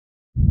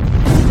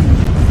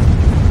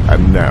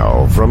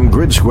Now, from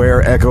Grid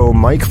Square Echo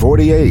Mike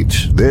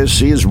 48,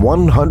 this is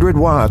 100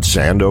 Watts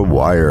and a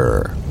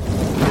Wire.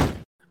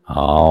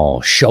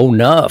 Oh, show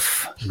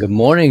enough. Good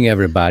morning,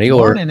 everybody. Good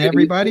morning,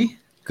 everybody.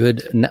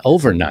 Good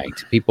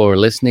overnight. People are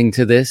listening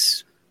to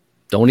this.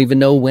 Don't even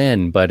know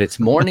when, but it's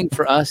morning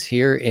for us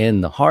here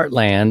in the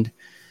Heartland.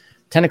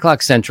 10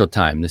 o'clock Central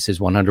Time. This is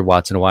 100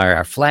 Watts and a Wire,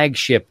 our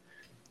flagship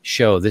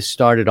show. This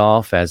started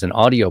off as an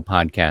audio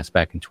podcast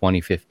back in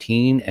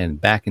 2015 and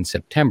back in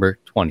September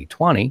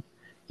 2020.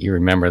 You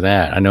remember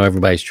that. I know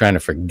everybody's trying to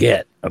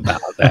forget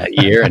about that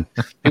year, and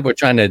people are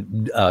trying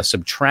to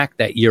subtract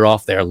that year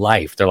off their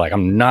life. They're like,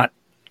 I'm not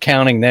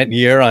counting that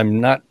year.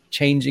 I'm not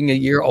changing a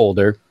year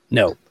older.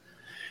 No.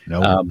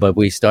 But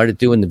we started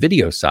doing the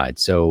video side.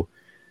 So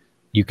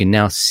you can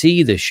now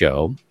see the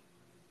show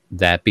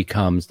that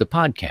becomes the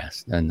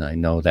podcast. And I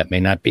know that may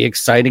not be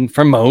exciting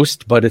for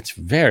most, but it's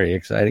very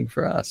exciting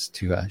for us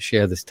to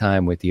share this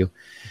time with you.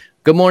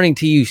 Good morning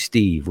to you,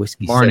 Steve.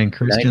 Whiskey morning,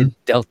 Christian.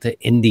 Delta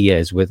India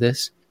is with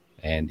us.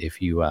 And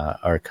if you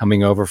are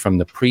coming over from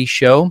the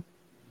pre-show,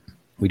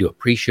 we do a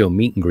pre-show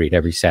meet and greet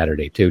every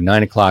Saturday too,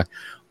 9 o'clock,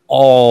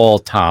 all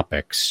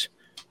topics.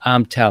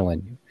 I'm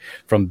telling you,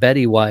 from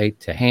Betty White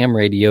to ham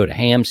radio to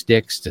ham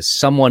sticks to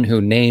someone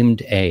who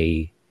named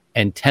a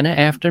antenna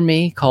after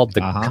me called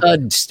the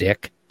Cud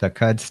Stick. The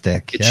Cud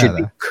Stick. It should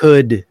be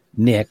Could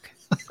Nick.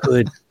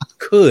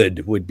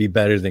 Could would be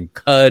better than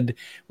Cud.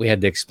 We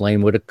had to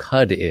explain what a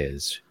Cud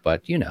is,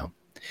 but you know,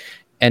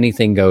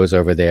 anything goes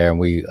over there, and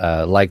we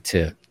like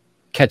to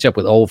catch up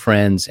with old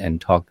friends and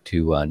talk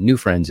to new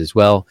friends as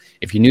well.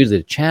 If you're new to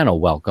the channel,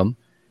 welcome.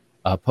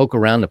 Poke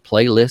around the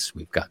playlist.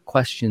 We've got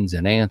questions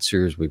and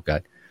answers. We've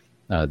got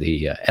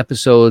the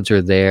episodes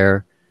are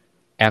there.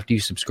 After you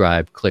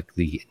subscribe, click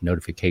the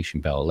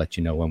notification bell. It'll let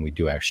you know when we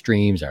do our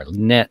streams, our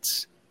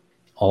nets,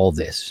 all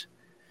this.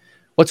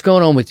 What's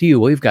going on with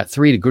you? Well, we've got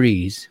 3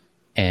 degrees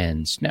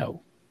and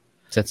snow.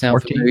 Does that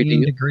sound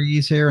 14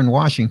 degrees here in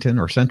Washington,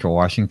 or central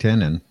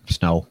Washington, and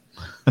snow.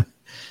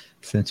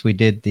 Since we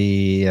did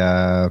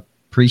the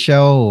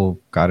pre-show,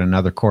 got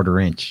another quarter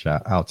inch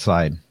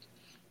outside.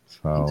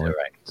 So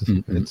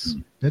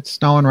it's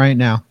snowing right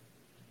now.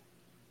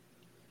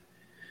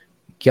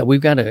 Yeah,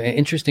 we've got an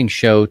interesting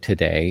show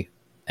today,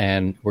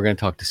 and we're going to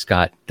talk to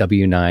Scott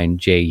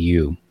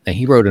W9JU. And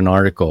he wrote an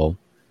article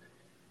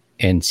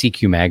in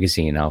CQ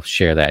Magazine. I'll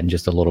share that in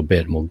just a little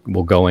bit, and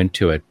we'll go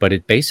into it. But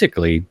it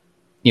basically,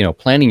 you know,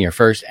 planning your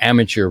first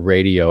amateur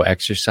radio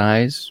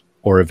exercise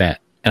or event.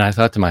 And I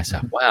thought to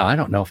myself, wow, I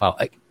don't know if I'll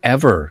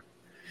ever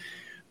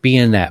be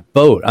in that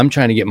boat. I'm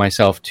trying to get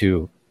myself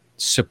to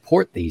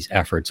support these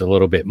efforts a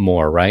little bit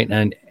more, right?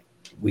 And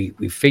we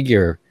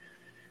figure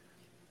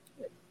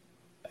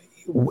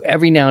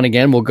every now and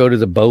again we'll go to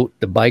the boat,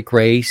 the bike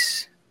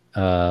race,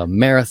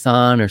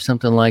 marathon or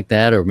something like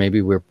that, or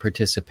maybe we're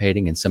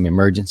participating in some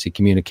emergency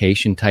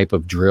communication type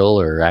of drill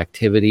or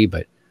activity.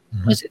 But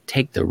what does it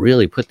take to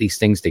really put these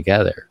things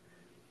together?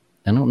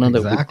 I don't know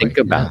that we think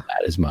about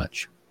that as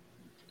much.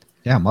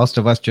 Yeah, most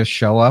of us just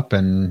show up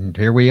and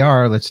here we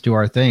are. Let's do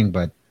our thing.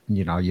 But,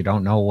 you know, you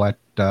don't know what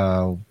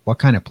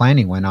kind of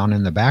planning went on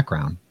in the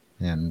background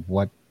and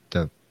what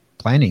the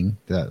planning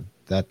that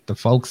the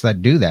folks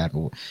that do that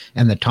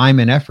and the time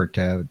and effort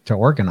to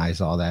organize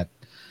all that.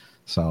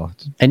 So,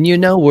 and you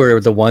know, we're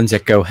the ones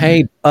that go,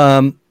 hey,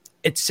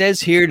 it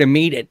says here to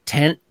meet at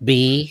tent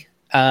B.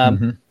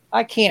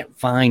 I can't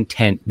find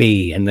tent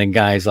B. And then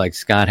guys like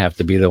Scott have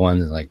to be the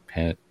ones like,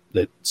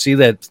 see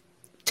that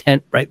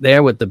tent right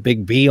there with the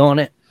big B on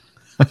it?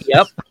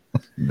 Yep.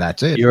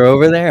 That's it. You're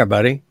over there,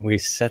 buddy. We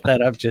set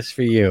that up just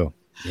for you.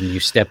 And you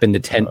step into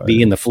tent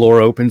B and the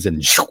floor opens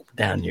and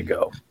down you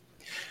go.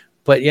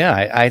 But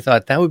yeah, I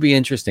thought that would be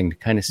interesting to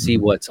kind of see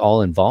what's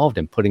all involved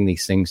in putting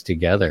these things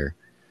together.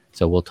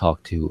 So we'll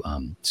talk to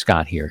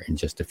Scott here in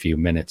just a few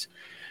minutes.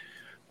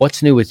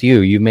 What's new with you?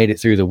 You made it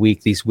through the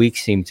week. These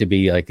weeks seem to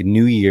be like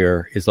New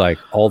Year is like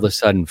all of a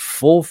sudden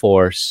full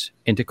force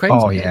into crazy.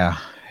 Oh, yeah.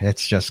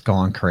 It's just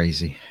going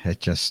crazy. It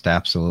just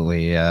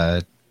absolutely,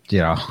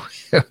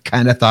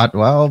 kind of thought,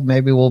 well,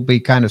 maybe we'll be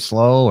kind of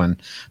slow.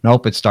 And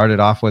nope, it started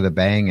off with a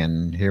bang.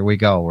 And here we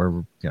go.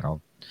 We're,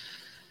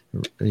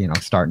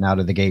 starting out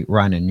of the gate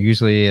running.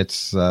 Usually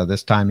it's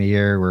this time of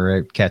year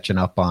we're catching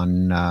up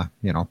on,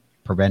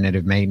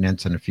 preventative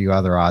maintenance and a few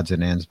other odds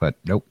and ends. But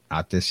nope,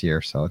 not this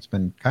year. So it's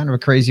been kind of a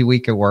crazy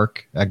week at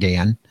work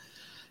again.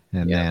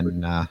 And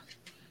then a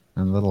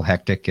little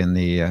hectic in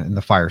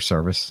the fire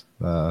service.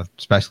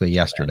 Especially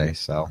yesterday.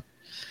 So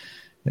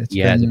it's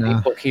been, the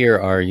people here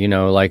are,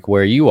 like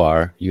where you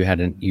are,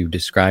 you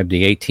described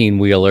the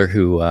 18-wheeler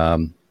who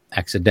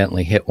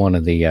accidentally hit one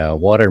of the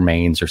water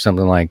mains or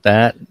something like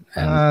that.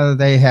 And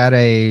they had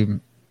a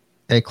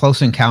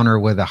close encounter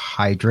with a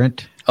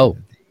hydrant. Oh,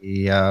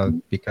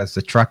 because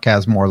the truck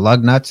has more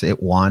lug nuts,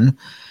 it won.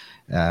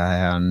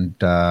 And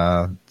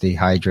the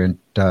hydrant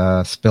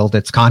spilled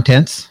its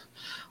contents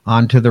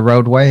onto the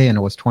roadway, and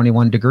it was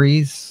 21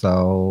 degrees.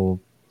 So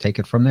take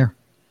it from there.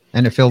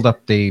 And it filled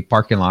up the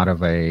parking lot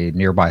of a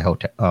nearby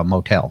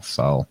motel.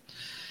 So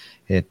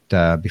it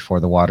before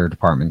the water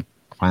department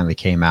finally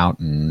came out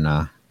and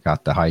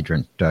got the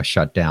hydrant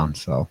shut down.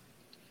 So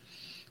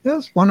it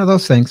was one of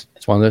those things.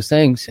 It's one of those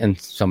things, and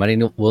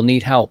somebody will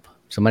need help.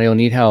 Somebody will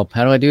need help.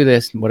 How do I do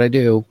this? What I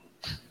do?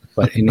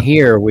 But in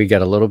here, we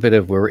got a little bit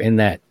of, we're in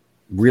that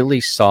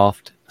really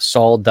soft,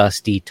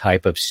 sawdusty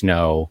type of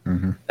snow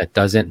that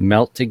doesn't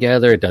melt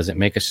together. It doesn't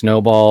make a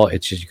snowball.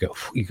 It's just,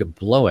 you could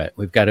blow it.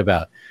 We've got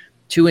about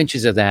 2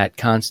 inches of that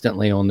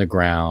constantly on the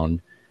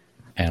ground,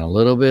 and a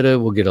little bit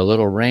of, we'll get a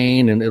little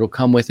rain and it'll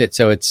come with it.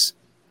 So it's,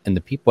 and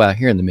the people out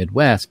here in the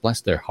Midwest, bless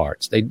their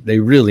hearts, they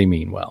really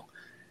mean well.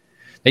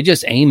 They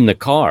just aim the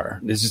car.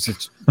 This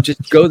is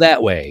just go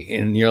that way.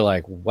 And you're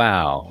like,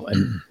 wow.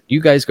 And you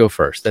guys go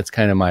first. That's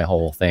kind of my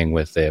whole thing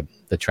with the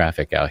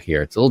traffic out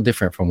here. It's a little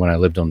different from when I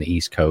lived on the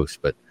East Coast,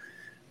 but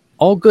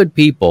all good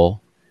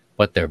people,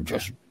 but they're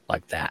just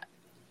like that.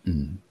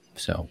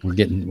 So we're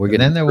getting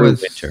then there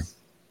was winter.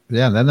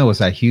 Yeah, then there was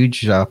that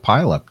huge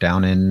pileup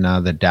down in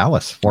the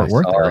Dallas Fort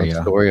Worth area.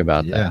 A story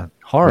about that.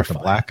 Horrifying.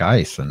 With the black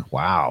ice, and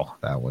wow,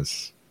 that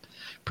was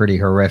pretty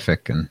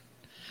horrific. And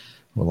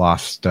we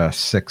lost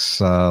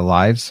 6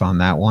 lives on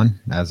that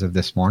one as of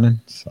this morning.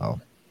 So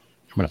I'm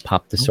going to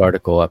pop this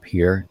article up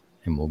here,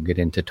 and we'll get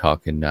into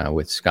talking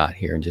with Scott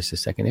here in just a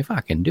second. If I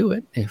can do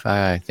it, if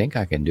I think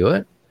I can do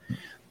it,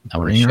 I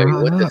want to show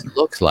you what this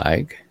looks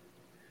like.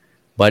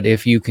 But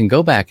if you can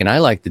go back, and I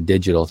like the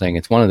digital thing,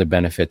 it's one of the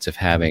benefits of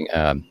having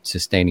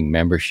sustaining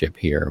membership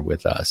here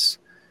with us,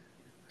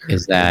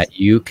 is that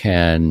you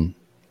can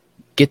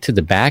get to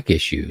the back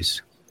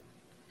issues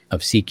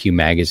of CQ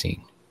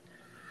Magazine.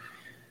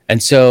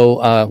 And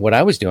so what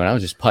I was doing, I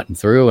was just putting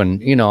through,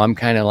 and, I'm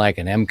kind of like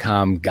an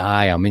MCOM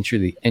guy. I'm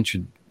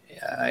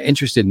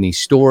interested in these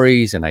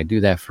stories, and I do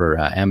that for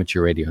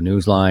Amateur Radio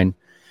Newsline.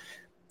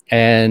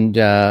 And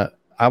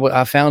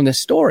I found this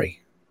story.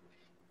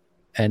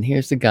 And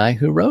here's the guy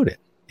who wrote it.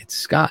 It's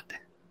Scott.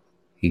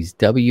 He's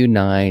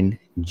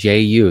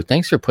W9JU.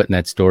 Thanks for putting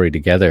that story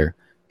together.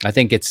 I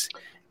think it's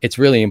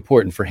really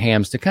important for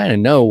hams to kind of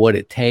know what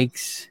it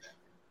takes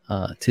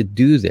to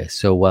do this.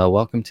 So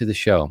welcome to the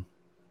show.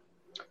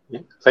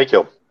 Thank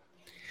you.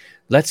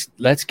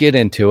 Let's get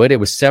into it. It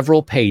was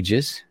several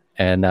pages,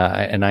 and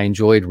I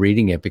enjoyed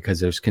reading it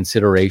because there's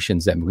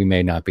considerations that we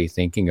may not be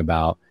thinking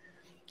about.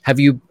 Have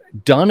you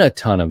done a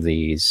ton of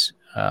these?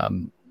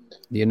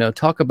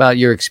 Talk about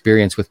your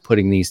experience with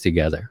putting these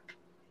together.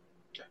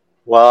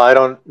 Well, I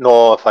don't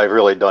know if I've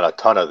really done a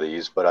ton of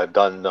these, but I've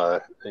done,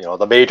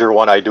 the major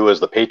one I do is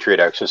the Patriot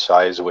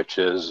exercise, which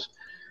is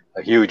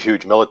a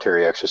huge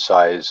military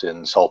exercise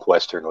in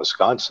southwestern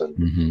Wisconsin.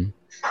 Mm-hmm.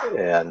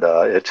 And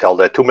it's held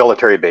at 2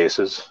 military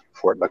bases.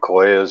 Fort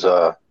McCoy is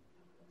a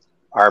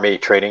Army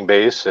training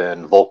base,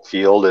 and Volk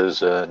Field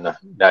is a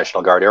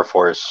National Guard Air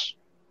Force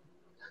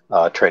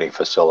training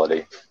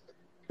facility.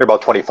 They're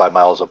about 25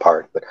 miles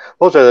apart, but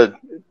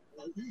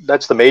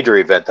that's the major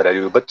event that I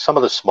do. But some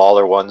of the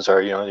smaller ones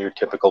are, your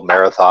typical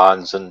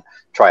marathons and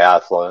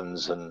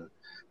triathlons and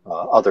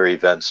other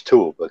events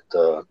too. But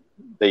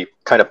they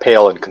kind of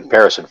pale in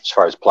comparison as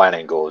far as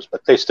planning goes.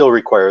 But they still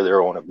require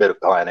their own a bit of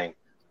planning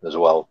as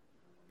well.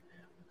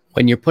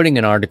 When you're putting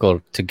an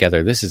article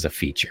together, this is a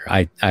feature.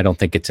 I don't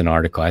think it's an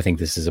article. I think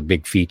this is a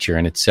big feature,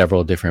 and it's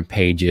several different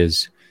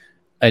pages.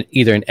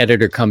 Either an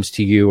editor comes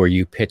to you or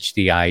you pitch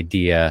the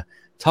idea.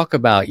 Talk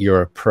about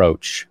your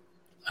approach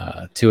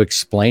to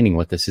explaining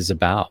what this is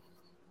about.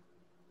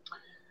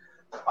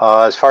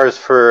 As far as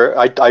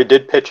I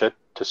did pitch it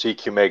to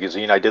CQ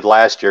Magazine. I did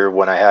last year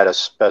when I had a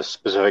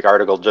specific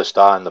article just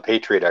on the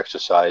Patriot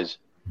exercise.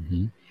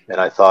 Mm-hmm.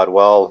 And I thought,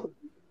 well,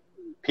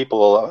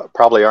 people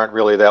probably aren't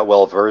really that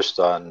well versed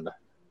on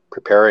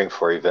preparing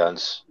for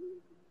events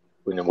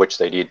in which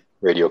they need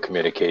radio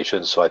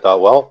communications. So I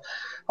thought, well,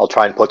 I'll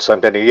try and put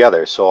something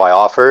together. So I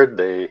offered,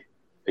 they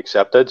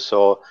accepted.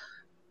 So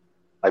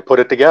I put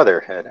it together,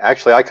 and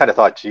actually I kind of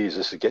thought, geez,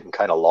 this is getting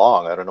kind of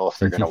long. I don't know if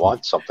they're going to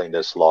want something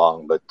this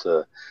long, but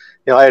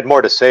I had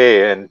more to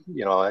say, and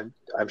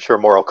I'm sure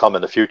more will come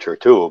in the future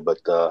too. But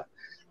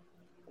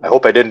I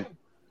hope I didn't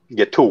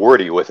get too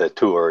wordy with it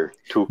too, or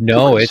too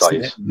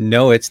precise.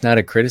 It's not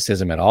a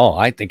criticism at all.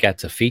 I think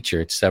that's a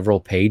feature. It's several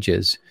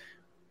pages.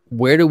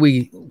 Where do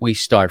we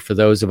start for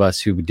those of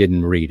us who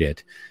didn't read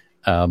it?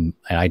 And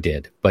I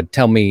did, but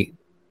tell me,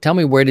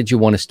 where did you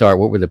want to start?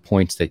 What were the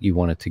points that you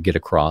wanted to get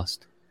across?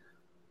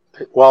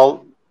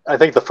 Well, I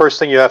think the first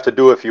thing you have to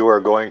do if you are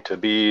going to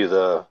be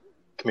the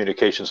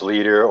communications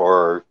leader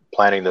or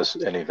planning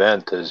an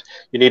event is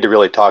you need to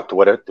really talk to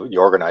what the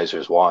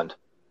organizers want.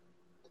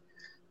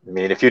 I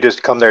mean, if you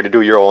just come there to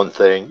do your own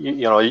thing,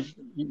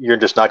 you're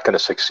just not going to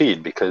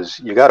succeed, because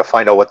you got to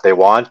find out what they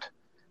want,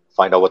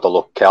 find out what the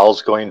locale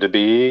is going to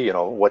be,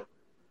 what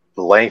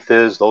the length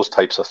is, those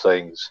types of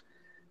things.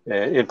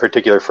 In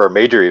particular, for a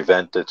major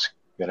event, it's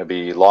going to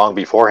be long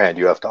beforehand.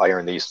 You have to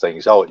iron these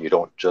things out. You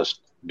don't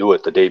just do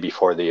it the day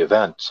before the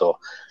event. So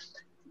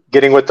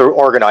getting with the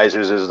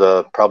organizers is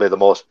probably the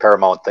most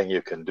paramount thing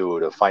you can do,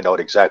 to find out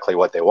exactly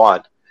what they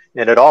want.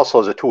 And it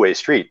also is a two-way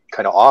street.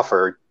 Kind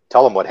of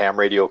tell them what ham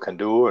radio can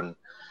do, and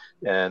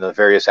the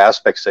various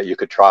aspects that you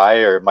could try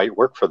or might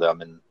work for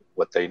them and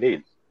what they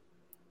need.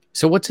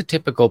 So what's a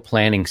typical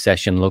planning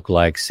session look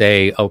like?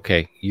 Say,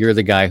 okay, you're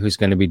the guy who's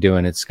going to be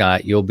doing it,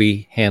 Scott. You'll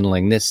be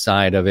handling this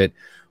side of it.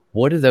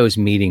 What do those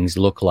meetings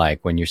look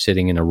like when you're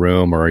sitting in a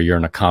room or you're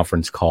in a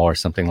conference call or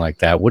something like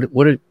that? What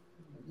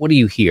do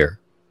you hear?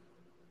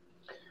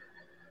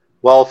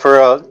 Well,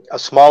 for a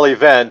small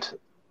event,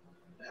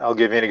 I'll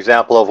give you an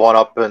example of one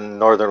up in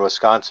northern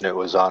Wisconsin. It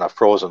was on a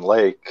frozen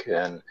lake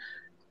and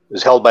it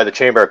was held by the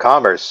Chamber of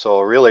Commerce.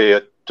 So really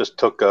it just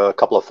took a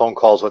couple of phone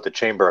calls with the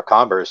Chamber of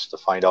Commerce to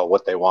find out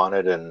what they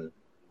wanted and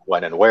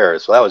when and where.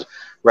 So that was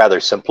rather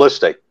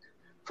simplistic.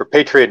 For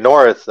Patriot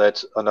North,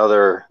 that's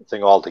another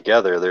thing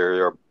altogether.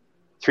 There are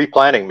 3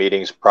 planning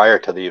meetings prior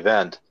to the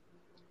event,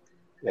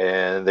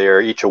 and they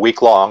are each a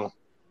week long.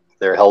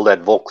 They're held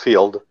at Volk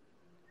Field,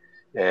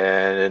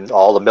 and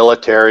all the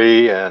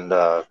military and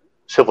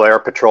Civil Air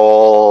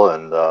Patrol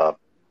and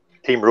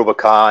Team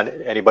Rubicon,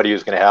 anybody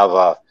who's going to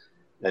have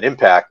an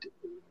impact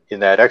in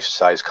that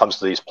exercise comes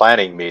to these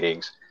planning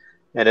meetings.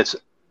 And it's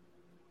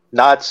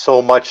not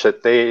so much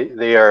that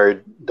they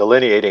are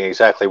delineating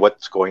exactly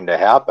what's going to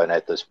happen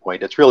at this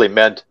point. It's really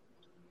meant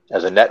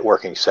as a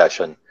networking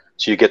session.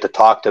 So you get to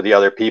talk to the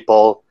other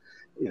people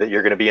that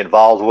you're going to be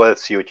involved with,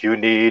 see what you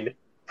need.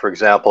 For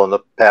example, in the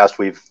past,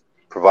 we've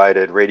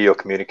provided radio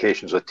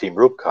communications with Team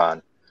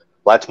Rubicon.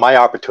 Well, that's my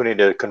opportunity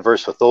to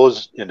converse with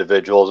those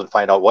individuals and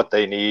find out what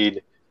they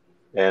need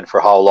and for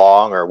how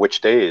long or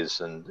which days.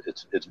 And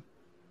it's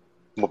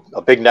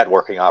a big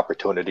networking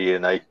opportunity.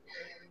 And I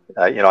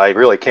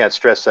really can't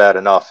stress that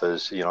enough,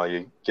 as,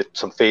 you get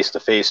some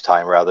face-to-face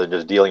time rather than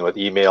just dealing with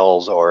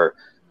emails or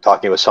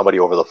talking with somebody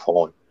over the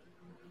phone.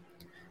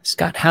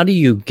 Scott, how do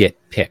you get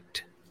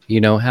picked?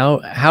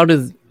 How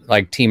do,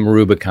 like, Team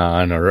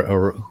Rubicon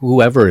or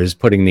whoever is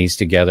putting these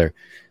together,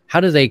 how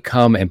do they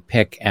come and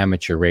pick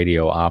amateur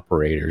radio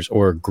operators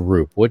or a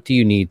group? What do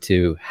you need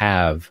to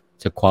have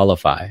to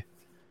qualify?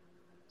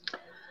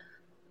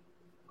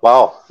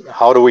 Wow,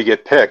 how do we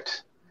get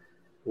picked?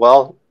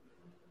 Well,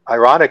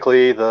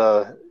 ironically,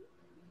 the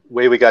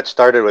way we got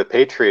started with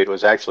Patriot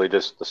was actually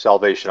just the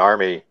Salvation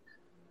Army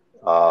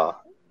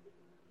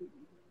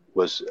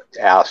was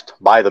asked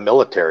by the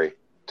military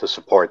to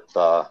support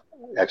the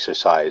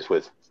exercise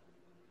with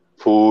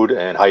food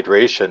and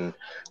hydration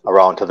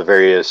around to the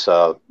various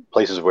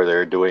places where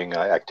they're doing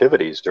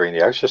activities during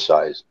the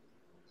exercise.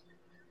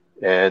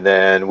 And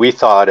then we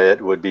thought it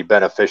would be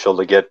beneficial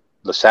to get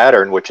the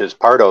Saturn, which is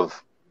part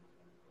of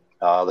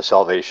the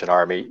Salvation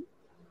Army,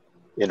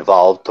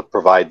 involved to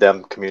provide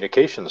them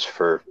communications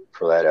for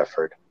that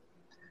effort.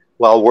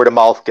 Well, word of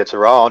mouth gets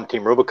around.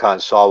 Team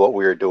Rubicon saw what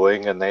we were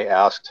doing, and they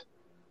asked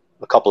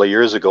a couple of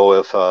years ago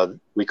if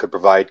we could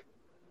provide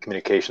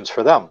communications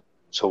for them.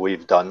 So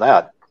we've done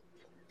that.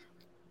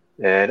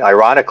 And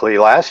ironically,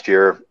 last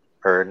year,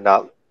 or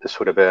not, this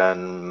would have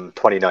been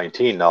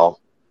 2019 now,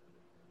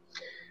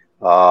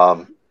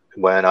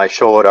 when I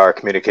showed our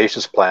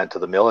communications plan to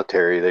the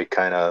military, they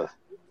kind of,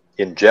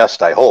 in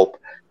jest, I hope,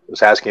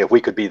 was asking if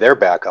we could be their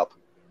backup.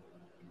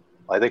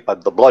 I think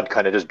the blood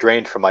kind of just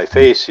drained from my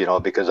face,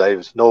 because I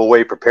was no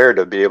way prepared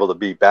to be able to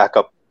be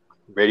backup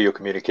radio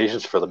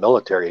communications for the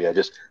military. I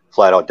just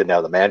flat out didn't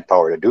have the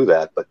manpower to do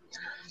that. But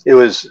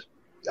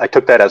I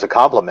took that as a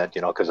compliment,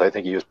 because I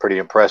think he was pretty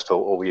impressed with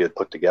what we had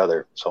put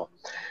together. So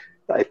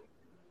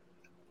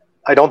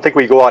I don't think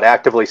we go out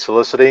actively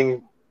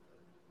soliciting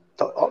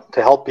to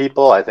help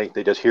people. I think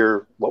they just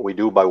hear what we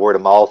do by word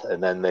of mouth,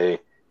 and then they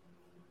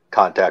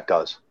contact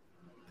us.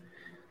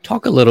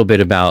 Talk a little bit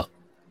about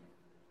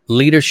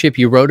leadership.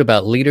 You wrote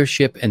about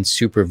leadership and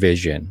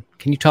supervision.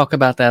 Can you talk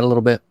about that a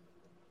little bit?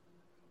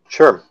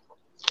 Sure.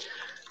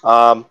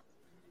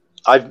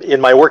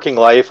 In my working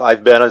life,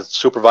 I've been a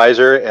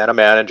supervisor and a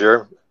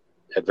manager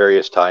at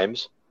various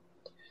times.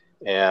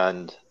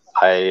 And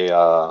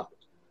I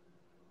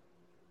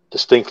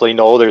distinctly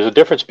know there's a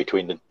difference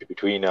between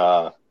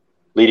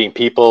leading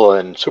people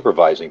and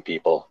supervising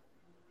people.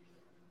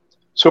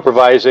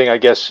 Supervising, I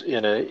guess,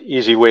 in an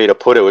easy way to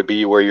put it, would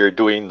be where you're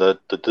doing the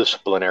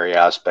disciplinary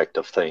aspect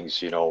of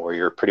things, where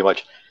you're pretty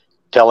much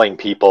telling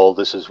people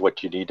this is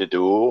what you need to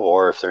do,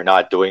 or if they're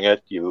not doing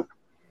it,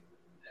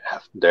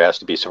 there has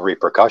to be some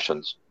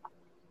repercussions.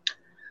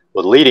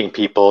 With leading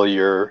people,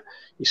 you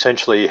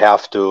essentially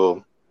have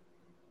to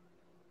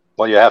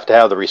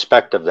have the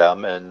respect of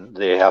them, and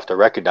they have to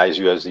recognize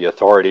you as the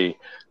authority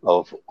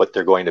of what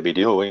they're going to be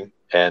doing,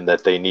 and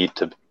that they need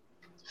to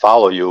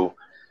follow you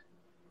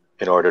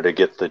in order to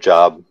get the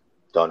job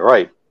done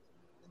right.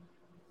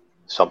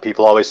 Some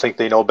people always think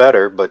they know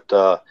better, but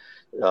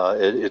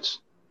it's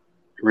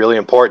really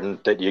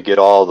important that you get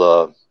all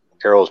the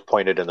arrows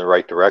pointed in the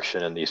right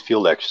direction in these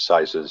field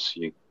exercises.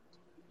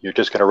 You're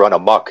just going to run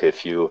amok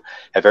if you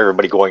have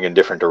everybody going in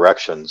different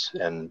directions,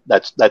 and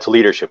that's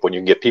leadership, when you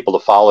can get people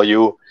to follow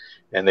you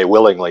and they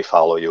willingly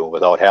follow you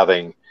without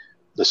having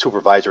the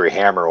supervisory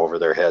hammer over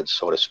their heads,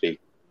 so to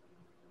speak.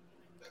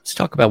 Let's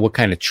talk about what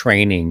kind of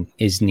training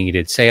is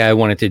needed. Say I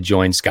wanted to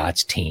join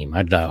Scott's team.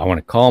 I want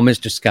to call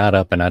Mr. Scott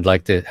up, and I'd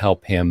like to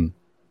help him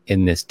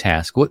in this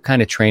task. What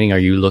kind of training are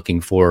you looking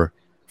for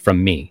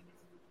from me?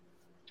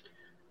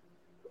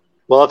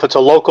 Well, if it's a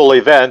local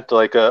event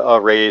like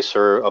a race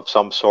or of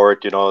some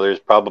sort, there's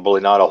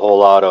probably not a whole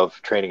lot of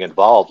training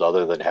involved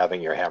other than having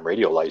your ham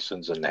radio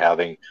license and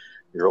having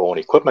your own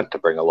equipment to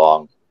bring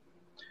along.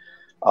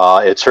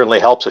 It certainly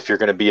helps if you're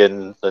going to be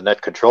in the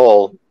net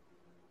control,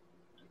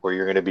 where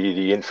you're going to be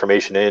the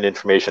information in,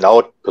 information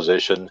out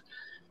position.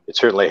 It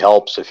certainly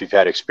helps if you've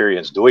had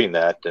experience doing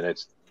that,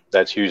 and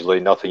that's usually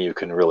nothing you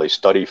can really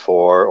study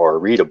for or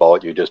read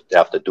about. You just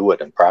have to do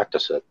it and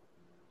practice it.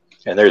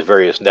 And there's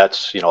various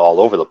nets,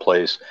 all over the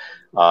place,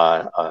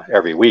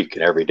 every week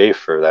and every day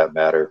for that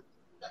matter.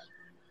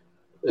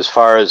 As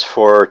far as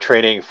for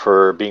training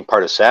for being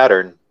part of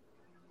Saturn,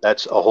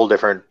 that's a whole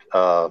different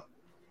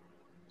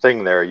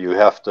thing there. You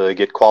have to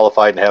get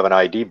qualified and have an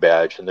ID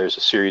badge, and there's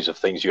a series of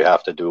things you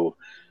have to do.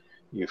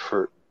 You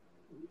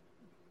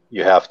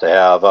have to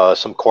have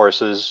some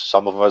courses.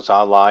 Some of it's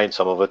online,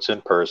 some of it's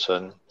in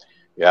person.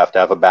 You have to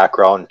have a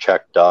background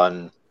check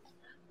done.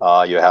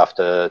 You have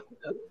to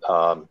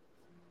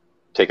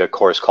take a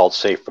course called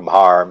Safe from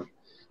Harm.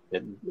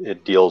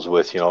 It deals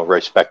with,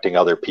 respecting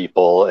other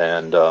people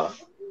and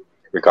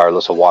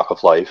regardless of walk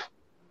of life.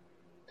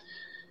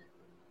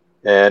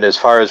 And as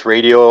far as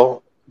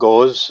radio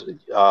goes,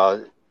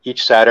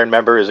 each Saturn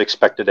member is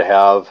expected to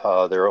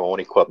have their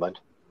own equipment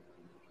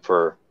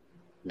for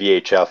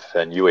VHF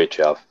and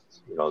UHF,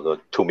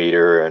 the 2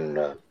 meter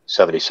and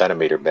 70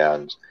 centimeter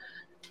bands.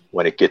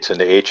 When it gets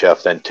into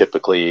HF, then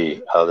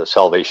typically the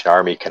Salvation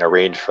Army can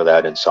arrange for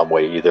that in some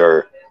way.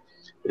 Either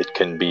it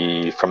can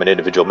be from an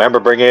individual member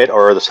bringing it,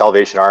 or the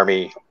Salvation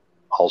Army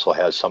also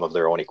has some of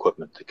their own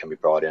equipment that can be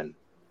brought in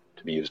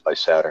to be used by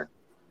Saturn.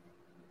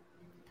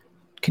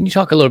 Can you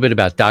talk a little bit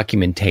about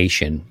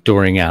documentation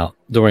during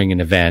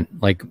an event?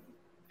 Like,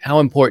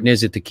 how important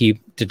is it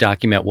to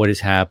document what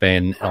has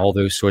happened, all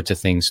those sorts of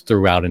things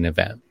throughout an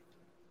event?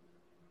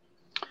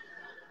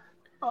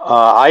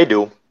 I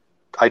do.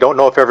 I don't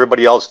know if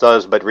everybody else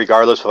does, but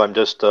regardless if I'm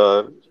just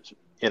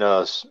in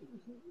a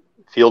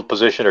field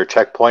position or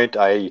checkpoint,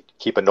 I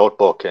keep a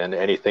notebook, and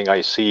anything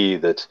I see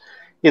that's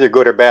either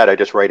good or bad, I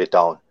just write it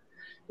down.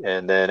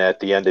 And then at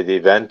the end of the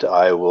event,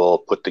 I will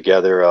put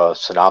together a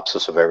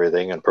synopsis of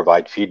everything and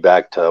provide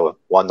feedback to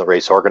one, the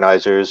race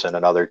organizers, and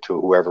another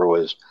to whoever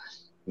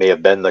may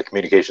have been the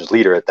communications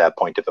leader at that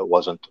point if it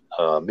wasn't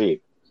me.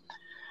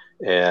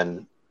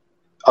 And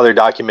other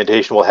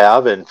documentation we'll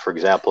have, and for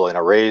example, in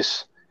a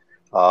race,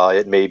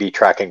 it may be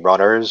tracking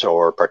runners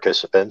or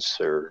participants,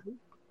 or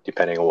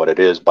depending on what it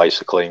is,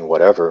 bicycling,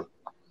 whatever.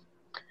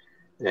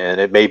 And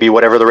it may be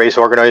whatever the race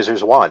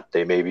organizers want.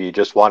 They maybe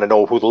just want to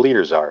know who the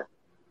leaders are.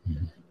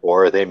 Mm-hmm.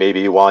 Or they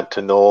maybe want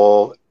to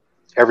know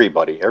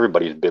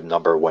everybody's bib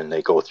number when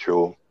they go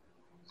through.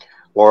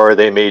 Or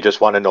they may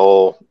just want to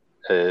know,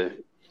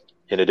 in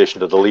addition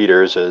to the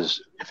leaders,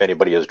 as if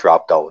anybody has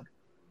dropped out,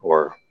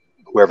 or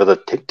whoever the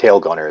tail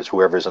gunner is,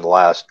 whoever's in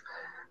last,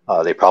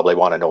 they probably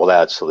want to know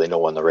that so they know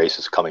when the race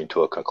is coming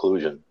to a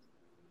conclusion.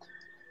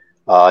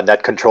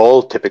 Net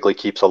control typically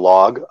keeps a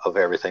log of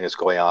everything that's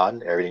going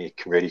on, every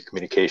radio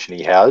communication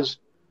he has.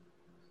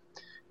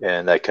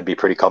 And that can be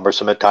pretty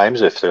cumbersome at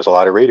times if there's a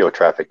lot of radio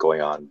traffic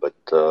going on. But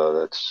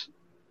that's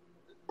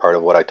part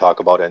of what I talk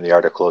about in the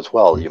article as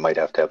well. You might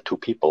have to have 2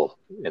 people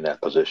in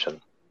that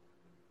position.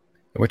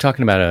 We're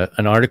talking about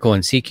an article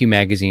in CQ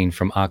Magazine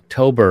from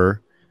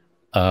October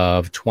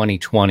of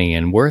 2020,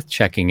 and worth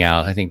checking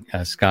out. I think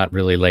Scott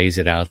really lays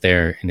it out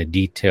there in a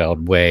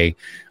detailed way.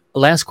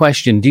 Last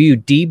question, do you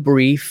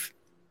debrief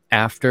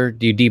after?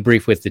 Do you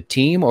debrief with the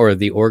team or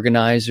the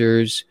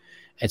organizers?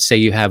 And say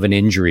you have an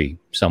injury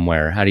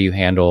somewhere, how do you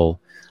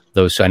handle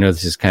those? So I know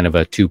this is kind of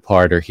a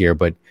 2-parter here,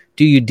 but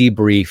do you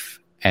debrief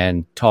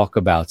and talk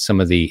about some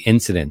of the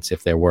incidents,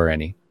 if there were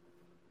any?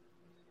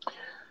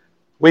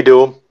 We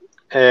do.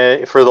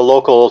 For the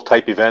local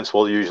type events,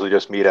 we'll usually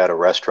just meet at a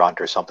restaurant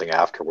or something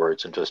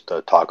afterwards and just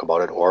talk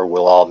about it, or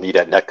we'll all meet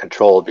at net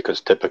control,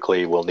 because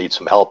typically we'll need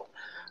some help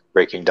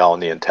breaking down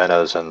the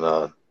antennas and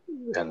the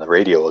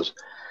radios,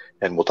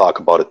 and we'll talk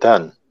about it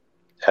then.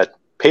 At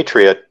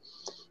Patriot,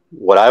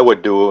 what I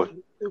would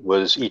do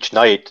was each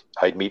night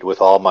I'd meet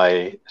with all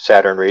my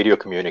Saturn radio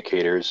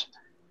communicators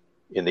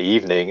in the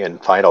evening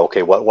and find out,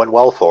 okay, what went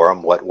well for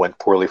them, what went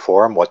poorly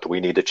for them, what do we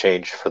need to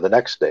change for the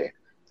next day.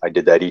 I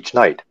did that each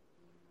night,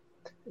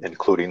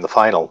 including the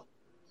final.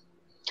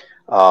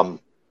 The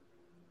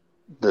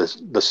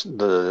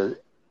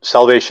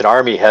Salvation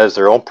Army has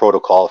their own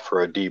protocol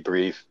for a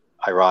debrief,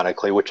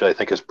 ironically, which I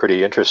think is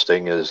pretty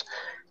interesting, is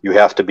you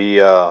have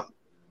to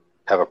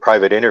have a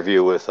private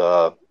interview with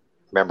a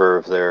member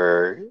of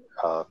their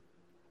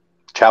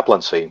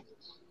chaplaincy,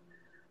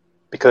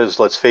 because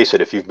let's face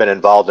it, if you've been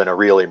involved in a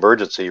real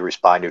emergency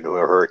responding to a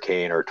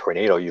hurricane or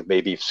tornado, you've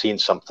maybe seen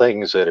some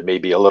things that it may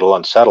be a little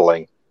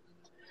unsettling,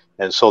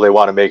 and so they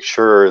want to make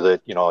sure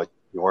that you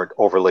weren't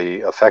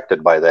overly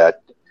affected by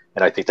that,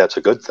 and I think that's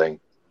a good thing.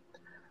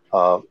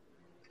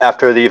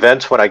 After the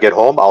events, when I get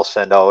home, I'll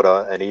send out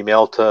an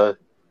email to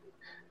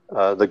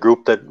the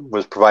group that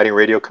was providing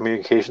radio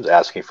communications,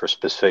 asking for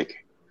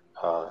specific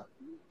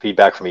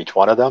feedback from each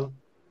one of them.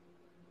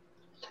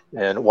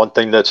 And one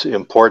thing that's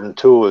important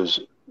too is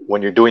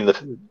when you're doing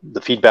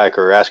the feedback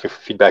or asking for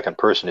feedback in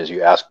person is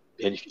you ask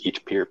each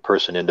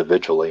person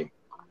individually.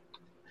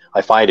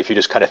 I find if you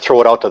just kind of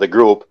throw it out to the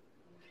group,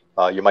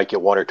 you might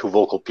get one or two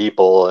vocal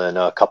people and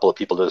a couple of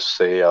people just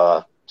say,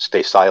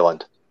 stay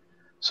silent.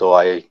 So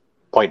I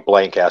point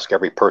blank ask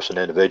every person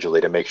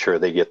individually to make sure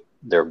they get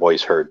their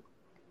voice heard.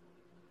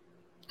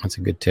 That's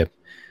a good tip.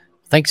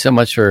 Thanks so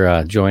much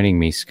for joining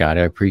me, Scott.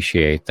 I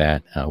appreciate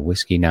that.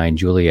 Whiskey 9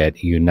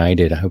 Juliet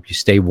United. I hope you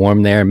stay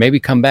warm there. Maybe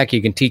come back.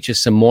 You can teach us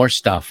some more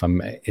stuff.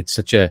 It's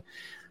such a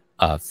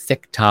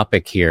thick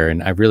topic here,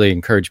 and I really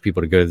encourage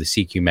people to go to the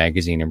CQ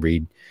magazine and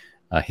read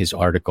his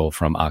article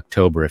from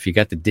October. If you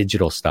got the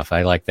digital stuff,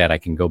 I like that. I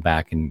can go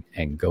back and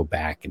go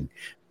back, and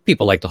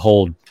people like to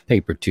hold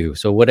paper too.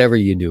 So whatever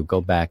you do, go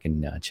back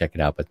and check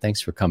it out. But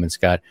thanks for coming,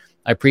 Scott.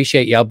 I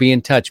appreciate you. I'll be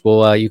in touch.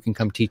 Well, you can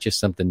come teach us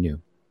something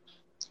new.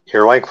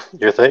 You're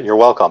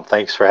welcome.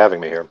 Thanks for having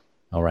me here.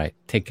 All right.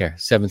 Take care.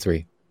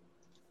 7-3.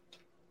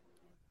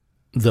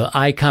 The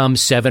ICOM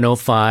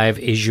 705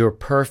 is your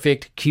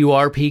perfect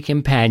QRP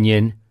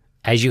companion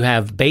as you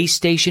have base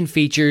station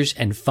features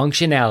and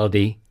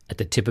functionality at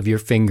the tip of your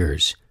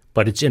fingers.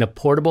 But it's in a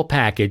portable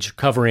package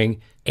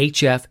covering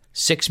HF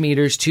 6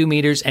 meters, 2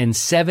 meters, and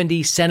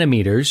 70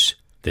 centimeters.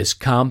 This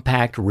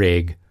compact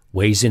rig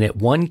weighs in at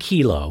 1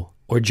 kilo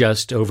or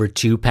just over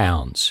 2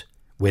 pounds.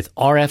 With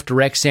RF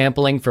direct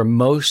sampling for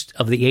most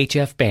of the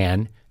HF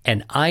band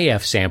and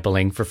IF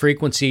sampling for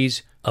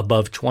frequencies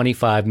above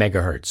 25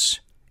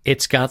 megahertz.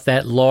 It's got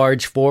that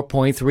large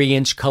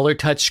 4.3-inch color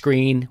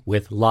touchscreen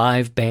with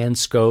live band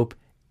scope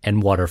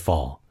and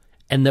waterfall.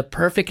 And the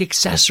perfect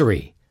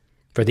accessory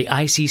for the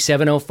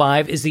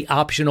IC705 is the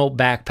optional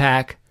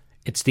backpack.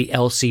 It's the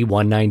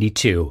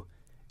LC192.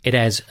 It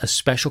has a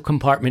special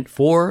compartment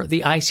for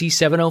the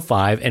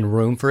IC705 and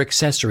room for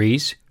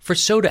accessories for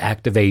soda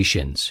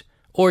activations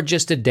or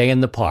just a day in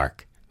the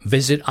park.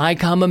 Visit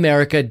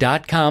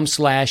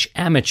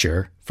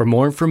icomamerica.com/amateur for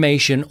more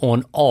information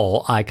on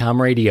all ICOM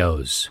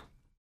radios.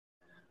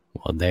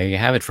 Well, there you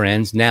have it,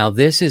 friends. Now,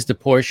 this is the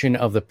portion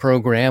of the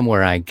program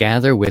where I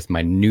gather with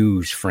my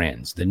news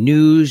friends, the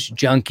news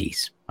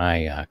junkies.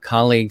 My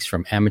colleagues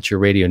from Amateur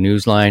Radio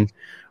Newsline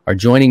are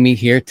joining me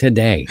here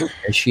today.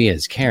 There she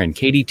is, Karen,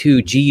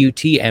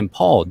 KD2GUT, and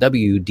Paul,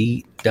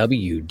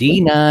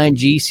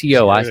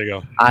 WDWD9GCO. There you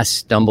go. I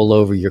stumble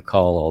over your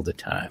call all the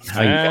time.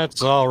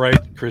 That's all right,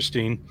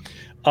 Christine.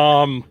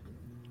 Anyway,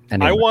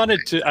 I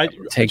wanted to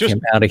take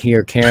him out of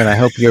here, Karen. I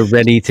hope you're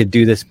ready to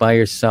do this by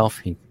yourself.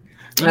 You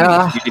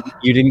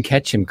didn't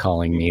catch him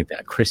calling me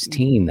that.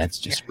 Christine, that's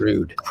just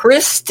rude.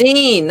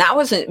 Christine, that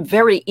was a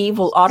very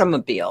evil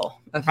automobile.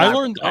 I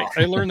learned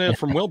that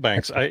from Will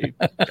Banks. I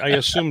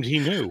assumed he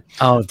knew.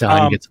 Oh,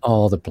 Don gets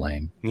all the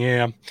blame.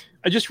 Yeah.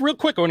 Just real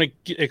quick, I want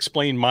to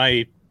explain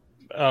my,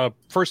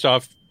 first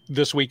off,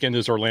 this weekend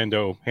is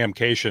Orlando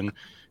Hamcation.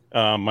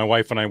 My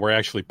wife and I were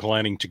actually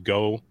planning to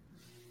go.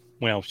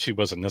 Well, she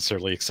wasn't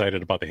necessarily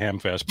excited about the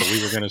Hamfest, but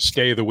we were going to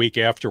stay the week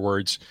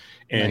afterwards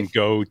and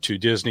go to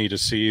Disney to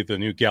see the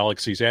new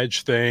Galaxy's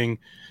Edge thing.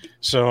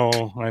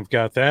 So I've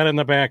got that in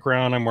the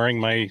background. I'm wearing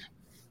my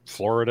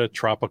Florida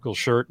tropical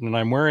shirt, and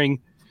I'm wearing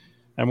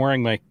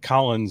my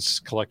Collins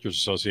Collectors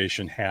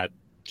Association hat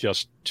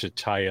just to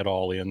tie it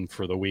all in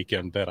for the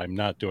weekend that I'm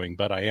not doing,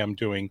 but I am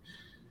doing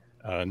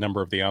a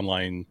number of the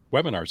online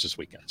webinars this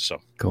weekend. So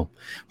cool.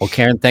 Well,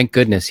 Karen, thank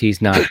goodness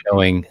he's not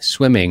going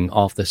swimming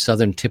off the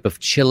southern tip of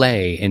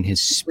Chile in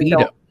his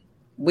Speedo.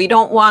 We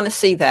don't want to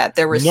see that.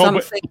 There was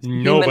something.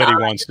 Nobody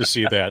wants to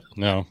see that.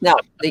 No,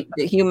 the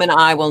human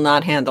eye will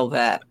not handle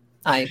that.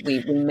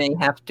 We may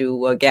have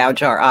to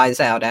gouge our eyes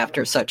out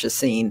after such a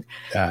scene.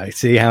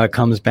 See how it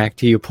comes back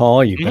to you,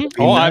 Paul? You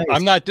nice.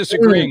 I'm not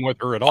disagreeing with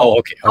her at all. Oh,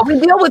 okay. We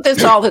deal with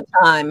this all the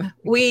time.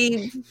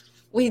 We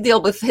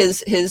deal with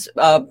his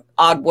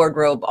odd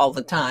wardrobe all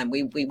the time.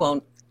 We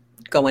won't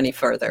go any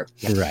further.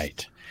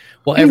 Right.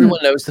 Well, everyone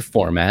knows the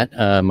format.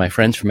 My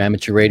friends from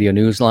Amateur Radio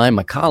Newsline,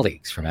 my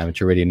colleagues from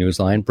Amateur Radio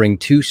Newsline, bring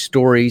 2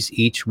 stories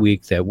each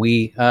week that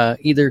we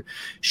either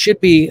should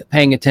be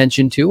paying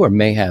attention to or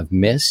may have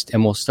missed.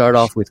 And we'll start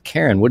off with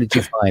Karen. What did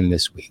you find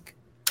this week?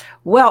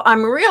 Well,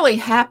 I'm really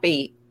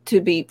happy to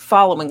be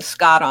following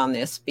Scott on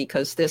this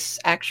because this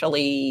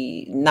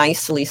actually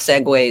nicely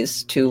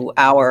segues to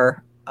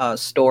our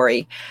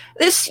story.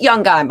 This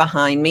young guy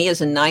behind me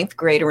is a 9th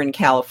grader in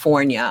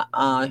California,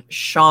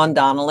 Sean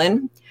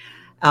Donnellan.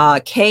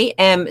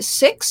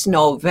 KM6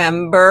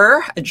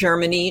 November,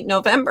 Germany,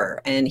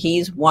 November. And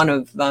he's one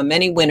of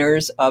many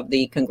winners of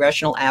the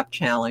Congressional App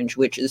Challenge,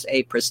 which is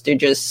a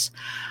prestigious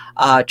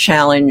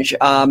challenge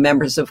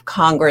members of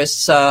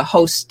Congress have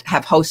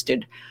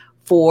hosted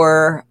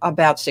for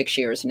about 6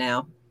 years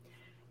now.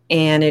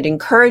 And it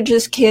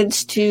encourages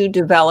kids to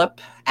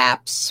develop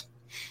apps.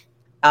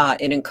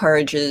 It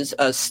encourages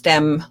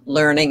STEM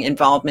learning,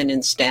 involvement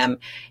in STEM.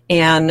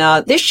 And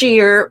this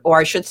year, or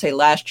I should say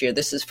last year,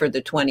 this is for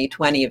the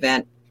 2020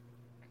 event,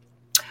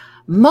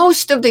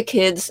 most of the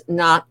kids,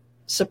 not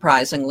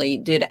surprisingly,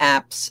 did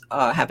apps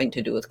having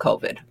to do with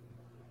COVID.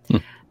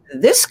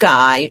 This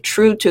guy,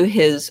 true to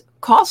his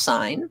call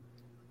sign,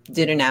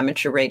 did an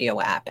amateur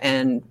radio app.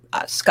 And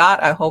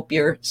Scott, I hope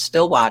you're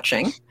still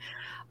watching.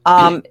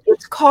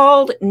 It's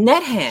called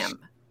NetHam,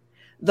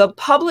 the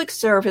Public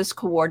Service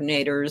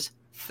Coordinator's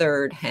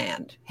Third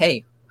Hand.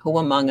 Hey, who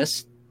among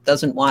us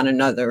doesn't want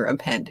another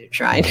appendage,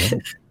 right?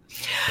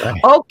 Mm-hmm.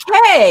 Right.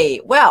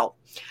 Okay, well,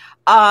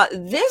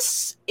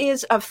 this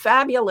is a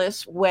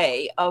fabulous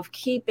way of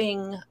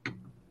keeping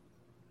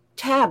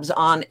tabs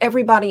on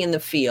everybody in the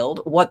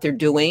field, what they're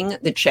doing,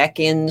 the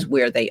check-ins,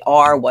 where they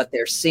are, what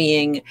they're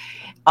seeing.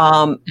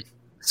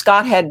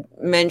 Scott had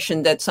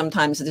mentioned that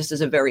sometimes this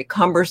is a very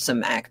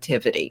cumbersome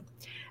activity.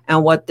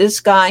 And what this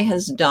guy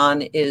has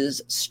done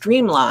is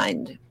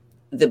streamlined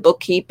the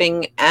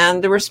bookkeeping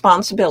and the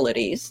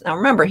responsibilities. Now,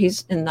 remember,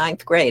 he's in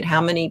 9th grade.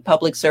 How many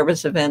public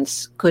service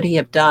events could he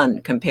have done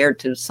compared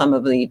to some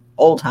of the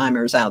old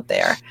timers out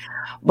there?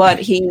 But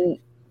he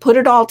put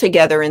it all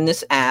together in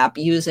this app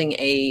using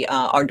a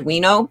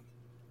Arduino,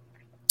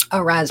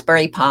 a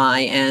Raspberry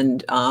Pi,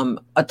 and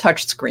a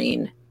touch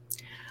screen,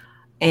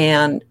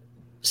 and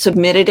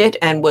submitted it,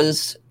 and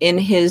was in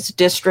his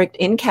district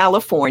in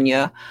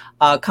California.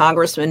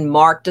 Congressman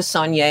Mark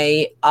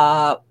DeSaulnier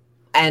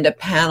and a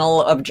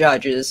panel of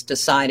judges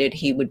decided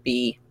he would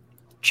be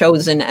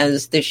chosen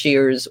as this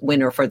year's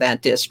winner for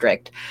that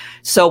district.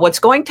 So what's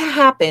going to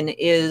happen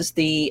is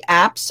the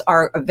apps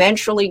are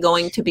eventually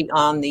going to be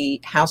on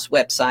the House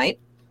website,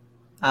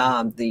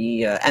 and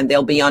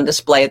they'll be on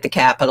display at the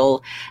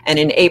Capitol. And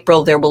in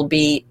April, there will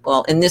be,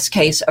 well, in this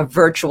case, a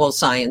virtual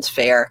science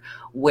fair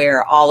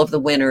where all of the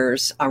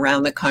winners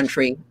around the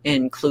country,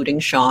 including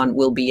Sean,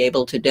 will be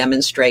able to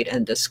demonstrate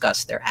and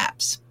discuss their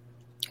apps.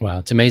 Wow,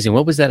 it's amazing.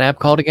 What was that app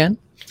called again?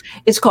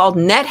 It's called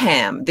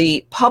NetHam,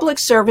 the Public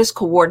Service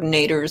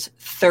Coordinator's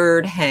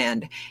Third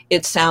Hand.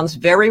 It sounds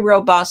very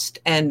robust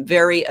and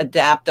very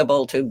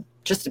adaptable to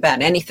just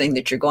about anything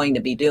that you're going to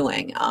be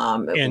doing.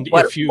 And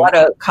what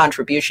a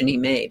contribution he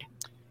made.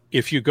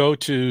 If you go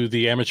to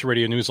the Amateur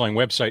Radio Newsline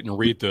website and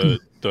read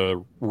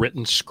the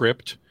written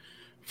script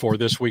for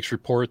this week's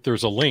report,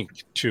 there's a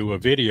link to a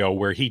video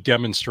where he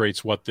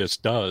demonstrates what this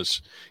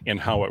does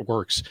and how it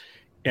works.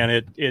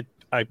 And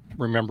I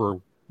remember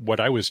what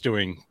I was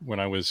doing when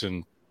I was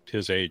in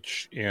his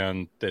age,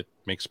 and that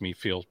makes me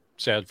feel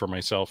sad for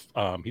myself.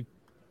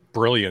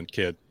 Brilliant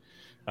kid.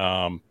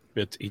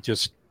 He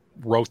just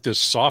wrote this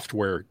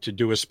software to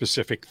do a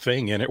specific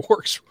thing, and it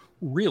works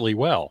really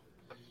well.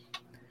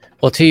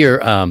 Well, to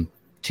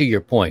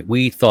your point,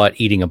 we thought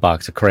eating a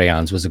box of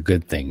crayons was a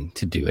good thing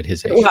to do at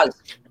his age.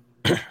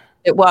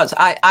 It was.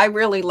 I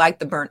really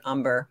liked the burnt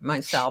umber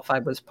myself. I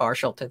was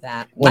partial to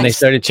that. When they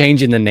started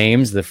changing the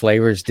names, the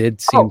flavors did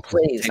seem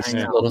please, to taste I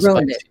know. a little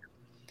Ruined spicy.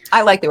 it.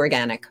 I like the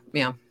organic.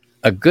 Yeah.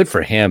 Good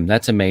for him.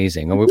 That's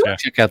amazing. And we'll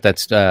check out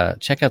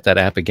that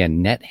app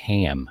again.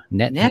 NetHam.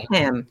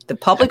 NetHam, the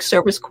Public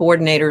Service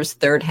Coordinator's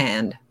Third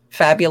Hand.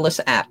 Fabulous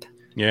app.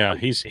 Yeah,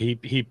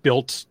 he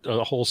built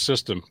a whole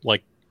system,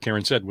 like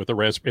Karen said, with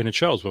and it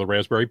shows, with a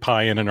Raspberry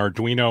Pi and an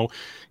Arduino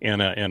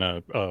and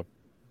a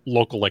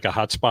local, like a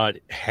hotspot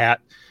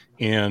hat,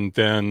 and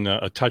then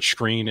a touch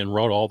screen, and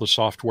wrote all the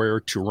software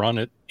to run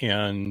it.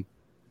 And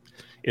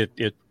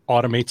it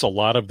automates a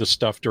lot of the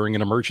stuff during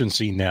an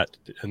emergency net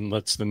and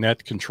lets the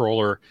net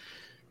controller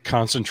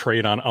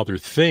concentrate on other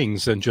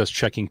things than just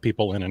checking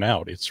people in and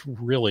out. It's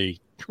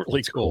really,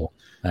 really cool.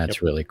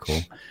 That's really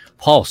cool.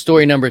 Paul,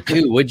 story number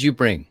 2, what'd you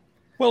bring?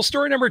 Well,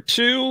 story number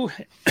 2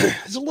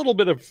 is a little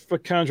bit of a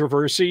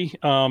controversy.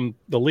 The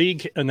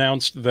league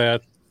announced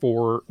that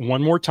for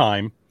one more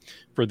time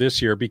for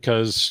this year,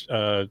 because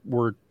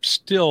we're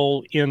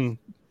still in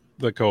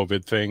the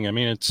COVID thing. I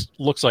mean, it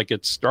looks like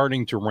it's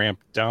starting to ramp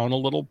down a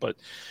little, but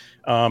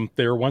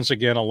they're once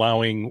again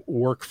allowing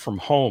work from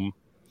home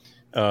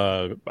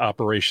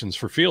operations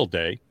for field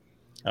day,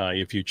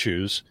 if you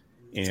choose.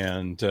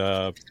 And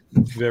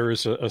there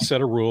is a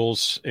set of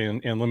rules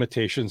and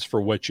limitations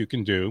for what you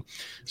can do.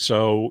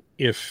 So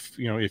if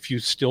you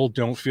still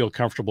don't feel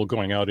comfortable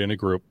going out in a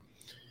group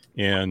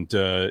and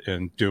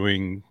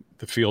doing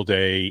the field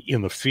day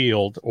in the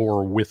field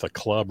or with a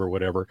club or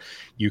whatever,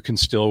 you can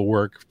still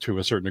work to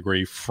a certain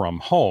degree from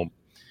home.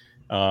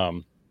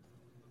 And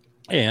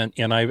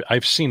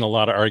I've seen a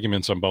lot of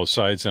arguments on both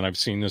sides, and I've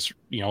seen this,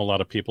 a lot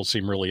of people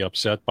seem really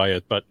upset by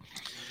it. But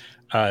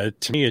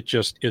to me, it's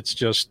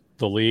just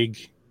the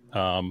league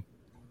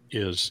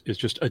is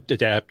just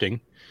adapting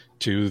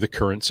to the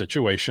current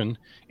situation,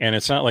 and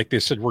it's not like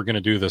they said we're going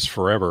to do this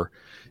forever.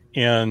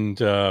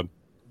 And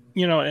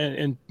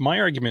and my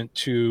argument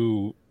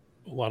to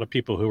a lot of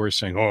people who are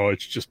saying, "Oh,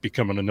 it's just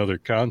becoming another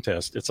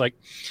contest," it's like,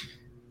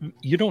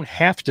 you don't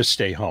have to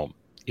stay home.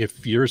 If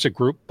there's a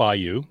group by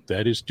you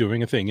that is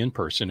doing a thing in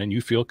person and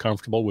you feel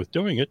comfortable with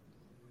doing it,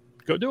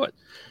 go do it.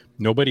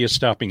 Nobody is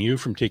stopping you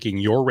from taking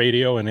your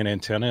radio and an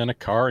antenna in a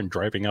car and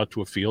driving out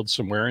to a field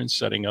somewhere and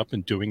setting up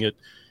and doing it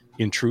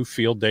in true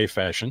field day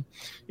fashion.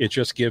 It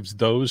just gives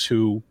those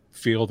who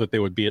feel that they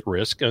would be at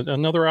risk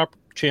another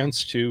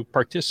chance to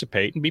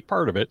participate and be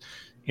part of it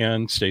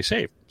and stay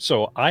safe.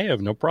 So I have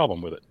no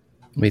problem with it.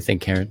 What do you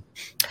think, Karen?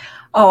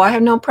 Oh, I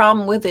have no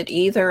problem with it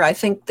either. I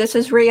think this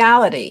is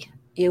reality.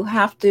 You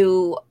have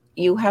to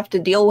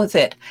deal with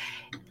it.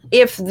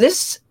 If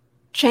this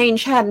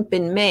change hadn't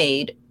been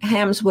made,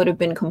 hams would have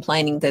been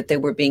complaining that they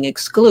were being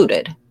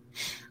excluded.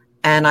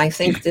 And I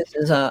think this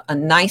is a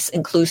nice,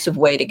 inclusive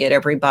way to get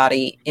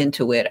everybody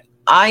into it.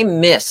 I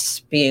miss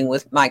being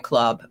with my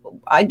club.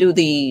 I do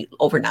the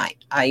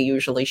overnight. I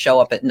usually show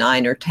up at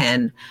 9 or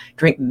 10,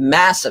 drink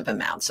massive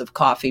amounts of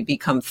coffee,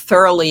 become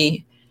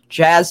thoroughly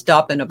jazzed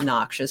up and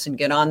obnoxious, and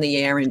get on the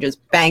air and just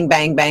bang,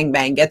 bang, bang,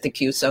 bang, get the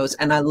QSOs.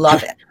 And I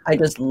love it. I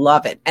just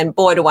love it. And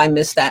boy, do I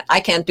miss that. I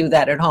can't do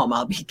that at home.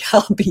 I'll be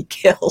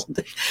killed.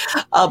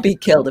 I'll be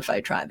killed if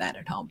I try that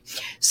at home.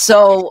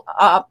 So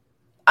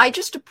I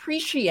just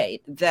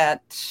appreciate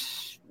that.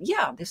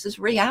 Yeah, this is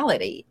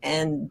reality.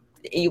 And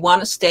you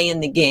want to stay in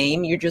the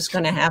game, you're just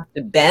going to have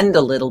to bend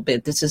a little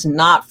bit. This is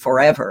not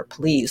forever.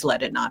 Please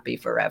let it not be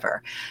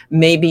forever.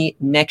 Maybe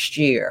next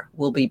year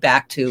we'll be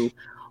back to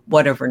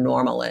whatever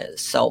normal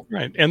is. So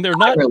right, and they're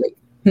not really,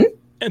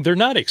 and they're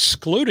not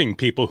excluding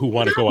people who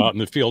want to go out in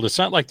the field. It's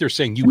not like they're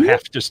saying you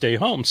have to stay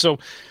home. So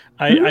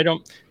I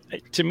don't.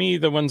 To me,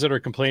 the ones that are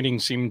complaining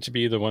seem to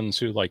be the ones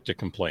who like to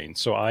complain.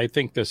 So I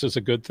think this is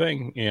a good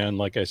thing. And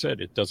like I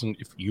said, it doesn't.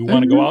 If you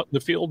want to go out in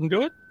the field and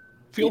do it,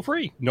 feel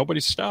free.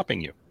 Nobody's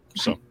stopping you.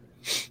 So,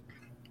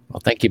 well,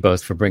 thank you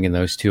both for bringing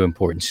those two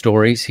important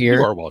stories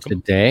here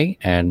today.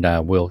 And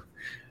we'll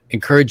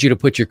encourage you to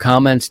put your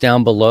comments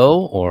down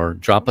below or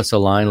drop us a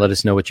line. Let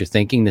us know what you're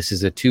thinking. This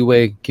is a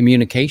two-way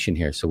communication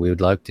here, so we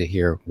would love to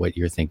hear what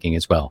you're thinking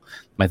as well.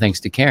 My thanks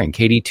to Karen,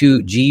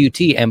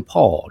 KD2GUT, and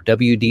Paul,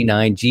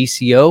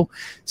 WD9GCO.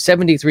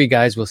 73,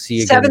 guys. We'll see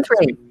you again.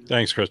 73.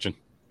 Thanks, Christian.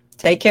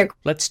 Take care.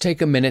 Let's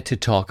take a minute to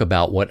talk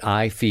about what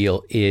I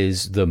feel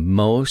is the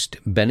most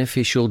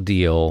beneficial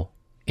deal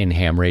in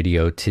ham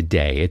radio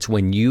today. It's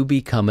when you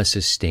become a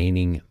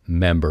sustaining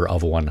member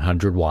of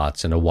 100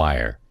 Watts and a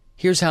Wire.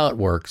 Here's how it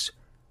works.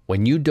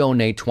 When you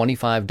donate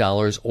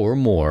 $25 or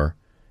more,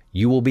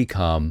 you will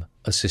become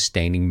a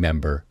sustaining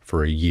member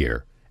for a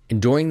year.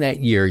 And during that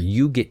year,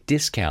 you get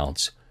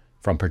discounts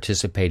from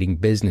participating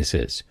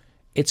businesses.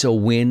 It's a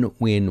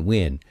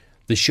win-win-win.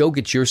 The show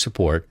gets your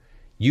support,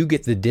 you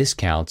get the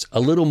discounts, a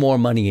little more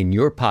money in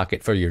your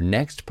pocket for your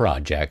next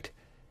project,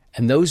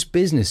 and those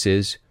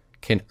businesses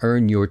can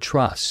earn your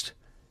trust.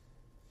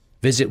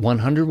 Visit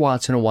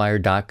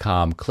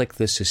 100wattsandawire.com, click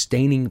the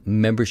Sustaining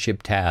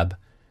Membership tab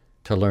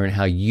to learn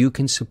how you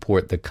can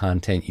support the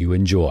content you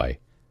enjoy.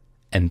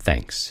 And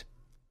thanks.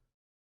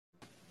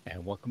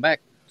 And welcome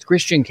back. It's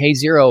Christian,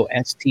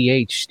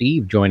 K0STH,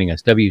 Steve joining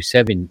us,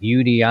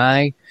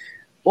 W7UDI.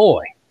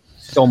 Boy,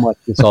 so much.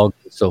 This all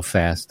goes so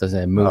fast,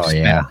 doesn't it? Moves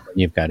fast.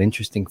 You've got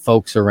interesting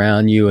folks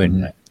around you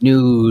and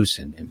news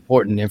and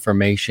important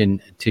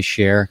information to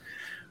share.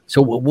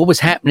 So what was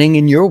happening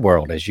in your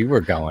world as you were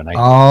going? We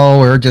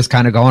were just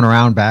kind of going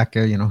around back,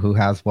 who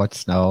has what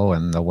snow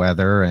and the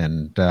weather.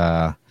 And,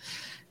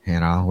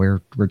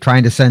 we're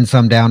trying to send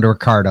some down to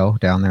Ricardo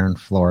down there in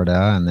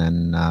Florida. And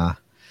then,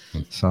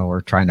 so we're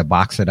trying to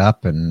box it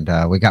up, and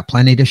we got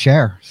plenty to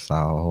share.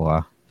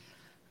 So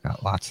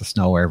got lots of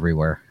snow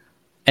everywhere.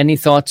 Any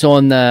thoughts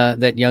on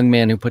that young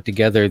man who put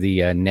together the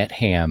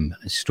NetHam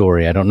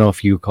story? I don't know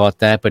if you caught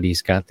that, but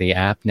he's got the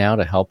app now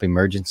to help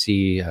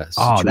emergency situations.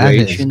 Oh, that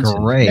is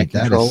great.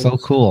 That is so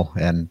cool.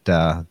 And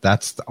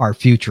that's our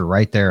future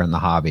right there in the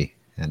hobby.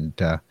 And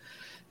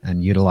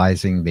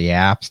utilizing the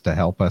apps to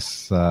help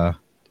us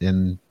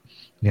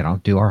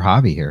do our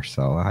hobby here.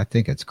 So I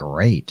think it's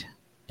great.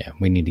 Yeah,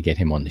 we need to get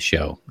him on the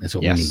show. That's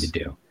what we need to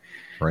do.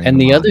 And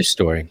the other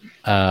story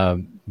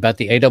about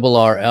the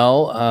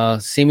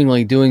ARRL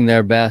seemingly doing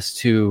their best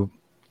to,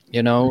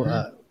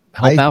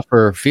 help out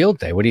for field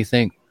day. What do you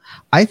think?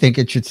 I think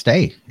it should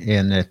stay,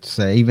 and it's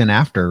even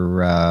after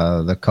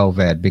the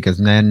COVID, because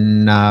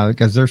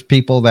there's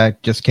people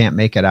that just can't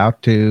make it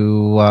out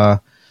to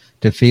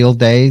field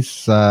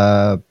days,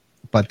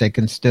 but they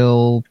can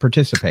still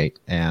participate,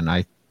 and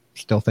I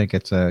still think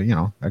it's a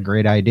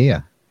great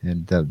idea.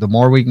 And the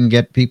more we can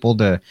get people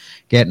to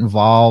get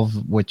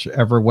involved,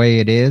 whichever way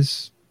it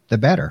is, the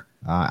better.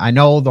 I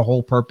know the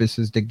whole purpose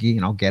is to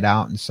get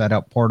out and set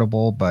up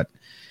portable, but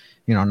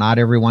not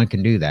everyone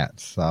can do that.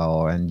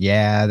 So, and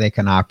they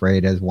can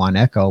operate as one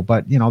Echo,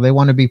 but they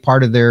want to be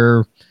part of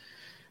their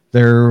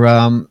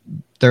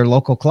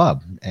local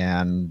club.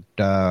 And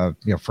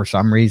for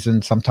some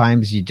reason,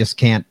 sometimes you just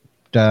can't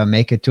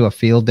make it to a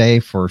field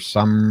day for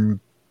some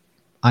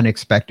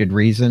unexpected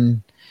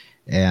reason.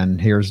 And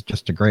here's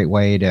just a great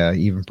way to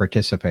even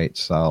participate.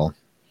 So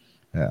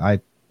I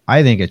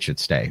think it should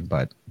stay,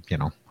 but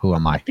who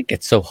am I? I think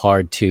it's so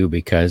hard too,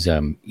 because,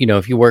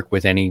 if you work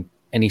with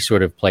any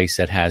sort of place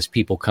that has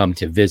people come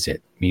to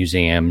visit,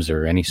 museums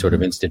or any sort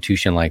of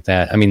institution like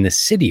that, I mean, the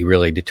city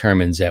really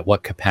determines at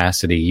what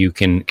capacity you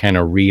can kind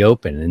of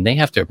reopen, and they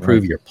have to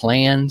approve your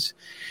plans.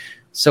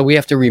 So we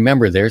have to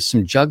remember there's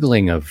some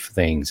juggling of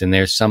things, and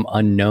there's some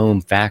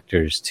unknown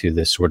factors to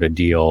this sort of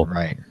deal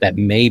that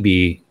may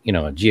be,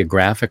 a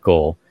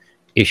geographical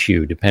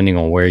issue depending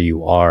on where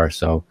you are.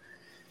 So,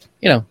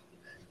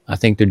 I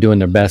think they're doing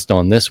their best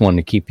on this one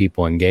to keep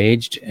people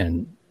engaged.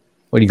 And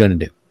what are you going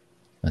to do?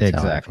 That's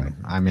exactly.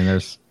 I mean,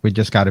 we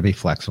just got to be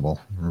flexible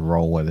and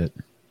roll with it.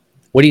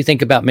 What do you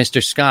think about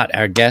Mr. Scott,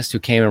 our guest who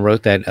came and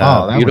wrote that,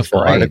 that beautiful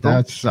was great. article?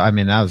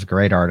 That was a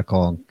great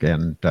article.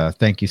 And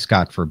thank you,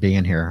 Scott, for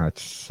being here.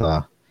 It's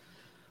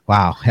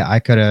wow. I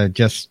could have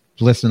just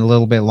listened a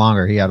little bit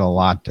longer. He had a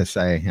lot to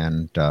say,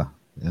 and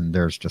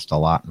there's just a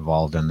lot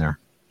involved in there.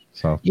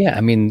 So yeah,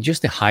 I mean,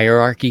 just the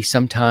hierarchy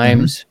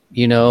sometimes,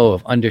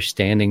 of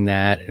understanding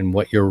that and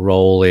what your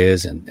role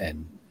is.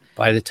 And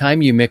by the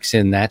time you mix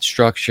in that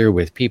structure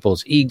with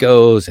people's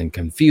egos and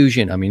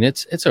confusion, I mean,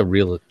 it's a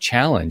real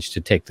challenge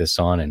to take this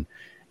on. And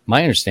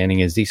my understanding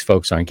is these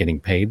folks aren't getting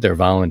paid. They're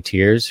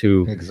volunteers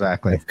who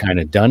have kind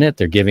of done it.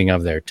 They're giving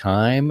of their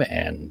time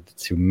and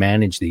to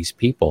manage these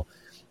people.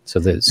 So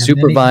the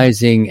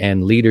supervising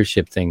and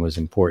leadership thing was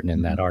important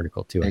in that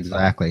article too.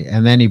 Exactly.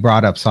 And then he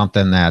brought up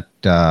something that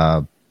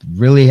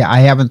really I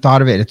haven't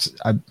thought of it.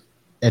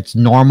 It's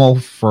normal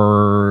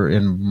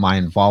in my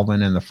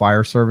involvement in the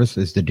fire service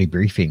is the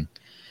debriefing.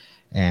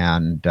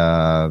 And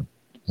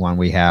when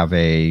we have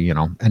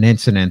an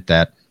incident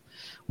that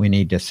we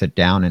need to sit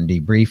down and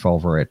debrief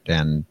over it.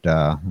 And,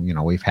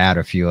 we've had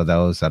a few of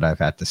those that I've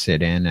had to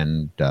sit in.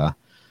 And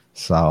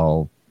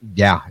so,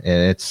 yeah,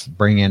 it's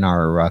bringing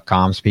our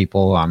comms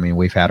people. I mean,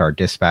 we've had our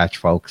dispatch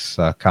folks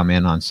come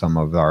in on some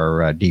of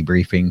our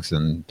debriefings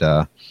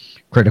and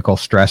critical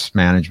stress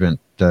management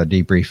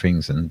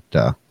debriefings. And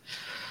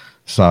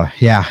so,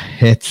 yeah,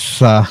 it's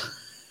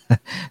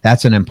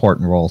that's an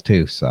important role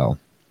too. So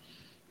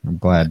I'm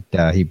glad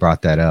he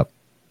brought that up.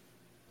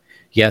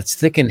 Yeah, it's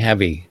thick and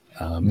heavy.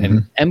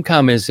 And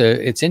MCOM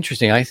it's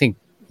interesting. I think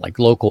like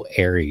local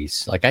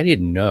ARES, like I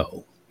didn't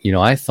know,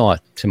 I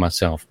thought to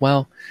myself,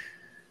 well,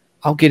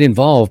 I'll get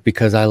involved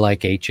because I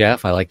like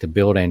HF. I like to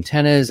build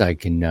antennas. I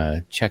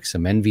can check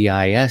some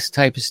NVIS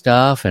type of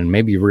stuff and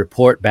maybe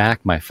report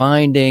back my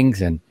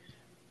findings. And,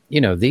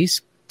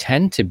 these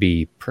tend to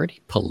be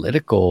pretty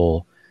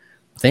political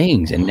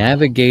things and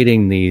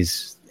navigating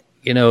these,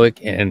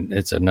 and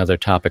it's another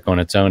topic on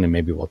its own and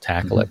maybe we'll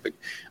tackle it.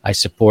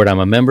 But I'm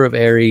a member of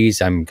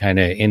ARES. I'm kind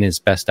of in as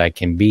best I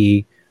can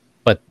be.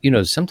 But,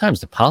 sometimes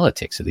the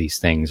politics of these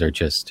things are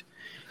just,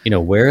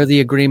 where are the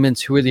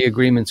agreements? Who are the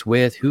agreements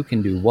with? Who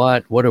can do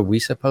what? What are we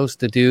supposed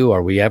to do?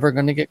 Are we ever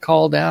going to get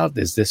called out?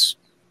 Is this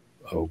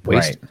a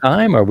waste of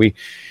time? Are we,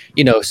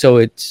 so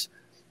it's,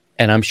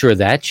 and I'm sure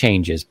that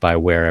changes by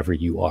wherever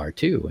you are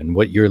too, and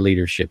what your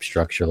leadership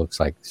structure looks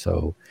like.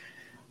 So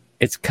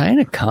it's kind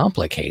of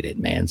complicated,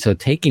 man. So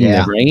taking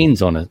the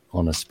reins on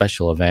a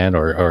special event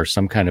or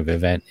some kind of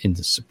event in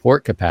the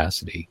support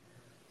capacity,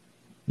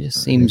 it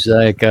seems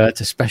like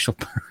it's a special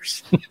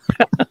person.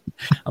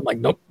 I'm like,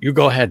 nope, you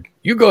go ahead.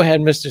 You go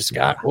ahead, Mr.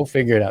 Scott. We'll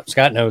figure it out.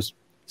 Scott knows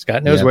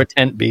where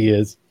Tent B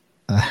is.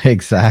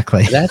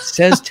 Exactly. That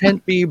says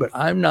Tent B, but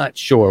I'm not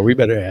sure. We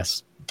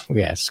ask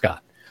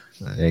Scott.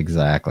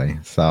 Exactly.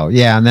 So,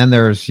 yeah. And then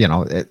there's,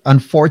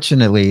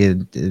 unfortunately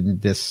in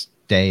this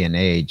day and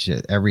age,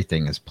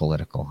 everything is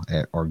political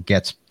or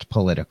gets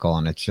political,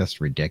 and it's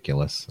just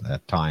ridiculous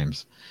at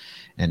times.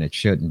 And it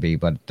shouldn't be,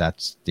 but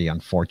that's the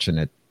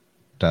unfortunate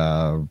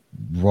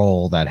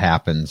role that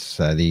happens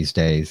these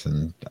days,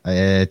 and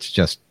it's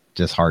just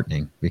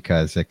disheartening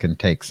because it can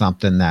take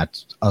something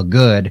that's a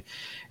good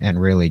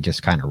and really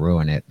just kind of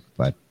ruin it,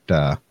 but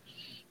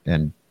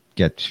and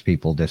get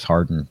people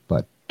disheartened.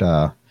 But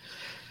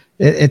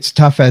it's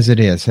tough as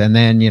it is, and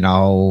then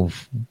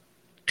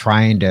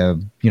trying to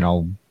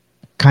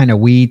kind of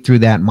weed through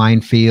that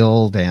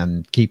minefield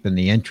and keeping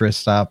the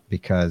interest up,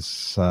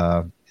 because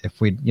if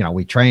we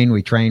train,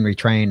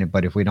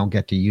 but if we don't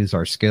get to use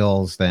our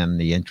skills, then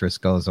the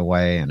interest goes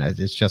away, and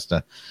it's just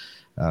a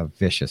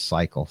vicious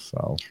cycle.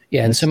 So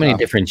yeah, and so many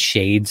different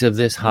shades of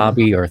this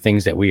hobby or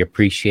things that we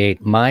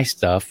appreciate. My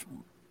stuff,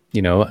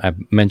 I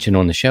mentioned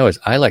on the show, is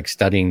I like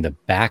studying the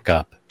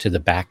backup to the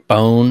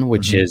backbone,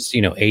 which is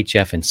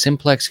HF and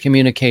simplex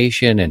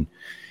communication, and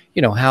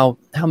how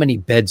many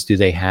beds do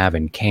they have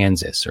in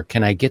Kansas, or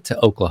can I get to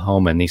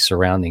Oklahoma and these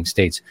surrounding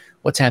states?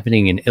 What's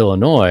happening in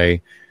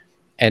Illinois?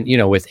 And,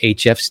 with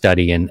HF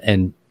study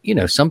and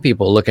some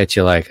people look at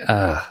you like,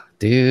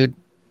 dude,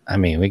 I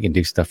mean, we can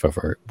do stuff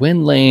over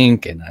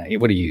WinLink and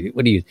what do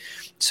you,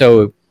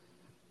 so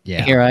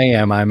yeah, here I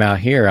am, I'm out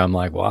here. I'm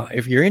like, well,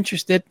 if you're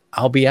interested,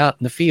 I'll be out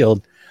in the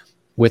field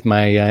with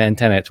my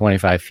antenna at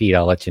 25 feet.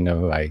 I'll let you know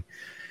who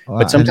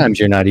but sometimes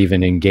you're not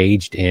even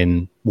engaged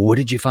in, well, what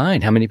did you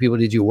find? How many people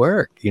did you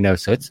work?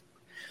 So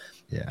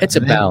it's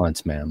a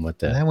balance, man. With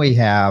that, and then we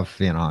have,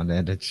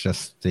 and it's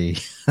just the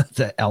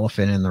the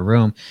elephant in the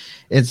room.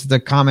 It's the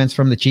comments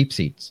from the cheap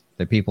seats,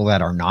 the people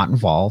that are not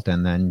involved,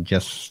 and then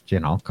just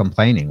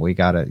complaining. We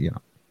gotta,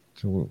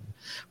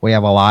 we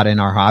have a lot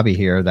in our hobby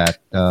here that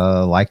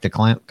like to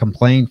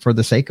complain for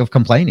the sake of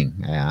complaining,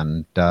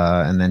 and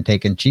then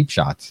taking cheap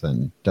shots,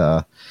 and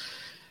that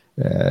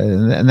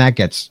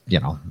gets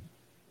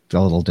a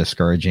little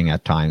discouraging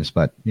at times.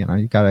 But you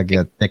gotta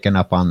get thicken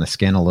up on the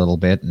skin a little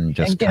bit, and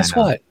just guess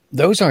what?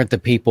 Those aren't the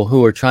people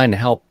who are trying to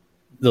help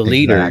the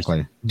leaders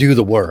do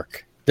the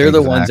work. They're the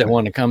ones that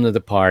want to come to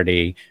the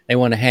party. They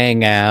want to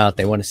hang out.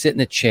 They want to sit in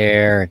a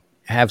chair,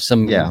 have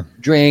some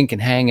drink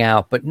and hang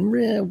out, but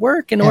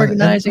work and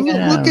organizing.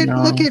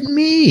 Look at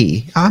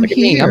me. I'm look at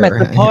here. Me. I'm at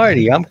the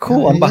party. I'm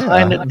cool. I'm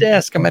behind the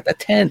desk. I'm at the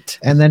tent.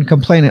 And then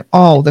complaining,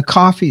 the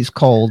coffee's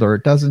cold or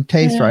it doesn't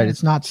taste right.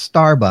 It's not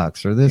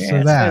Starbucks or this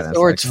or that.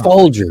 Or it's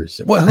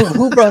Folgers. Well,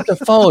 who brought the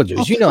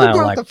Folgers? You know I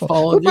don't like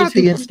Folgers. Who brought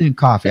the instant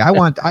coffee?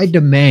 I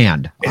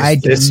demand.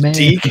 This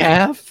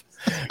decaf?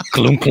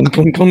 Clunk, clunk,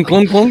 clunk, clunk,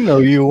 clunk, clunk. No,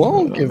 you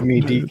won't give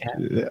me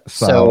decaf.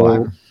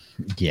 So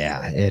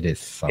it is.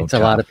 So it's a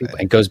lot of people.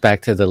 It goes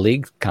back to the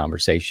league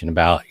conversation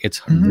about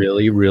it's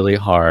really, really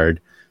hard,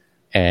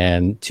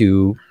 and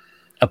to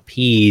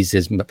appease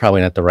is probably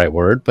not the right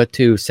word, but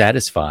to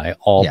satisfy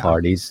all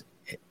parties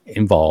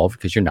involved,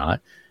 because you're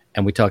not.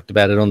 And we talked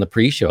about it on the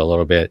pre-show a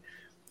little bit.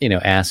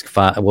 Ask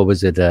 5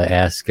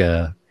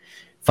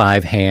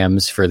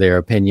 hams for their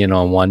opinion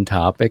on one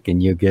topic,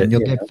 and you'll get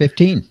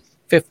 15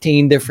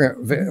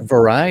 different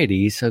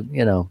varieties. So,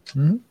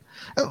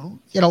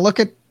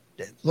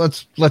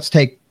 let's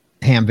take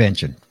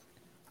Hamvention,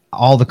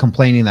 all the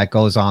complaining that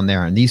goes on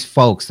there, and these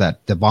folks the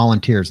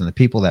volunteers and the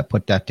people that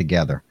put that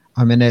together.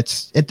 I mean,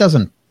 it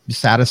doesn't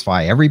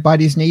satisfy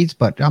everybody's needs,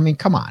 but I mean,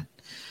 come on,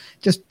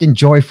 just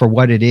enjoy for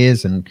what it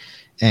is, and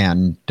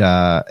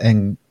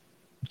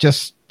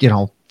just,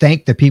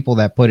 thank the people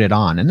that put it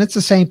on. And it's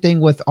the same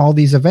thing with all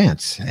these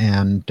events.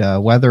 And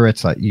whether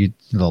it's the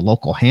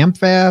local Ham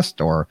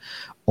Fest or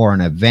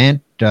an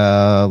event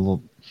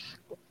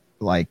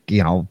like,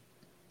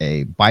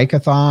 a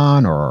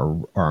bike-a-thon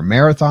or a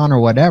marathon or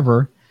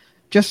whatever,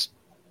 just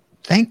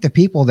thank the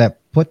people that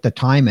put the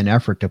time and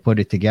effort to put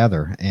it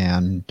together.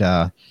 And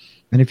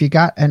if you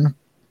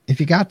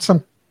got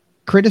some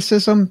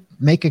criticism,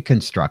 make it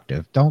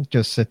constructive. Don't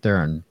just sit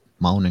there and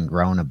moan and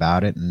groan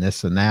about it and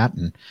this and that.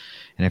 And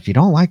if you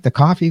don't like the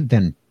coffee,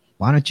 then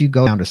why don't you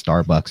go down to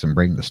Starbucks and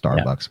bring the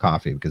Starbucks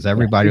coffee? Because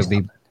everybody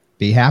will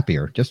be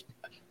happier. Just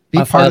be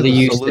my part father of the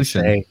used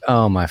solution. to say,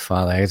 my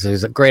father, it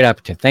was a great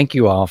opportunity. Thank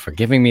you all for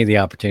giving me the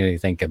opportunity to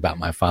think about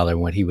my father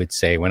and what he would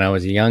say when I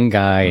was a young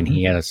guy and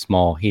he had a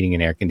small heating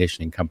and air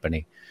conditioning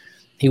company.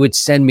 He would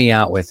send me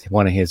out with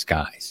one of his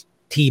guys,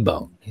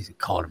 T-Bone. He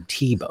called him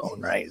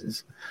T-Bone, right?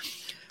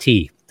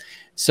 T.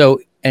 So,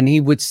 and he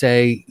would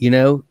say,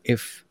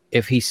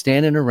 if he's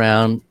standing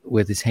around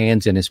with his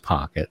hands in his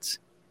pockets,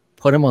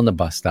 put him on the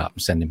bus stop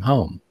and send him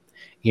home,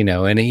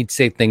 and he'd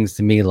say things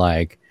to me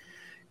like,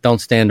 don't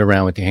stand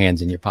around with your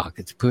hands in your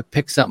pockets,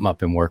 pick something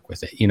up and work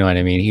with it. You know what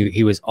I mean?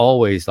 He was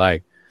always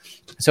like,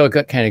 so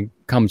it kind of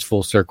comes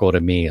full circle to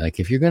me. Like,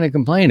 if you're going to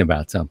complain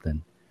about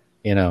something,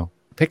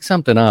 pick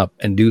something up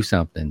and do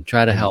something,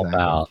 try to help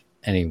out.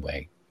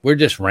 Anyway, we're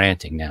just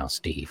ranting now,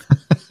 Steve.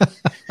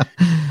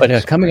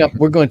 But coming up,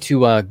 we're going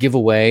to give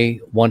away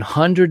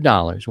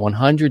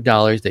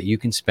 $100 that you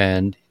can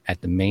spend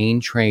at the main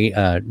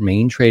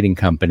trading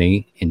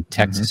company in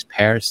Texas,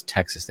 Paris,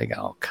 Texas. They got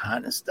all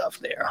kind of stuff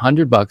there.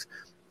 $100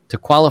 to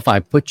qualify.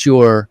 Put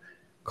your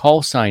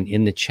call sign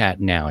in the chat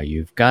now.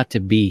 You've got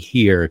to be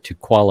here to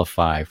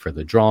qualify for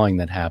the drawing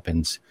that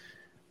happens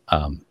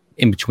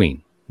in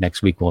between.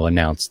 Next week we'll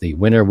announce the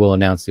winner. We'll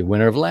announce the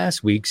winner of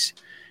last week's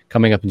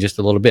coming up in just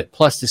a little bit.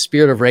 Plus the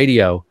Spirit of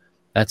Radio.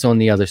 That's on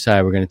the other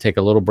side. We're going to take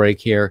a little break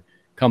here,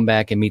 come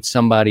back and meet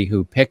somebody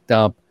who picked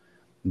up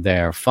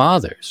their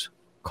father's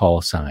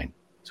call sign.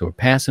 So we're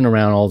passing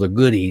around all the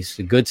goodies,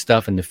 the good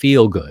stuff, and the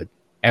feel good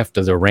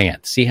after the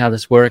rant. See how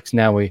this works?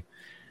 Now we're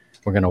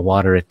going to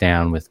water it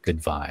down with good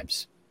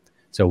vibes.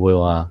 So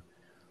we'll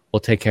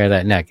take care of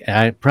that next.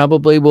 I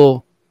probably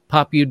will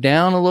pop you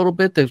down a little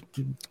bit to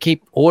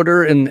keep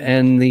order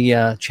in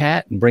the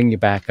chat and bring you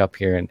back up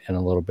here in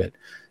a little bit.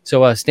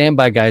 So stand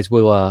by, guys.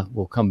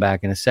 We'll come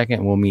back in a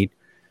second and we'll meet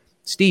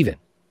Steven,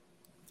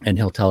 and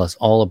he'll tell us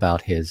all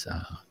about his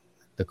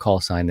the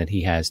call sign that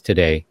he has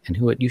today and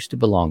who it used to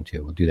belong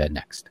to. We'll do that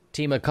next.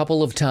 Team, a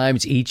couple of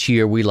times each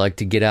year we like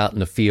to get out in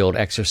the field,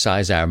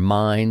 exercise our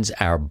minds,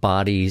 our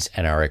bodies,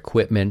 and our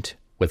equipment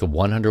with a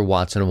 100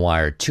 watts and a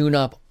wire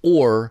tune-up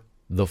or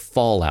the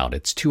Fallout.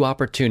 It's 2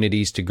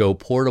 opportunities to go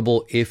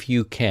portable if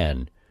you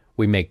can.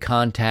 We make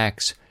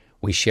contacts,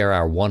 we share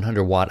our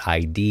 100-watt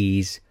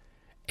IDs,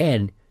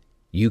 and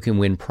you can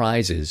win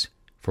prizes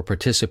for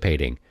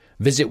participating.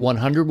 Visit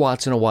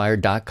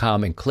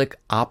 100wattsandawire.com and click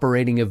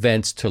Operating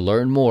Events to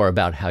learn more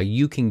about how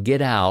you can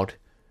get out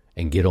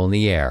and get on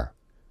the air.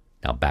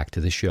 Now back to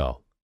the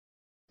show.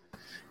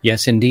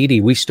 Yes,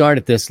 indeedy. We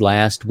started this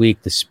last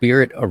week, the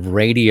Spirit of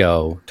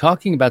Radio,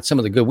 talking about some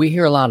of the good. We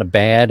hear a lot of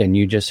bad, and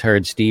you just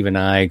heard Steve and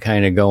I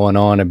kind of going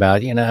on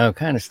about,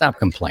 kind of stop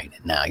complaining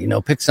now.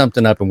 Pick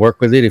something up and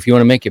work with it. If you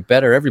want to make it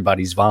better,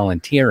 everybody's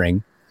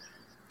volunteering.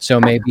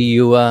 So maybe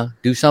you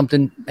do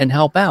something and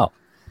help out.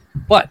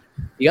 But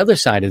the other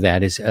side of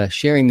that is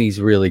sharing these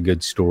really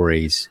good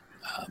stories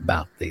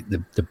about the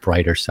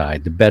brighter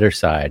side, the better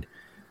side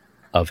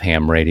of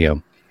ham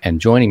radio.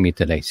 And joining me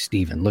today,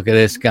 Stephen. Look at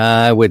this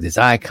guy with his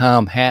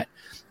ICOM hat,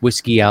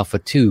 Whiskey Alpha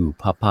 2,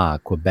 Papa,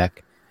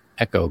 Quebec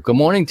Echo. Good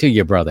morning to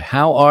you, brother.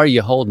 How are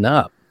you holding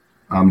up?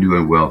 I'm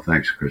doing well,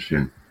 thanks,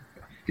 Christian.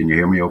 Can you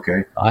hear me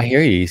okay? I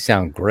hear you. You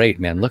sound great,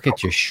 man. Look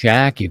at your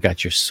shack. You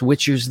got your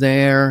switchers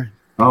there.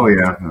 Oh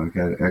yeah,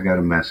 I got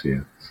a mess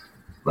here.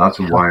 Lots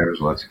of wires,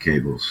 lots of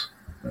cables.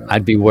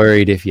 I'd be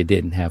worried if you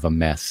didn't have a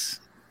mess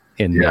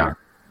in there.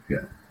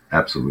 Yeah,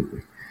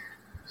 absolutely.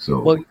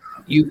 So, well,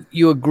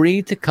 you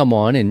agreed to come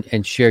on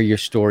and share your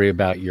story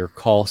about your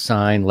call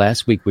sign.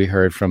 Last week we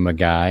heard from a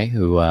guy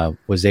who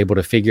was able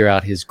to figure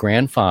out his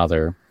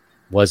grandfather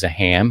was a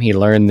ham. He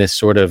learned this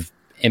sort of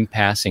in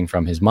passing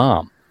from his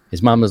mom.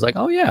 His mom was like,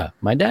 oh yeah,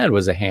 my dad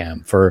was a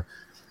ham for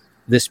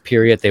this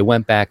period. They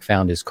went back,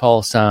 found his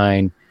call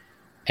sign,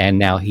 and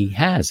now he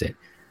has it.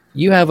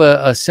 You have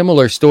a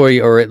similar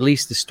story, or at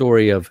least the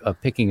story of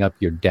picking up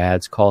your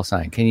dad's call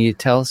sign. Can you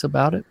tell us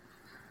about it?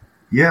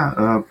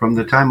 Yeah, from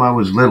the time I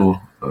was little,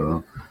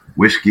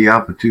 Whiskey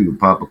Alpha 2,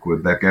 Papa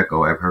Quebec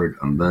Echo, I've heard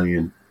a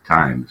million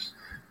times.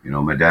 You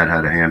know, my dad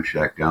had a ham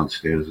shack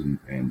downstairs,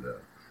 and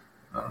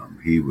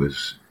he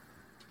was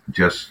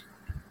just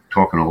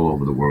talking all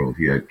over the world.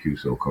 He had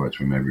QSO cards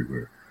from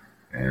everywhere.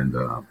 And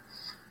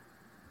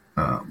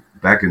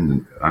back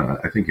in,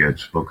 I think you had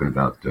spoken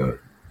about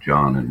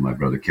John and my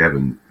brother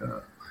Kevin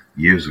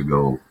years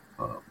ago,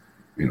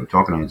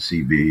 talking on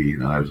CB,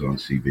 and I was on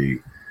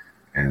CB,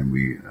 and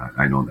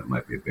I know that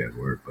might be a bad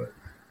word, but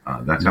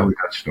that's how we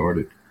got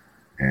started.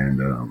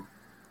 And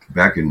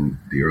back in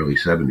the early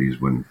 70s,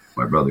 when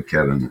my brother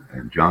Kevin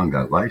and John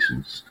got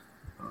licensed,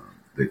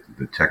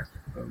 the tech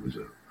was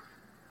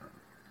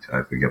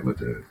I forget what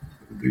the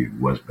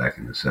was back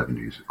in the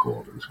 70s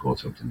it was called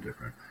something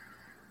different.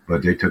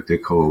 But they took their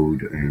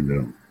code,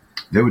 and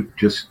there were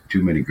just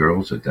too many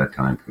girls at that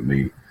time for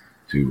me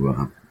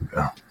to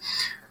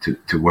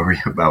worry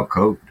about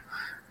code.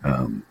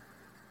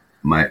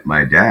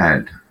 My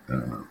dad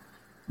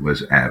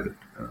was avid.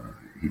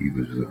 He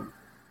was a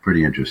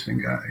pretty interesting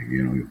guy.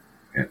 You know,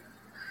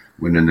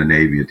 went in the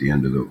Navy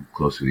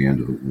close to the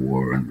end of the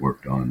war, and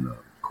worked on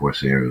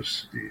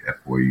Corsairs, the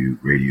F4U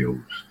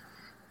radios.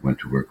 Went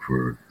to work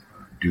for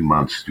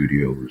Dumont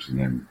Studios and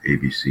then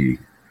ABC,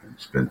 and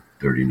spent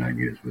 39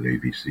 years with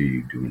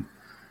ABC doing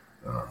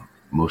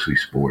mostly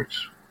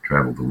sports,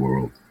 traveled the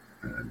world.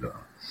 And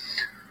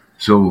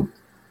so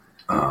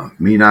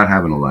me not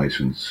having a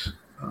license,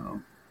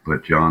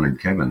 but John and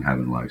Kevin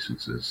having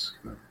licenses,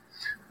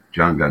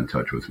 John got in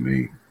touch with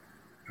me.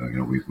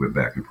 We're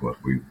back and forth.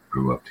 We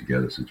grew up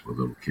together since we're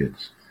little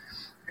kids,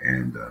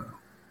 and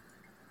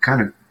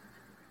kind of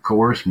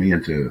coerced me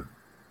into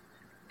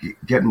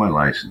getting my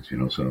license.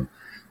 So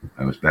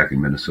I was back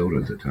in Minnesota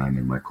at the time,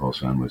 and my call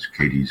sign was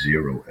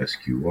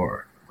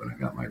KD0SQR when I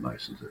got my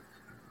license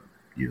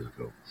years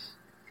ago.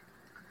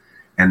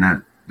 And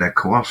that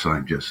call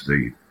sign, just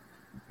the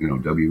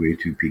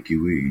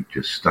WA2PQE,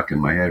 just stuck in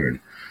my head.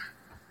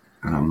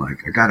 And I'm like,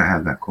 I got to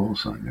have that call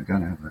sign.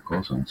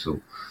 So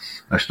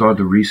I started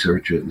to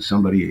research it, and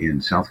somebody in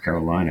South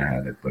Carolina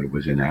had it, but it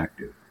was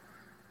inactive.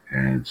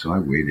 And so I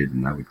waited,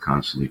 and I would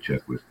constantly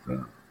check with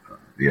the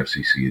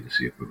FCC to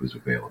see if it was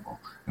available.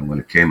 And when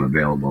it came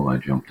available, I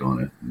jumped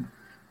on it.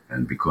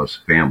 And because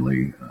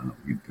family,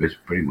 it's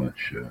pretty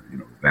much,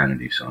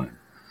 vanity sign.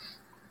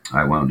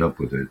 I wound up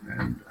with it,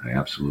 and I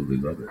absolutely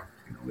love it.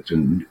 It's a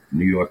New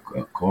York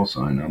call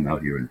sign. I'm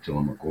out here in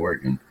Tillamook,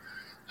 Oregon.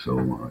 So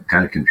it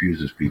kind of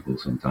confuses people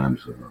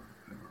sometimes with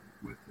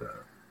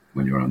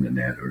when you're on the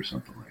net or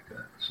something like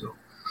that. So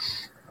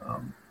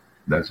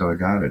that's how I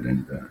got it.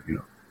 And,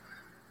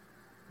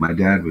 my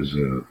dad was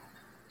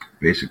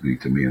basically,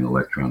 to me, an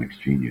electronics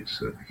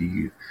genius.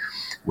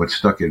 What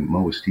stuck in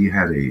most, he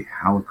had a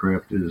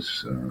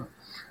Hallicrafters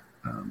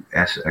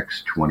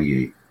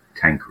SX28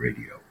 tank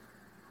radio,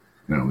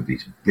 with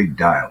these big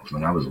dials.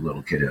 When I was a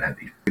little kid, it had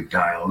these big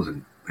dials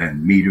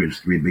and meters,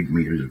 3 big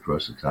meters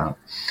across the top.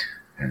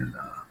 And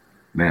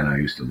man, I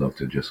used to love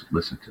to just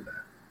listen to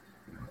that.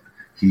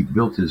 He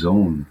built his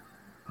own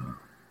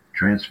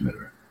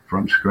transmitter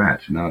from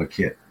scratch, not a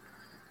kit.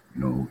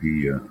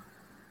 He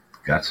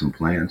got some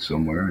plans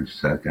somewhere and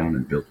sat down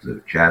and built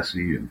the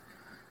chassis and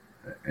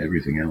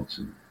everything else.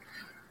 And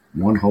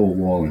one whole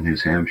wall in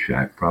his ham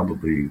shack,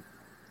 probably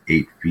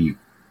 8 feet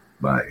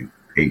by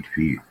 8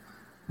 feet,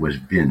 was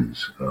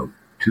bins of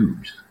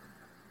tubes.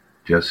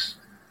 Just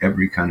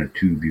every kind of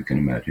tube you can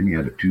imagine. He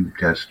had a tube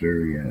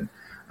tester. He had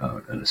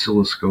an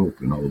oscilloscope,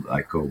 an old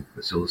ICO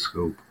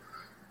oscilloscope.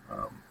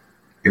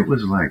 It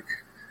was like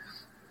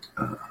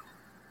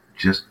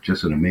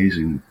just an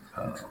amazing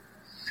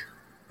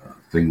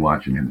thing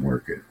watching him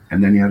work it.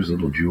 And then he had his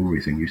little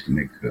jewelry thing. He used to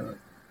make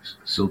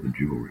silver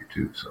jewelry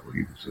too. So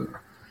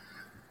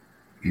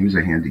he was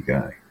a handy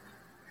guy.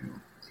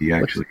 He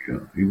actually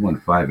he won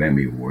 5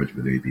 Emmy Awards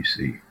with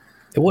ABC.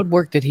 What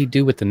work did he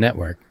do with the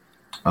network?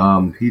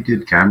 He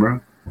did camera,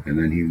 and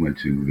then he went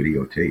to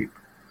videotape,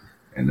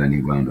 and then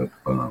he wound up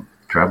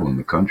traveling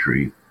the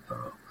country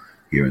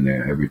here and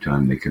there every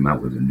time they came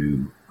out with a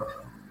new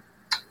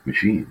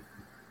machine.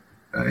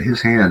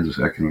 His hands,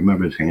 I can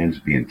remember his hands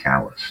being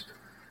calloused,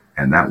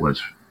 and that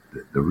was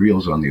the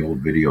reels on the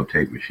old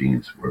videotape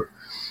machines were,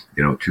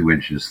 2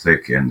 inches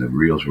thick, and the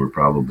reels were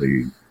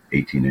probably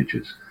 18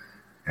 inches.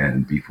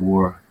 And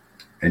before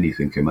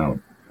anything came out,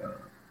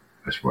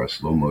 as far as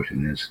slow motion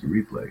and instant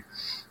replay,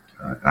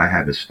 I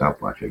had a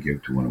stopwatch. I gave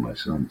it to one of my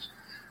sons,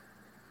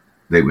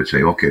 they would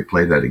say, okay,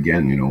 play that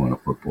again, on a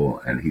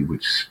football. And he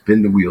would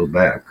spin the wheel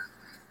back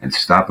and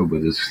stop it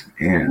with his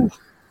hand,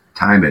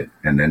 time it,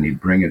 and then he'd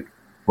bring it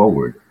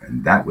forward.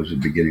 And that was the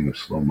beginning of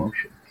slow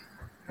motion.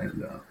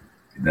 And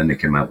then they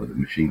came out with a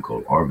machine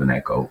called Arvin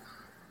Echo.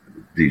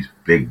 These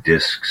big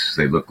discs,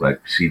 they look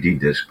like CD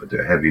discs, but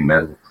they're heavy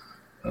metal.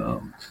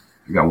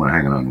 We got one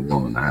hanging on the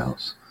wall in the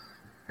house,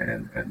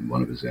 and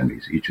one of his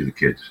Emmys. Each of the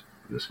kids,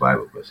 there's 5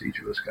 of us, each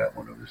of us got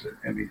one of his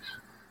Emmys.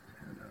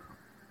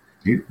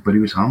 But he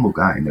was a humble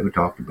guy. He never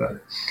talked about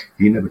it.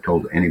 He never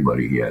told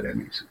anybody he had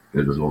Emmys.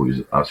 It was always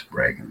us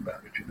bragging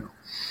about it,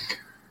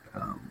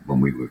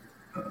 when we were,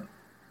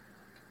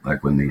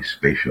 like when the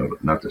space shuttle,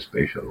 not the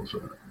space shuttles,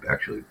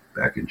 actually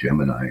back in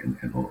Gemini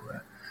and all of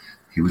that,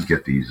 he would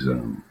get these,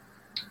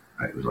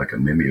 it was like a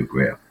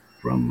mimeograph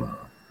from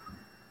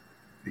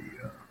the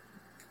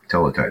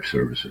teletype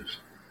services.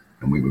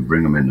 And we would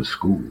bring them into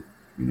school,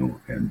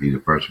 and be the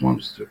first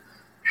ones to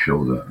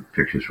show the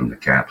pictures from the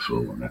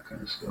capsule and that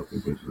kind of stuff.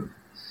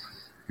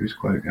 He was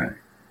quite a guy.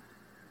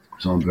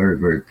 So I'm very,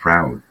 very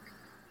proud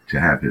to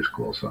have his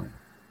call sign,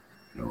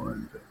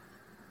 and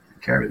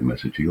carry the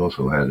message. He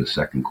also had a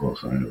second call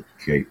sign of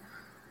Kate,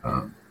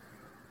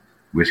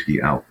 Whiskey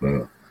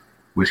Alpha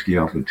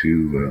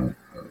 2,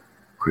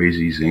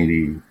 Crazy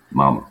Zany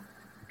Mama,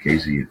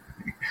 KZ,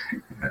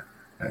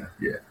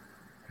 yeah,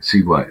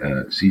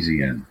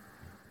 CZN.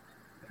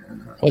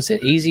 And, was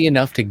it easy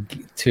enough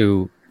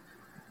to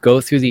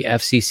go through the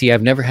FCC?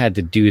 I've never had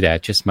to do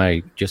that. Just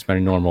my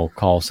normal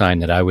call sign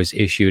that I was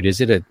issued.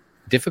 Is it a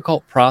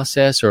difficult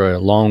process or a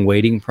long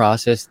waiting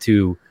process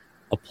to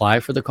apply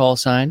for the call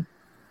sign?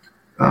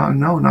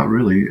 No, not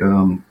really.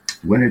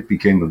 When it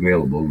became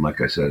available, and like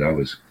I said, I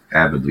was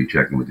avidly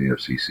checking with the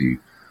FCC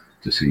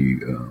to see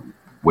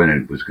when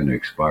it was going to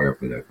expire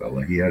for that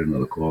fella. He had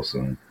another call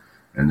sign,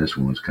 and this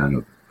one was kind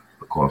of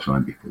a call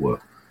sign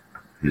before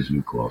his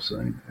new call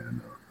sign.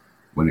 And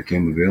when it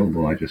came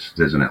available,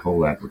 there's a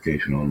whole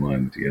application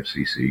online with the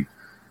FCC,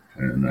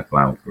 and I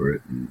filed for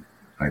it, and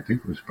I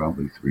think it was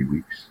probably 3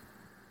 weeks,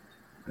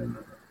 and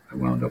I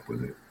wound up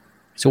with it.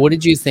 So what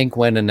did you think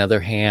when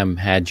Another Ham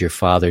had your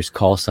father's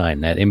call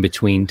sign, that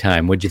in-between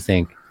time? What'd you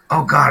think?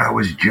 Oh, God, I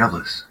was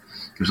jealous.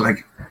 It was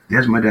like,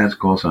 there's my dad's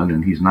call sign,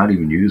 and he's not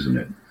even using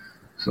it.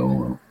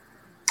 So,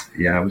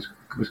 yeah, I was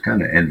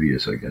kind of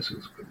envious, I guess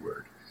is a good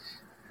word.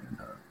 And,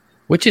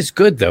 which is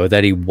good, though,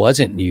 that he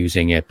wasn't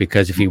using it,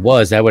 because if he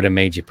was, that would have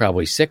made you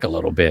probably sick a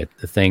little bit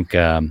to think,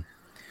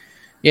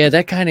 yeah,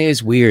 that kind of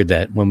is weird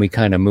that when we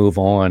kind of move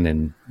on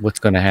and what's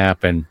going to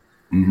happen,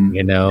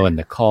 and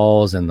the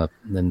calls and the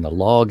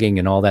logging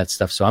and all that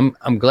stuff. So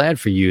I'm glad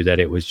for you that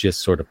it was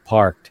just sort of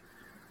parked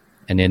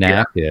and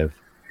inactive.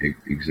 Yeah,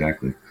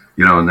 exactly.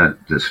 And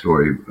the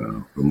story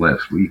from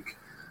last week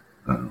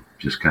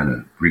just kind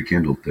of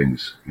rekindled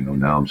things.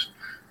 Now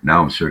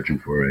I'm searching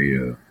for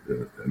an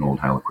old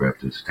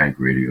Hallicrafters tank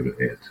radio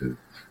to add to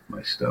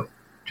my stuff,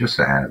 just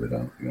to have it.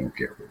 I don't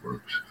care if it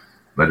works,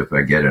 but if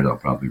I get it, I'll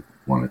probably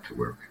want it to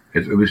work.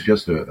 It was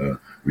just a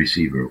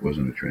receiver; it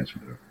wasn't a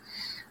transmitter.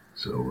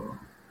 So,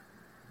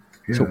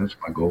 so that's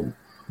my goal.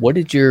 What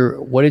did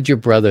your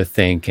brother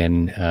think,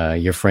 and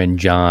your friend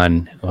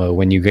John,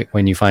 when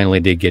you finally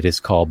did get his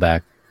call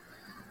back?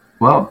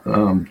 Well,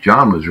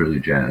 John was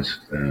really jazzed.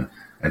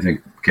 I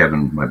think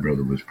Kevin, my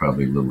brother, was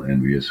probably a little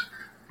envious,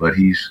 but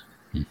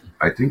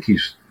I think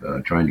he's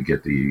trying to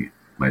get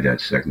my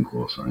dad's second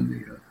call sign,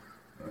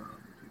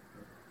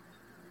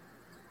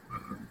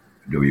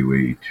 the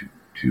WA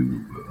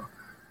to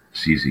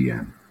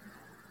CZN.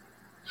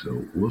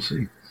 So we'll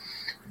see.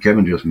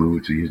 Kevin just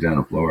moved, so he's down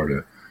in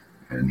Florida,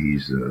 and he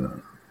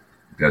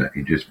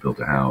just built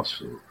a house,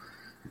 so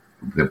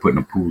they're putting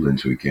a pool in,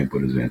 so he can't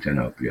put his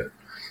antenna up yet.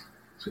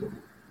 So,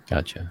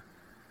 gotcha.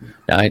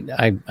 Now,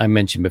 I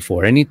mentioned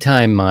before,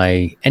 anytime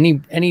my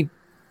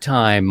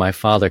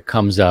father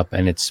comes up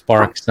and it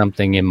sparks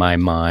something in my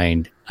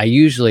mind, I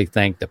usually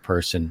thank the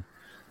person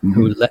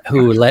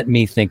who let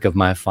me think of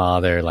my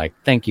father, like,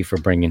 thank you for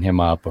bringing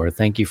him up, or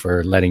thank you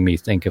for letting me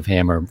think of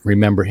him or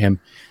remember him.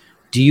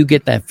 Do you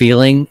get that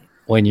feeling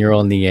when you're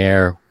on the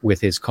air with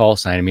his call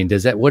sign? I mean,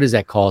 what does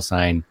that call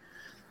sign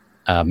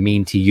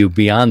mean to you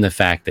beyond the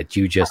fact that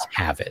you just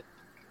have it?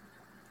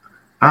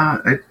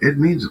 It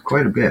means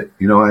quite a bit.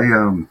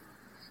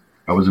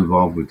 I was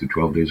involved with the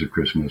 12 Days of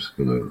Christmas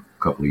for a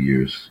couple of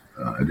years.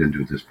 I didn't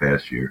do it this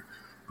past year,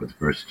 but the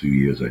first 2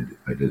 years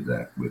I did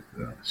that with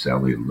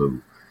Sally and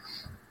Lou.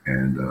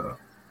 And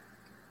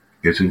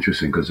it's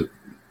interesting because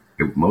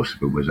most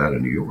of it was out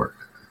of New York.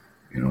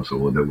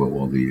 So there were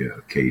all the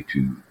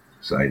K2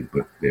 sites,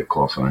 but their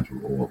call signs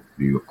were all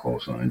New York call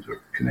signs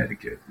or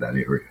Connecticut, that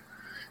area.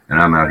 And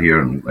I'm out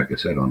here, and like I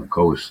said, on the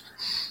coast,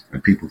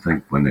 and people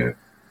think when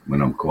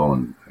I'm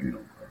calling,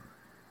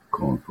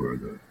 calling for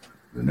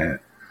the net,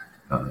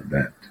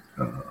 that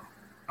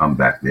I'm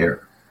back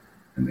there,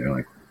 and they're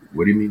like,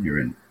 "What do you mean you're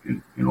in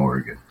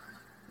Oregon?"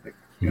 Like,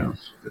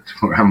 that's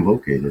where I'm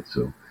located.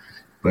 So,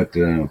 but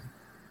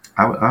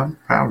I'm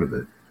proud of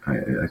it.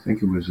 I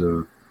think it was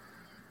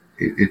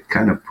it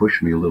kind of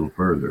pushed me a little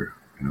further,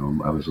 You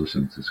know, I was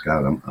listening to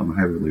Scott. I'm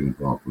heavily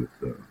involved with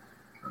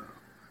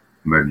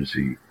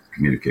emergency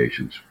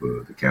communications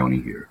for the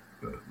county here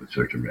with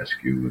search and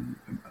rescue.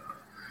 And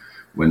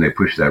when they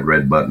push that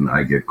red button,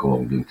 I get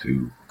called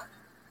into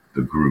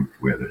the group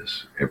where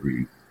there's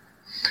every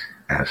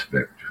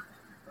aspect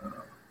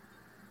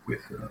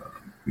with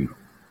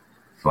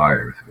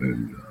fire.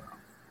 And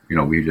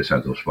we just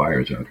had those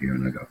fires out here,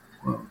 and I got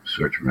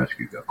search and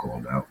rescue got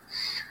called out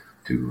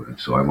to. And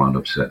so I wound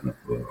up setting up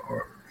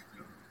our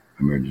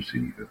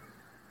emergency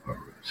our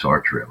SAR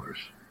trailers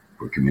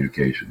for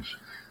communications,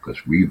 because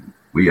we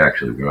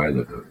actually, where I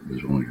live,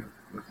 there's only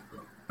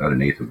about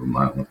an eighth of a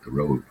mile up the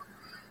road,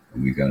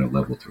 and we got a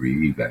level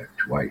 3 evac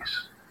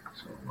twice.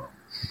 So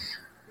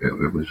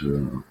it was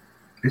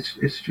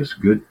it's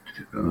just good.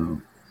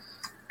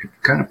 It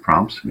kind of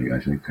prompts me. I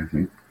think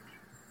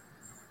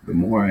the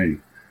more I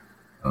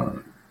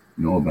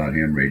know about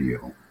ham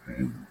radio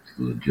and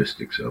the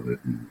logistics of it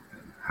and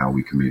how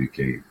we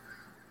communicate,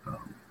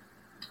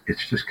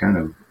 it's just kind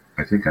of,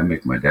 I think I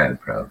make my dad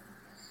proud.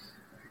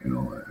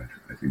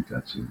 I think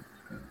that's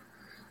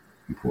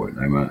important.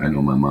 I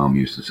know my mom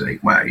used to say,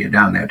 "Wow, you're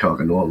down there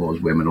talking to all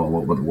those women all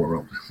over the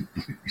world."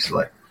 He's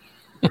like,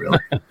 really?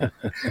 Back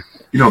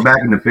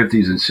in the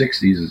 50s and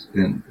 60s,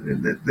 and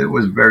there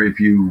was very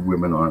few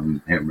women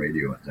on ham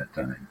radio at that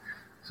time.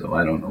 So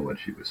I don't know what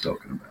she was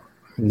talking about.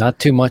 Not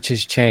too much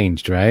has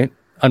changed, right?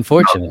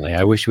 Unfortunately,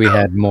 I wish we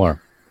had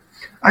more.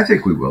 I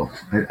think we will.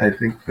 I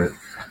think that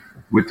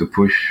with the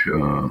push,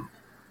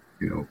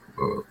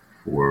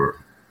 for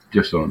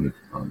just on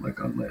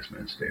Last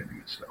Man Standing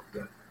and stuff,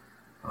 that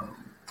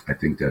I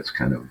think that's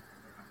kind of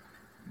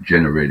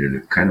generated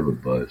a kind of a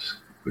buzz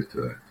with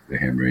the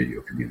ham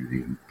radio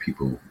community and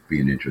people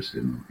being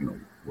interested in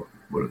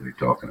what are they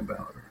talking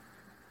about, or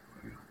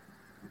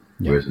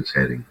where's it's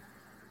heading.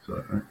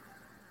 So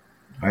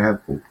I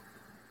have hope.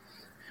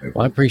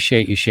 Well, I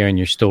appreciate you sharing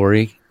your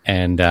story,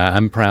 and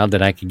I'm proud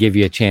that I could give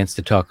you a chance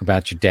to talk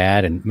about your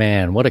dad. And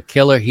man, what a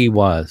killer he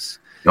was!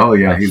 Oh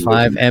yeah, he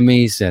 5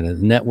 Emmys and a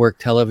network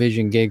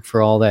television gig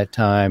for all that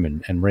time,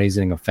 and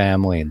raising a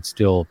family and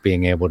still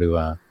being able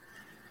to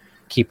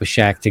keep a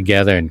shack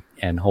together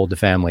and hold the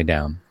family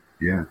down.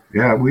 Yeah.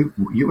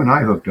 You and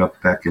I hooked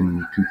up back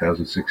in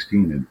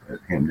 2016 at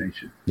Ham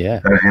Nation.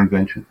 Yeah,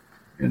 Hamvention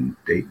in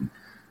Dayton.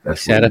 We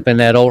sat up in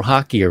that old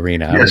hockey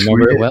arena. Yes, I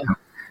remember it well.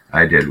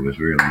 I did. It was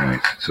really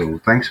nice. So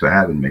thanks for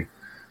having me.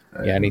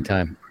 Yeah,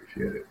 anytime.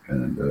 Appreciate it.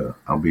 And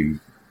I'll be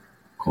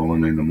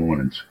calling in the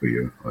mornings for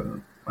you.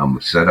 I'm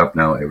set up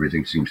now.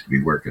 Everything seems to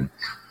be working.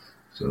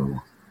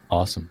 So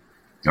awesome.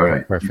 All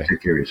right. Perfect. You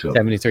take care of yourself.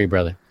 73,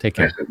 brother. Take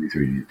care.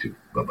 73 to you too.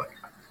 Bye-bye.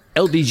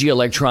 LDG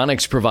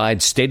Electronics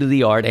provides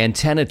state-of-the-art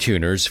antenna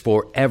tuners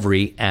for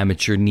every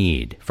amateur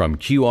need, from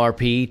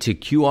QRP to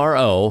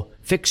QRO,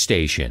 fixed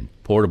station,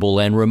 portable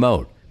and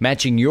remote,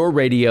 matching your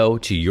radio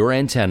to your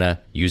antenna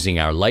using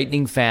our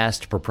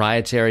lightning-fast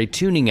proprietary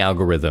tuning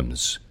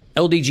algorithms.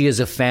 LDG is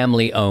a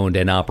family-owned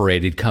and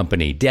operated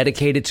company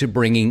dedicated to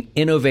bringing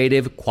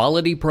innovative,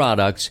 quality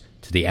products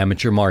to the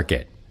amateur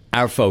market.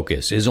 Our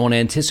focus is on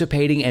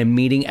anticipating and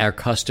meeting our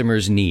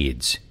customers'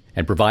 needs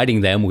and providing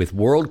them with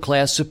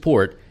world-class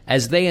support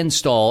as they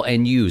install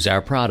and use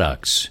our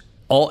products.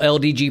 All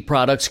LDG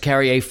products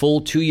carry a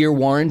full 2-year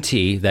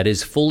warranty that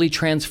is fully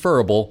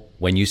transferable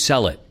when you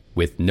sell it,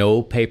 with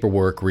no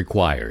paperwork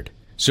required.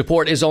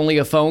 Support is only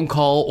a phone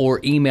call or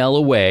email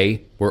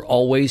away. We're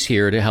always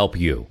here to help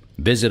you.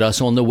 Visit us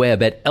on the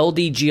web at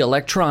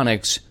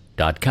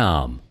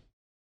ldgelectronics.com.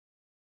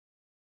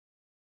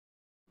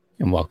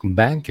 And welcome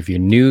back. If you're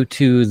new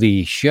to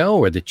the show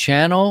or the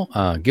channel,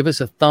 give us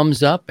a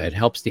thumbs up. It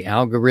helps the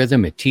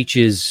algorithm. It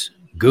teaches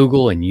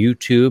Google and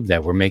YouTube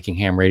that we're making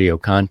ham radio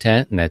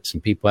content and that some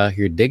people out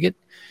here dig it.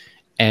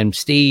 And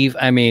Steve,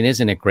 I mean,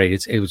 isn't it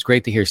great? It was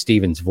great to hear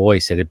Steven's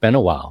voice. It had been a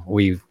while.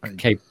 We've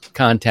kept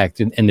contact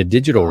in the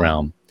digital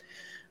realm.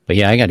 But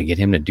yeah, I got to get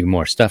him to do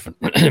more stuff.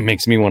 It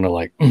makes me want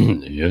to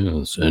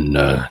yes, and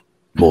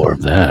more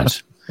of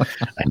that.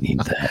 I need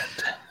that.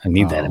 I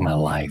need that in my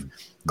life.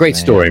 Great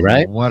story,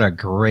 right? What a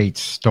great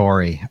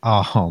story.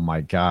 Oh, my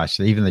gosh.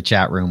 Even the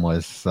chat room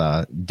was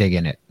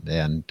digging it.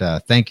 And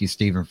thank you,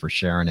 Stephen, for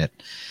sharing it.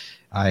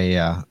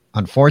 I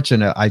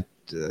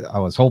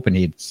was hoping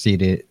he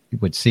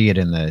would see it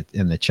in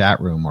the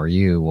chat room, or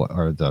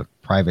the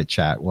private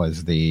chat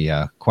was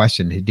the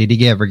question. Did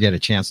he ever get a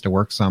chance to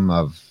work some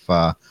of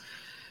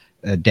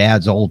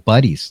Dad's old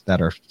buddies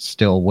that are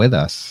still with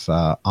us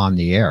on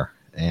the air?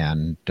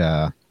 And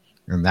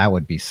that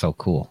would be so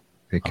cool,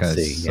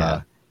 because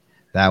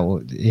that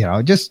would,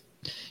 just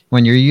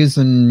when you're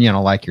using,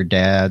 like your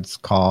dad's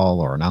call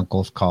or an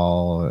uncle's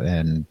call,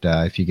 and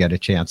if you get a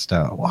chance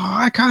to,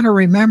 I kind of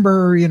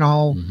remember,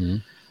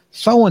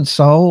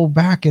 so-and-so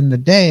back in the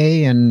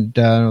day. And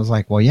I was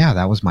like, well, yeah,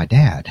 that was my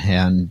dad.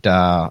 And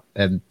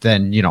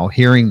then,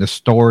 hearing the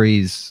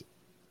stories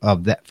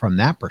of that from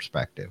that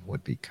perspective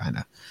would be kind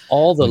of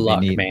all the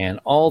luck, man.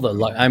 All the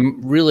luck.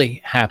 I'm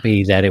really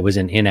happy that it was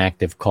an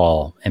inactive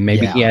call, and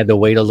maybe he had to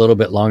wait a little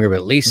bit longer, but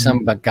at least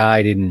some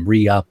guy didn't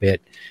re-up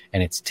it,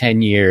 and it's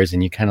 10 years,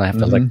 and you kind of have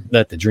to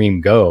let the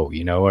dream go,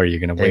 or you're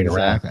going to wait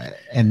around.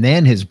 And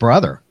then his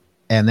brother,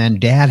 and then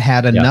dad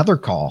had another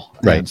call.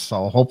 Right. And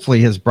so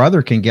hopefully his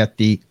brother can get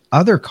the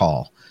other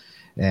call,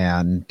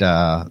 and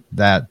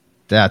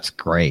that's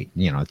great.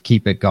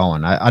 Keep it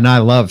going. I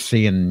love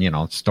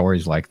seeing,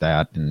 stories like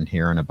that and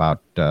hearing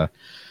about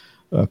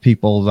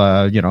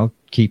people,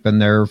 keeping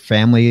their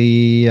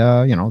family,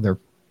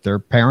 their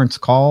parents'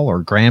 call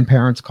or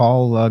grandparents'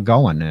 call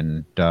going.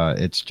 And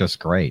it's just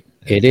great.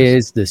 It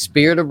is the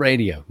spirit of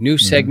radio. New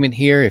segment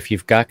here. If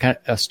you've got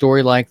a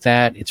story like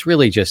that, it's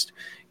really just,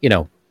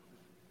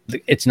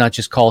 it's not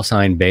just call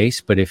sign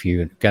based, but if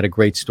you've got a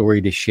great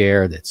story to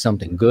share, that's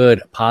something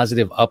good,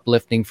 positive,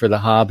 uplifting for the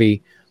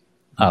hobby.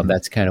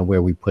 That's kind of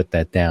where we put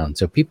that down.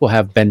 So people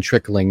have been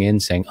trickling in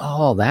saying,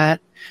 oh,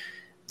 that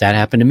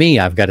happened to me.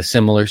 I've got a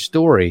similar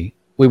story.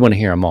 We want to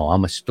hear them all.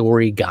 I'm a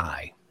story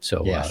guy.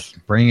 So yes,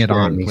 bring it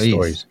on, please.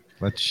 Stories.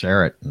 Let's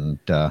share it and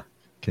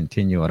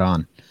continue it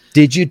on.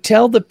 Did you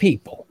tell the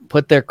people,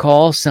 put their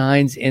call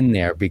signs in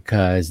there,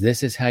 because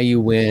this is how you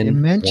win? You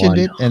mentioned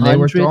it, and they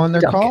were throwing their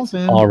calls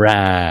in. All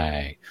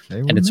right.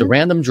 And it's a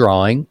random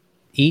drawing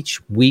each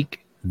week.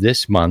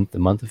 This month, the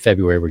month of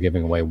February, we're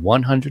giving away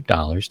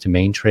 $100 to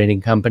Main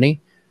Trading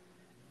Company.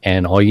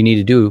 And all you need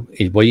to do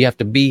is, you have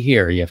to be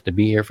here. You have to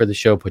be here for the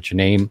show. Put your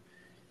name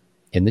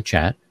in the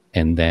chat.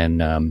 And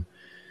then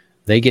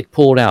they get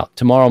pulled out.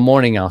 Tomorrow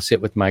morning, I'll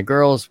sit with my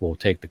girls. We'll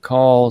take the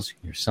calls.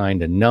 You're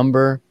assigned a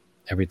number.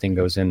 Everything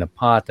goes in the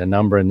pot. The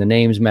number and the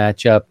names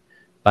match up.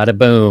 Bada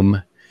boom.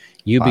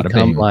 You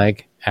become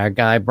like our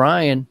guy,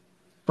 Brian.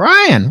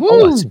 Brian. Woo.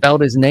 Oh, I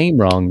spelled his name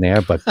wrong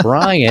there, but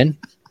Brian.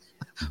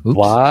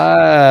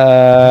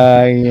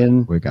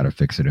 Brian. We got to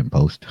fix it in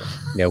post.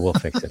 Yeah, we'll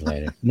fix it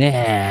later.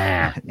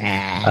 Nah.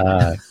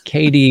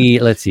 KD,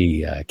 let's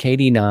see.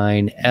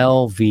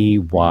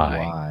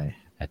 KD9LVY.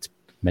 That's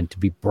meant to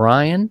be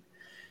Brian.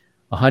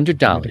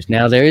 $100.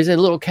 Now, there is a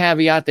little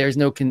caveat. There's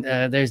no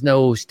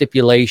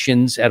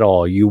stipulations at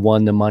all. You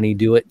won the money.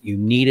 Do it. You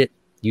need it.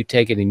 You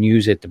take it and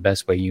use it the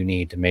best way you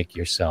need to make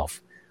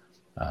yourself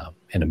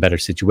in a better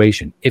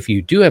situation. If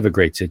you do have a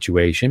great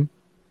situation,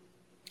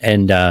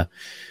 and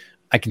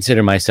I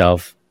consider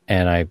myself,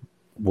 and I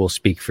will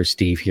speak for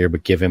Steve here,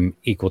 but give him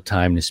equal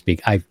time to speak.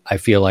 I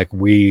feel like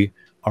we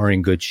are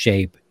in good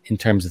shape in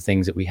terms of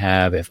things that we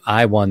have. If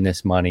I won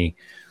this money,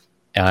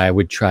 I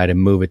would try to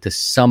move it to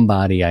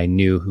somebody I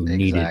knew who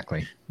needed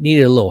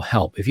a little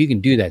help. If you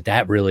can do that,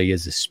 that really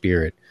is the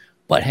spirit.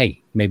 But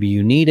hey, maybe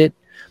you need it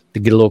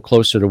to get a little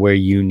closer to where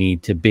you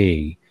need to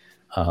be.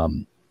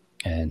 So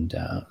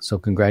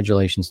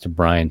congratulations to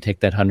Brian.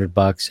 Take that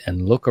 $100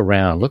 and look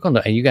around.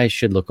 You guys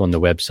should look on the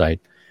website.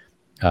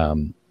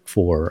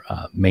 For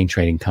Main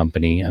Trading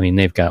Company. I mean,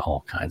 they've got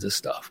all kinds of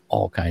stuff,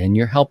 and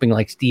you're helping,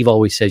 like Steve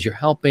always says, you're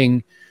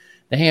helping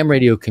the ham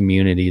radio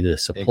community, the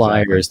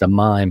suppliers, the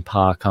ma and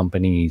pa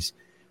companies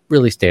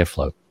really stay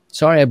afloat.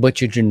 Sorry I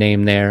butchered your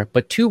name there,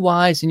 but 2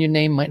 Y's in your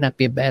name might not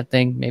be a bad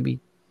thing. Maybe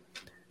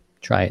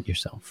try it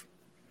yourself.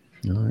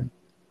 All right.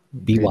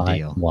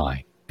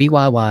 B-Y-Y.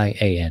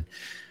 B-Y-Y-A-N.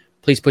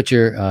 Please put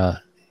your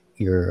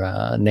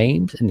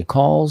names and your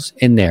calls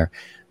in there.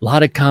 A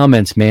lot of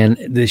comments, man.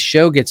 The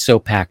show gets so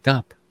packed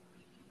up.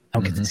 I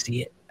don't get to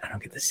see it. I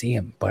don't get to see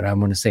him. But I'm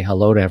going to say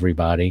hello to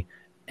everybody.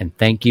 And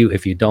thank you.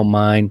 If you don't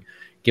mind,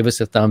 give us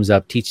a thumbs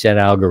up. Teach that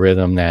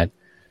algorithm that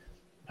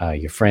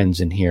your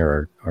friends in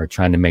here are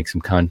trying to make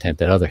some content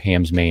that other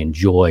hams may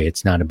enjoy.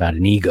 It's not about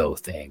an ego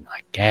thing.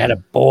 Like,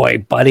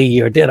 attaboy, buddy,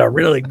 you did a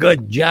really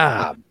good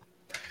job.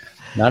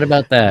 Not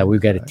about that.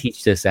 We've got to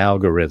teach this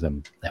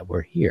algorithm that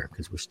we're here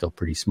because we're still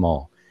pretty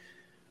small.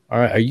 All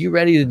right. Are you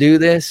ready to do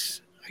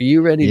this? Are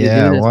you ready to do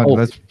this?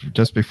 Let's,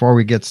 just before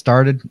we get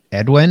started,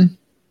 Edwin,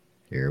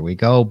 here we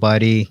go,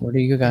 buddy. What do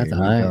you got?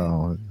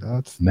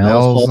 That's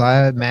Mel's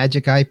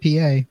Magic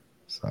IPA.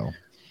 So,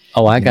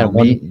 I got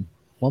one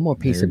more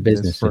piece of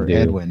business for to do,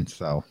 Edwin.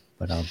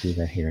 But I'll do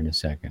that here in a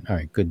second. All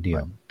right, good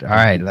deal. All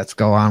right, let's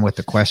go on with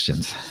the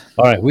questions.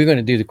 All right, we're going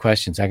to do the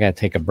questions. I got to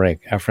take a break.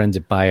 Our friends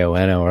at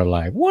BioEno are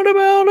like, "What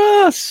about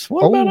us?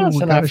 What about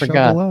us?" And I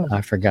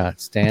forgot.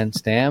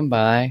 Stand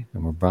by,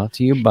 and we're brought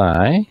to you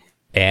by.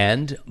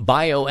 And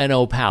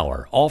BioEno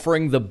Power,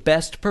 offering the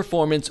best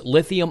performance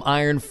lithium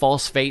iron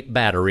phosphate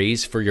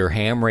batteries for your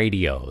ham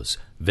radios.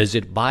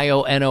 Visit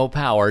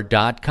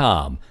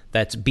bioenopower.com.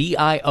 That's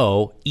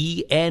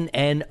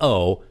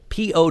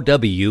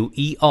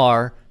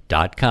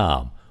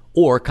BIOENNOPOWER.com.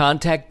 Or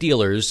contact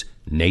dealers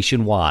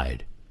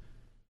nationwide.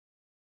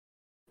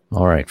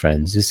 All right,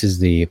 friends, this is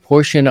the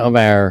portion of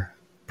our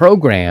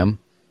program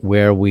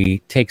where we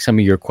take some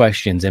of your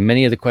questions, and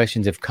many of the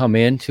questions have come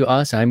in to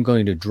us. I'm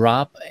going to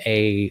drop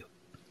a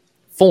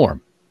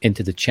form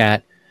into the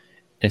chat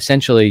and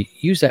essentially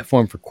use that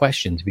form for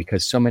questions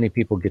because so many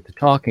people get to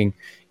talking.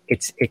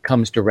 It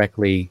comes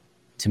directly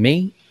to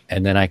me,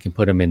 and then I can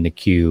put them in the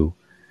queue,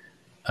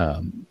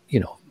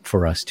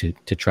 for us to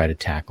try to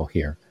tackle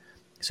here.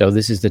 So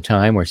this is the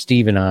time where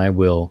Steve and I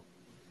will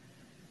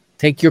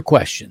take your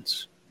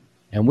questions.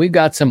 And we've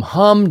got some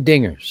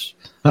humdingers.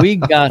 We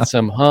got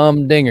some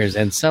humdingers,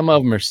 and some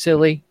of them are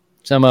silly.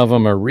 Some of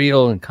them are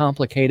real and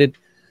complicated,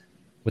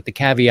 with the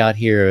caveat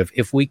here of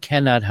if we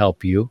cannot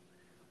help you,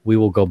 we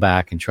will go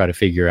back and try to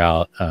figure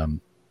out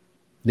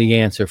the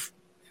answer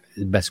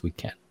the best we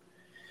can.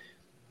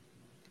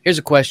 Here's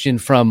a question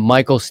from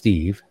Michael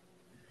Steve.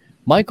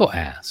 Michael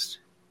asked,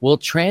 will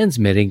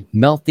transmitting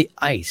melt the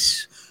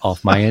ice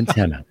off my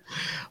antenna?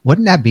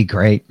 Wouldn't that be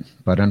great?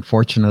 But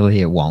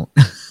unfortunately, it won't.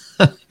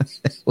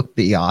 It would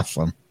be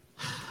awesome.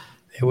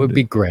 It would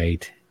be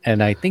great.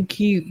 And I think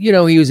he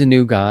was a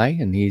new guy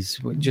and he's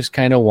just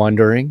kind of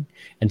wondering.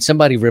 And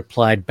somebody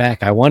replied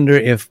back, I wonder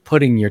if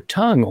putting your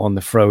tongue on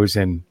the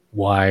frozen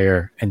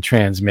wire and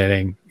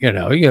transmitting,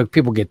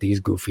 people get these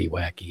goofy,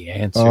 wacky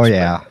answers. Oh,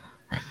 yeah.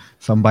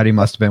 Somebody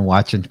must have been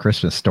watching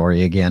Christmas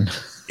Story again.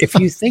 If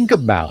you think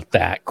about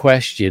that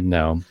question,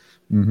 though,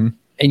 and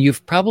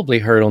you've probably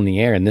heard on the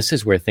air, and this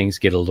is where things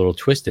get a little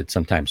twisted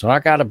sometimes. So I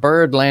got a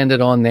bird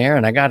landed on there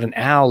and I got an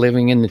owl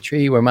living in the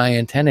tree where my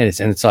antenna is.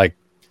 And it's like,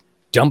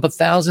 dump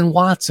 1,000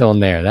 watts on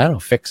there. That'll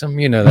fix them,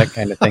 that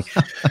kind of thing.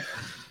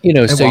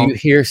 So won't. You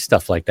hear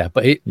stuff like that,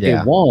 but it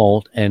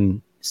won't.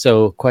 And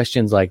so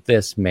questions like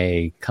this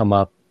may come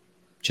up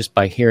just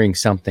by hearing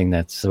something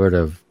that's sort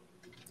of,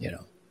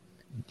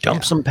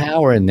 dump some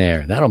power in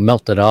there. That'll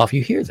melt it off.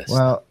 You hear this.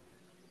 Well,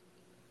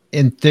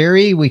 in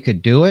theory, we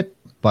could do it,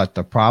 but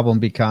the problem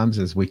becomes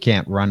is we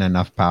can't run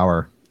enough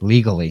power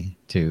legally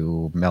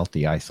to melt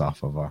the ice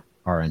off of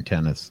our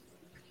antennas.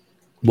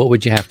 What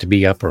would you have to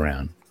be up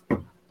around?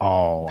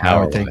 Oh, I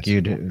would think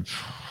you'd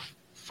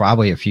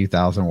probably a few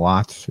thousand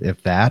watts,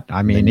 if that.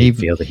 I mean,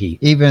 even feel the heat.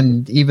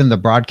 Even the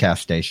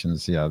broadcast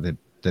stations,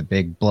 the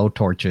big blow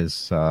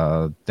torches,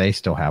 they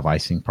still have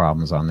icing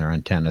problems on their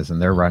antennas,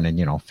 and they're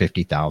running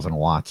 50,000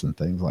 watts and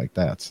things like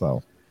that.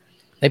 So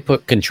they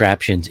put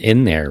contraptions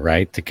in there,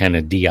 right, to kind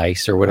of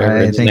de-ice or whatever.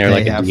 Isn't there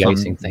like a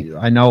de-icing thing?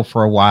 I know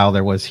for a while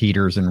there was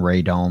heaters and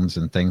radomes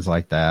and things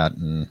like that,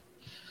 and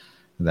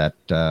that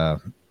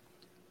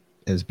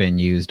has been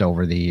used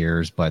over the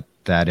years, but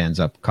that ends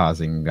up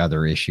causing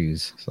other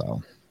issues.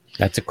 So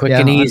that's a quick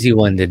and easy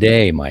one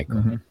today,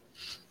 Michael.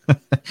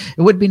 It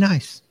would be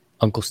nice.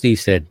 Uncle Steve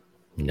said,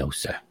 no,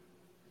 sir.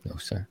 No,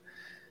 sir.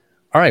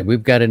 All right,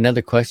 we've got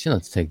another question.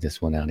 Let's take this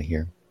one out of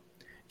here.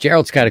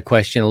 Gerald's got a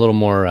question a little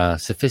more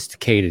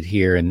sophisticated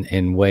here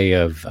in way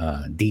of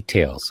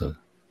detail. So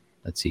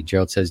let's see.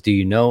 Gerald says, do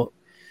you know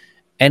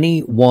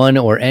anyone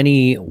or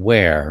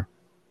anywhere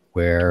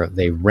where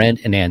they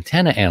rent an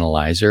antenna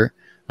analyzer?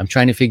 I'm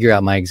trying to figure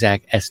out my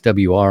exact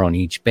SWR on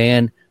each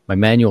band. My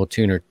manual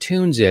tuner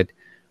tunes it,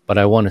 but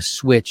I want to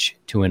switch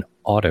to an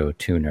auto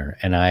tuner.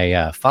 And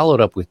I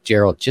followed up with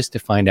Gerald just to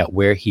find out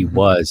where he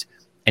was.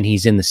 And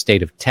he's in the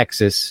state of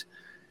Texas.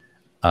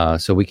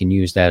 So we can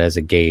use that as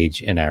a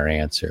gauge in our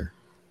answer.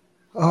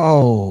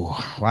 Oh,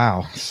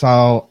 wow.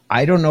 So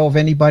I don't know of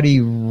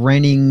anybody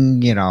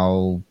renting,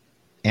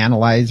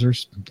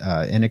 analyzers,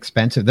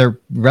 inexpensive. They're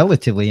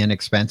relatively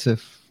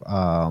inexpensive.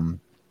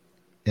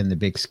 In the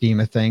big scheme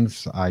of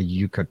things,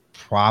 you could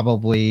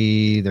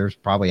there's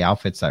probably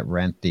outfits that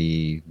rent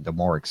the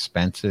more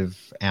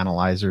expensive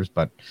analyzers,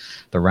 but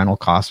the rental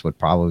cost would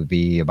probably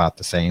be about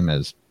the same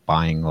as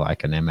buying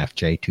like an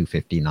MFJ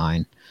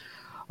 259.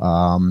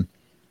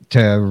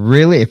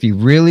 If you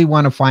really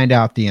want to find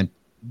out the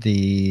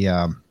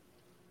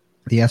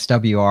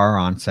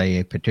SWR on, say,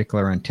 a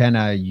particular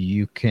antenna,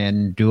 you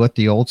can do it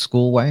the old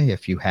school way.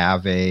 If you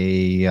have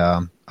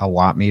a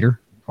watt meter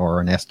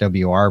or an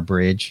SWR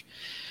bridge,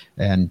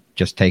 and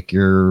just take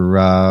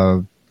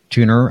your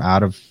tuner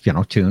out of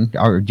tune,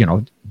 or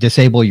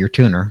disable your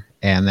tuner,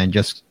 and then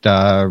just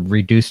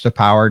reduce the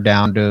power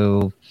down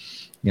to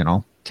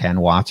 10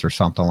 watts or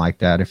something like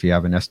that if you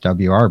have an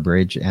SWR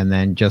bridge, and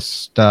then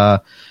just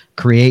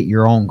create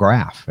your own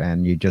graph,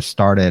 and you just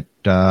start at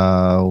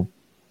the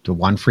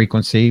one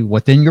frequency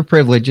within your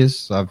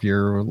privileges of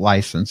your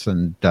license,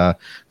 and go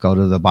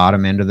to the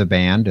bottom end of the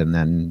band, and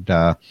then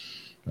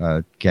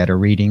get a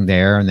reading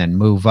there, and then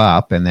move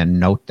up, and then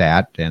note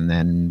that, and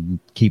then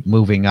keep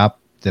moving up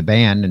the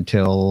band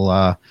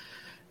until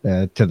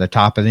to the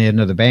top of the end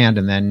of the band,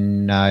 and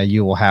then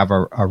you will have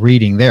a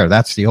reading there.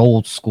 That's the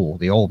old school,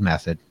 the old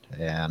method.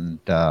 And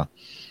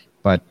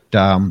but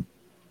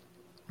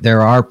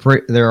there are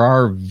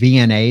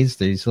VNAs,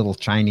 these little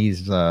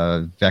Chinese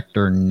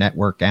vector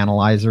network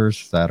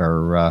analyzers that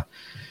are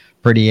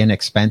pretty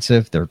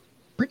inexpensive. They're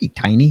pretty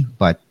tiny,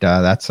 but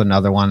that's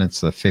another one.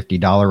 It's the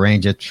 $50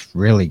 range. It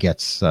really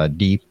gets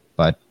deep,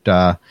 but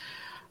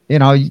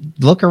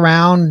look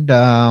around,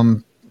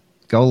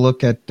 go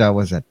look at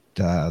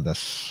the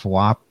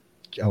swap,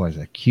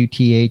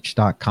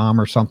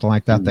 QTH.com or something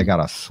like that. They got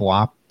a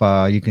swap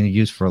you can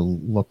use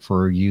look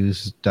for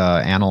used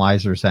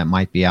analyzers that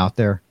might be out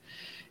there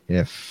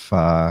if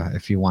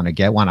you want to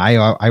get one.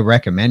 I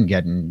recommend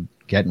getting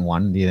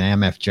one. The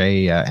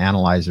MFJ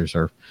analyzers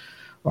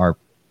are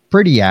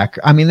pretty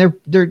accurate. I mean,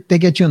 they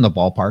get you in the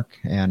ballpark,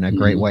 and a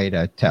great way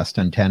to test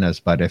antennas.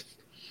 But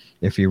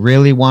if you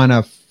really want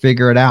to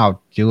figure it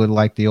out, do it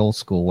like the old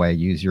school way.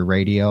 Use your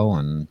radio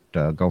and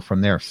go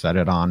from there. Set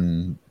it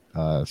on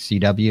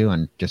CW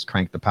and just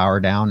crank the power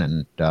down,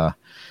 and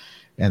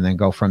then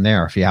go from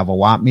there. If you have a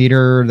watt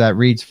meter that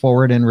reads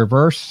forward and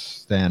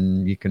reverse,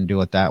 then you can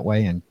do it that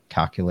way and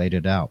calculate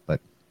it out. But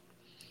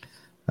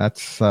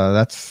that's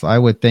I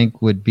would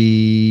think would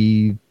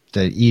be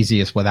the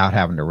easiest without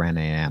having to rent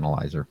an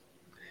analyzer.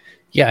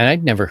 Yeah, and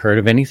I'd never heard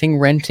of anything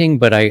renting,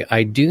 but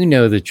I do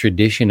know the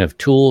tradition of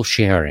tool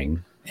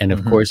sharing. And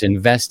of course,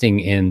 investing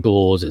in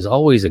tools is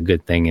always a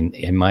good thing,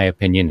 in my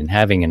opinion, and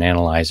having an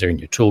analyzer in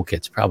your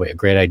toolkit's probably a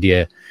great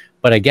idea.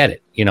 But I get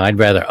it. I'd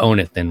rather own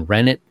it than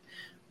rent it.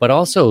 But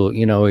also,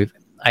 if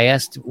I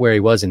asked where he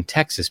was in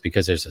Texas,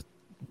 because there's a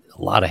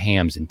lot of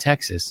hams in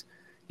Texas,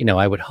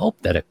 I would hope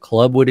that a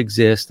club would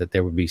exist, that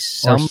there would be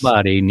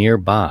somebody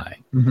nearby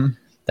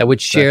that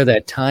would share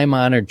that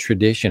time-honored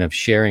tradition of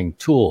sharing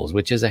tools,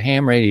 which is a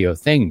ham radio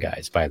thing,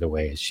 guys, by the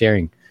way, is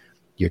sharing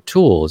your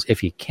tools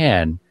if you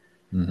can.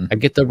 I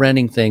get the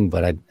renting thing,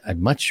 but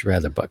I'd much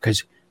rather,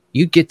 because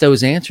you get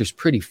those answers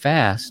pretty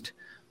fast.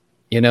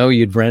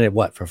 You'd rent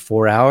it, for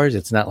 4 hours?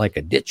 It's not like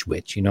a Ditch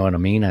Witch, you know what I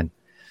mean?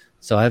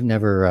 So I've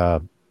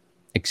never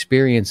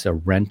experienced a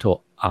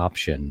rental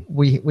option.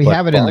 We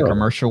have it in the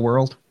commercial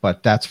world,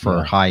 but that's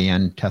for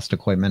high-end test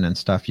equipment and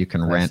stuff. You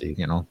can rent,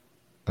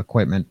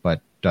 equipment,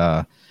 but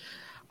I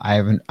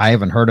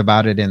haven't heard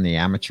about it in the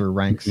amateur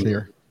ranks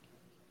here.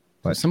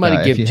 But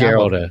somebody give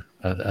Gerald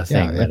a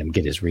thing, let him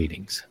get his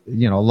readings.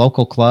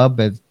 Local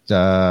club,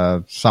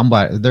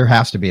 somebody, there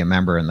has to be a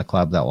member in the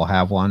club that will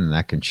have one and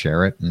that can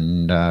share it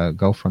and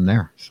go from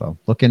there. So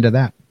look into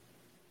that.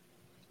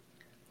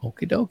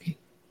 Okie dokie.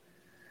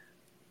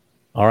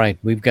 All right,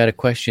 we've got a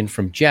question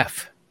from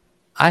Jeff.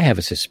 I have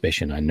a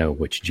suspicion I know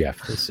which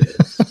Jeff this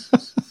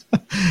is.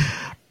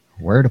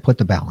 Where to put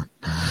the balance?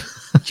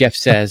 Jeff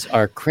says,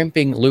 are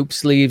crimping loop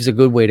sleeves a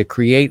good way to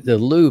create the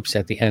loops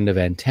at the end of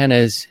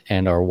antennas?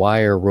 And are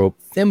wire rope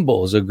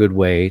thimbles a good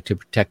way to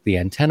protect the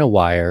antenna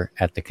wire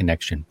at the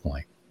connection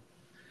point?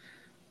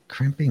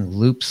 Crimping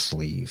loop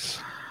sleeves.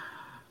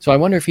 So I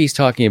wonder if he's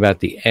talking about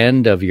the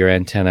end of your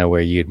antenna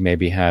where you'd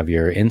maybe have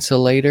your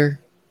insulator,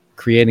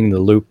 creating the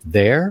loop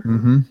there,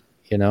 and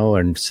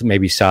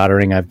maybe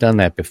soldering. I've done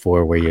that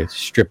before, where you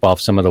strip off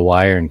some of the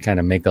wire and kind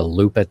of make a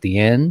loop at the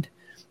end.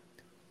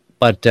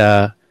 But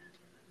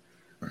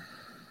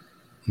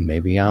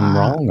maybe I'm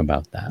wrong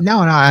about that. No,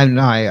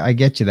 I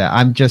get you that.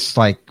 I'm just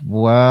like,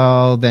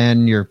 well,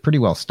 then you're pretty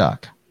well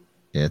stuck.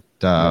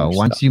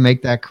 Once you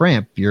make that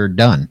crimp, you're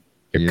done.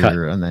 You're cut.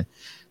 And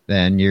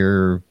then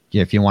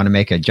if you want to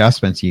make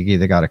adjustments, you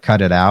either got to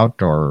cut it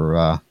out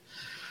or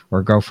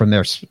go from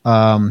there.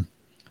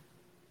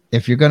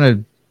 If you're going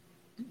to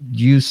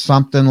use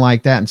something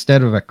like that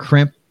instead of a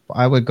crimp,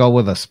 I would go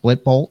with a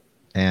split bolt,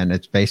 and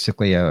it's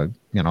basically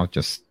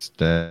just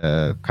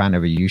kind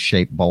of a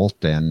U-shaped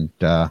bolt, and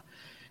that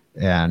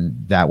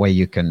way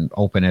you can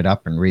open it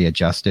up and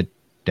readjust it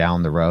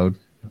down the road.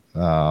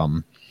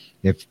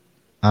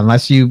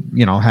 Unless you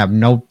have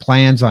no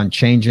plans on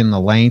changing the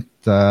length,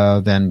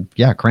 then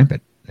crimp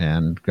it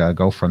and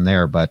go from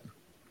there. But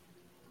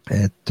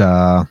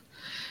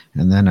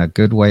and then a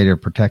good way to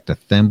protect a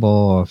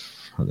thimble of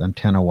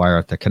antenna wire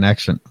at the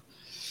connection.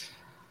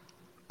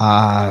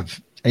 I'm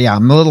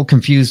a little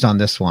confused on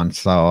this one.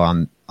 So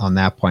on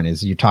that point,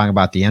 is you talking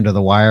about the end of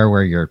the wire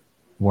where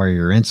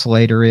your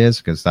insulator is,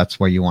 because that's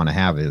where you want to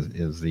have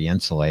is the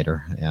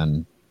insulator,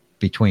 and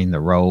between the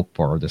rope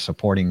or the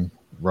supporting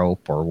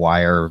rope or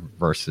wire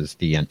versus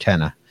the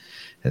antenna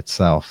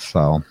itself.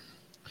 So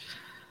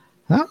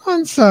that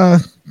one's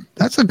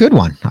that's a good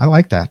one. I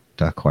like that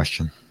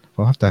question.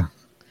 We'll have to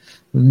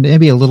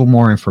maybe a little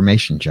more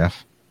information,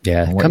 Jeff.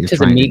 Yeah, come to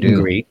the meet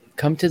and greet.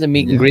 Come to the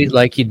meet and greet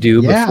like you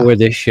do before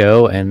this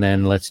show, and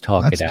then let's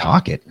talk it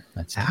out.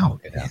 Let's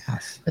talk it out.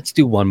 Yes. Let's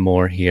do one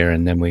more here,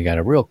 and then we got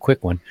a real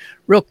quick one.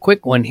 Real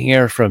quick one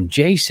here from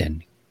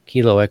Jason,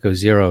 Kilo Echo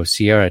Zero,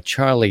 Sierra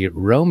Charlie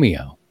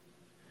Romeo.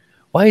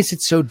 Why is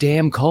it so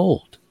damn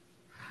cold?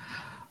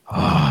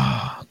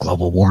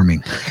 Global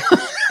warming.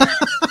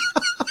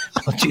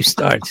 Don't you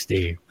start,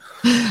 Steve.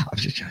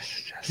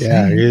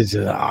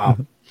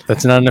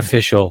 That's not an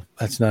official.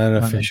 That's not an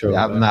official.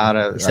 I'm not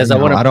a. He says I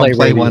want to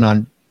play one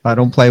on. I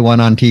don't play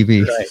one on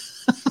TV. Right.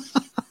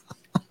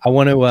 I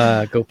want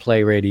to go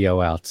play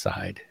radio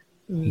outside.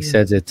 He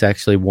says it's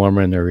actually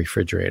warmer in the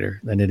refrigerator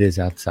than it is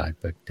outside.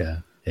 But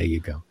there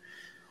you go.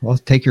 Well,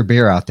 take your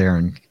beer out there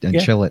and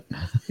chill it.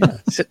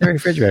 Sit in the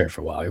refrigerator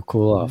for a while. You'll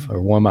cool off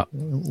or warm up.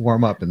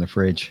 Warm up in the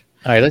fridge.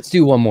 All right, let's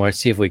do one more.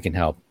 See if we can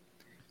help.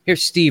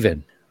 Here's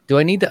Steven. Do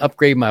I need to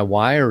upgrade my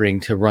wiring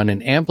to run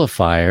an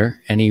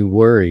amplifier? Any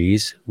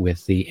worries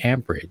with the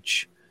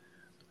amperage?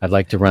 I'd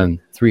like to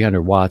run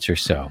 300 watts or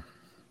so.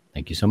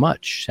 Thank you so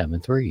much.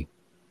 7-3.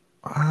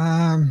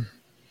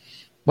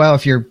 Well,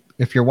 if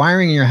your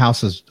wiring in your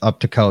house is up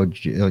to code,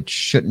 it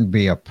shouldn't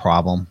be a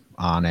problem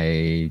on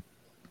a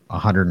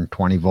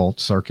 120 volt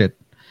circuit.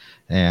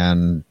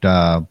 And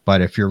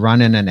but if you're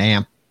running an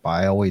amp,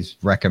 I always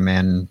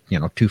recommend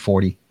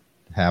 240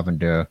 having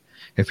to.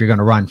 If you're going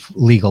to run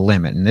legal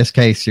limit, in this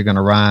case, you're going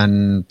to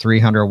run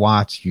 300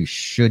 watts. You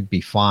should be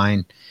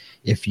fine.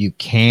 If you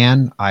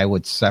can, I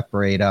would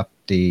separate up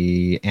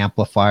the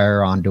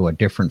amplifier onto a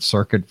different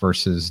circuit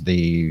versus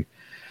the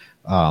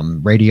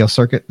radio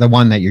circuit, the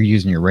one that you're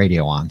using your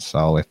radio on.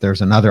 So if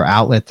there's another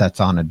outlet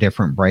that's on a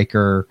different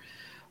breaker,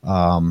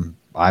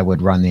 I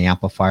would run the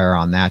amplifier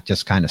on that,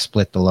 just kind of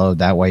split the load.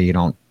 That way you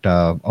don't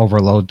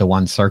overload the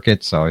one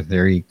circuit. So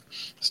there you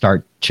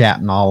start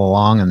chatting all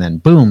along, and then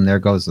boom, there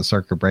goes the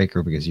circuit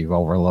breaker because you've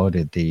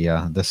overloaded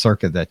the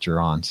circuit that you're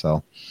on.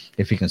 So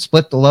if you can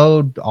split the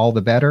load, all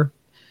the better.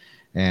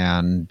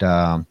 And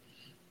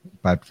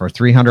but for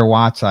 300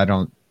 watts,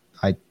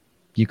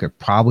 you could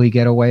probably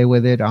get away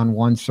with it on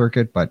one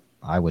circuit, but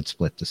I would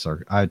split the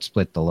circuit. I would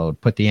split the load,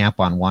 put the amp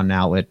on one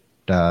outlet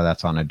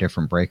that's on a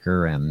different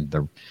breaker,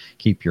 and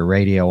keep your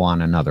radio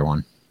on another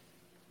one.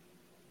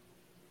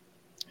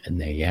 And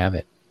there you have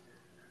it.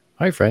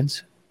 All right,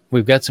 friends.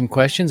 We've got some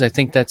questions. I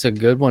think that's a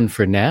good one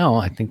for now.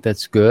 I think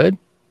that's good.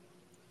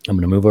 I'm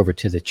going to move over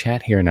to the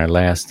chat here in our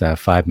last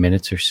 5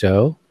 minutes or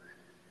so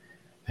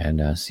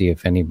and see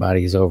if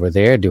anybody's over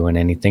there doing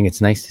anything.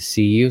 It's nice to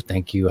see you.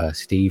 Thank you,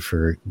 Steve,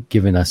 for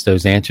giving us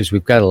those answers.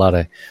 We've got a lot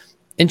of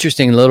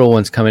interesting little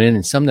ones coming in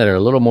and some that are a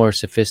little more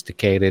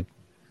sophisticated.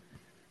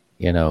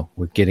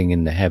 We're getting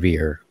into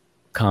heavier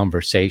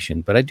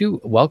conversation. But I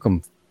do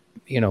welcome,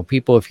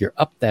 people, if you're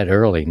up that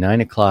early,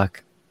 9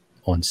 o'clock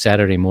on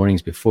Saturday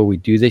mornings before we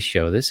do this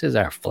show. This is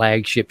our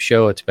flagship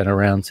show. It's been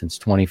around since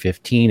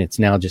 2015. It's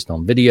now just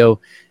on video.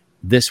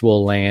 This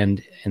will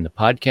land in the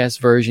podcast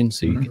version,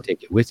 so you can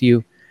take it with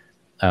you.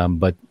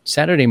 But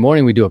Saturday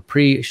morning, we do a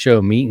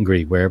pre-show meet and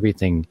greet where we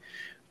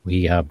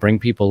bring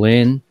people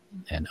in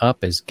and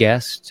up as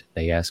guests.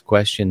 They ask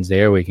questions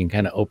there. We can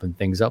kind of open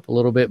things up a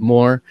little bit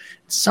more.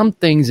 Some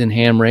things in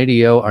ham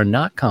radio are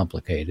not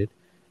complicated,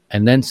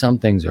 and then some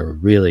things are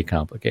really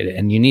complicated,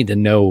 and you need to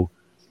know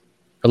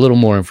a little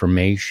more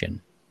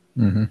information.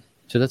 Mm-hmm.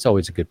 So that's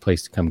always a good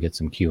place to come get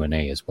some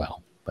Q&A as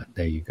well. But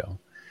there you go.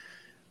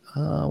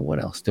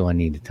 What else do I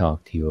need to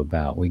talk to you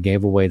about? We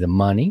gave away the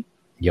money.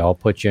 Y'all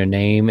put your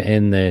name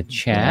in the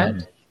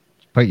chat.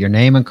 Put your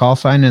name and call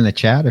sign in the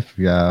chat if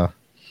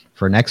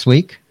for next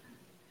week.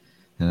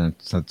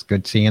 So it's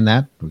good seeing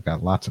that. We've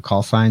got lots of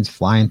call signs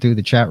flying through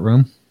the chat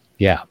room.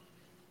 Yeah.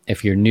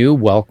 If you're new,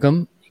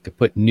 welcome. You could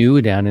put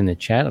new down in the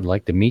chat. I'd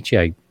like to meet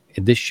you.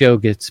 This show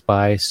gets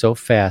by so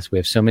fast. We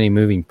have so many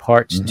moving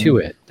parts to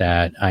it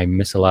that I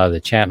miss a lot of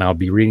the chat, and I'll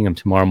be reading them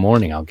tomorrow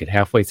morning. I'll get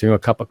halfway through a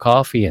cup of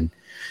coffee and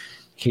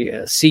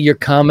see your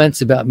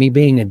comments about me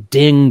being a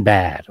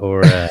dingbat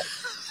or a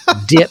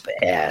dip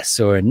ass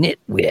or a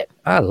nitwit.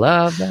 I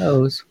love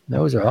those.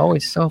 Those are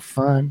always so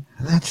fun.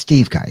 That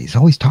Steve guy, he's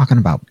always talking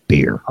about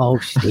beer. Oh,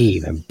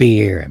 Steve and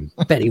beer and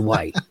Betty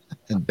White.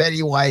 And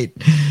Betty White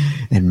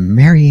and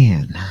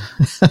Marianne.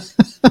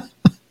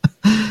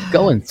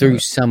 Going through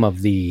some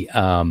of the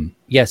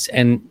yes,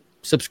 and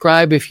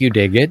subscribe if you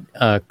dig it.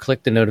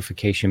 Click the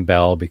notification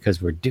bell because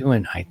we're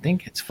doing, I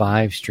think it's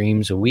 5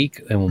 streams a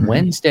week. And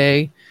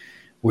Wednesday,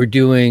 we're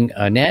doing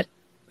a net.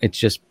 It's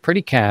just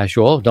pretty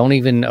casual. Don't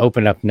even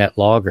open up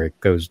NetLogger. It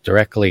goes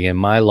directly in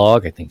my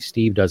log. I think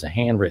Steve does a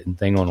handwritten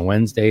thing on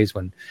Wednesdays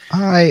when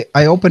I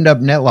opened up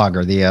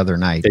NetLogger the other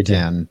night,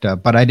 and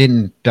but I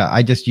didn't.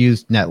 I just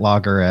used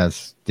NetLogger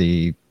as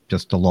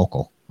just a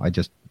local. I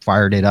just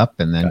fired it up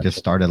and then just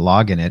started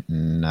logging it,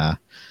 and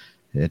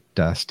it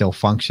still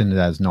functioned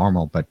as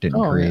normal, but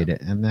didn't create it.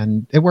 And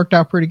then it worked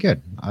out pretty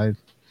good.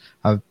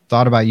 I've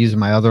thought about using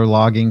my other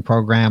logging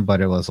program,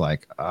 but it was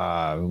like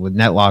with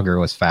NetLogger, it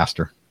was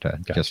faster to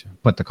just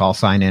put the call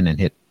sign in and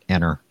hit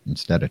enter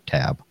instead of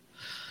tab.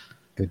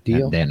 Good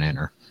deal. And then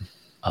enter.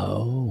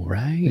 Oh,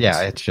 right.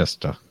 Yeah, it's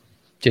just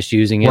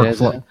using it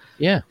as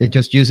it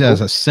just uses it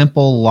as a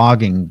simple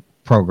logging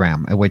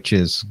program, which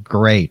is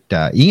great.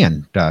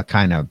 Ian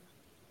kind of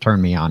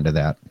turned me on to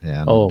that.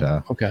 And,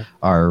 okay.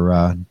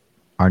 Our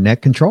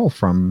net control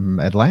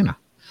from Atlanta.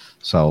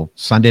 So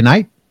Sunday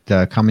night,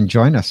 come and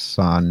join us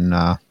on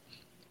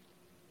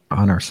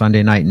our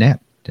Sunday night net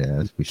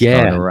as we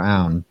start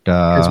around.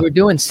 Because we're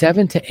doing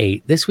 7 to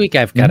 8 this week.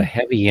 I've got a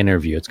heavy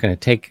interview. It's going to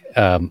take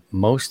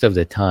most of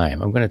the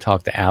time. I'm going to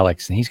talk to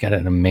Alex, and he's got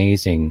an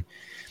amazing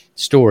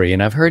story,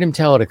 and I've heard him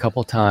tell it a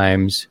couple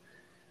times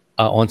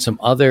on some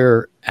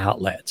other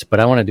outlets, but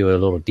I want to do a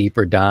little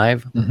deeper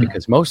dive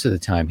because most of the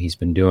time he's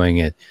been doing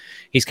it.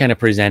 He's kind of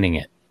presenting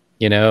it,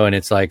 and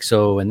it's like,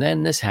 so, and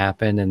then this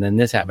happened, and then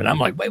this happened. I'm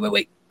like,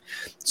 wait.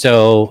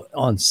 So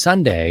on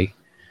Sunday,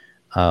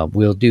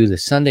 we'll do the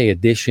Sunday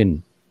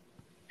edition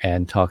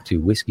and talk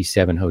to Whiskey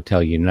 7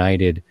 Hotel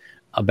United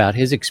about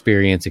his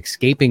experience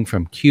escaping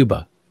from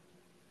Cuba.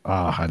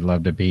 Oh, I'd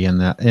love to be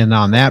in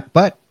on that,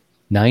 but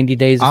 90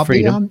 days of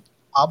freedom.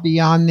 I'll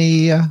be on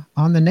the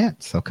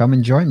net, so come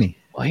and join me.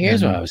 Well,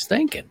 here's what I was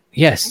thinking.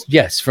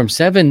 Yes, from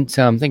 7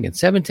 to, I'm thinking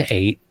 7 to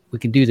 8, we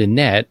can do the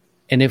net,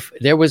 And if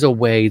there was a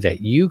way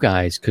that you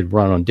guys could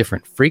run on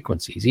different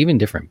frequencies, even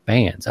different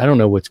bands, I don't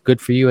know what's good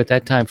for you at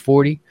that time,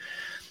 40,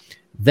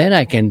 then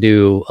I can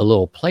do a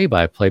little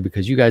play-by-play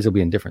because you guys will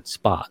be in different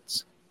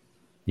spots.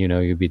 You know,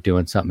 you'll be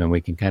doing something and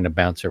we can kind of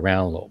bounce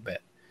around a little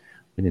bit.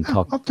 We didn't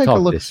talk. I'll take a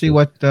look, see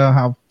what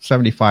how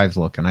 75's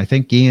looking. I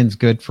think Ian's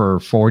good for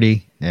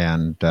 40.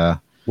 And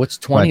what's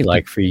 20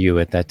 like for you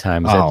at that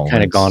time? Is that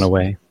kind of gone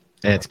away?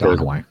 It's gone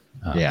away.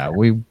 Yeah,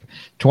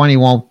 20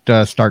 won't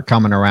start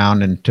coming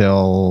around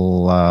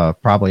until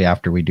probably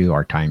after we do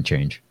our time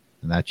change.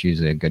 And that's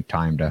usually a good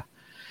time to,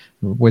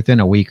 within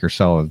a week or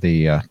so of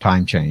the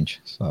time change.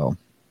 So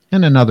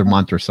in another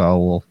month or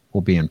so,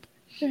 we'll be in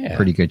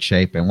pretty good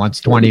shape. And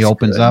once 20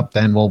 opens up,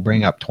 then we'll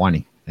bring up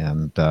 20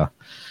 and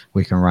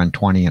we can run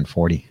 20 and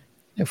 40.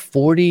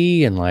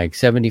 40 and like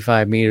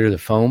 75 meter, the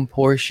foam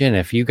portion.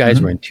 If you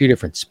guys were in two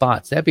different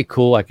spots, that'd be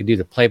cool. I could do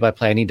the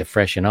play-by-play. I need to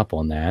freshen up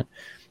on that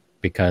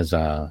because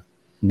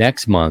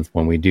next month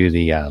when we do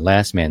the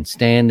last man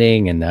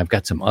standing, and I've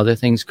got some other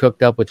things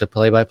cooked up with the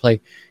play-by-play,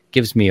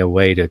 gives me a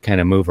way to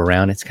kind of move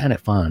around. It's kind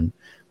of fun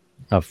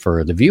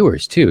for the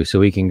viewers too. So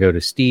we can go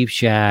to Steve's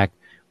Shack.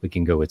 We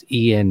can go with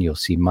Ian. You'll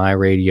see my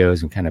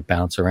radios and kind of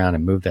bounce around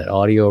and move that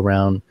audio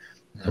around.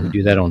 We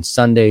do that on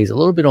Sundays, a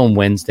little bit on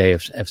Wednesday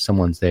if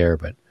someone's there.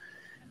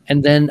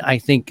 And then I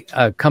think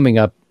coming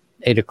up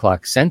 8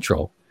 o'clock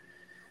Central,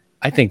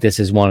 I think this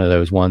is one of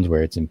those ones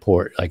where it's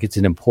important. Like it's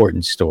an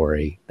important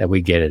story that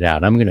we get it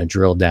out. I'm going to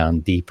drill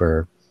down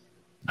deeper.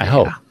 I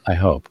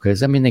hope,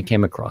 because I mean, they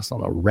came across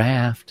on a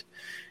raft,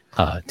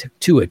 took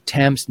 2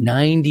 attempts,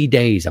 90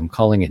 days. I'm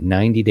calling it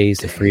 90 days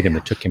to freedom.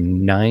 It took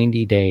him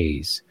 90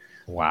 days.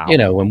 Wow. You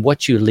know, and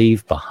what you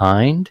leave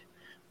behind,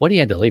 what he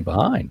had to leave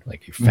behind,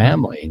 like your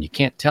family, and you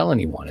can't tell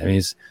anyone. I mean,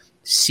 his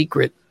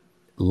secret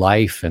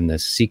life and the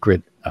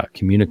secret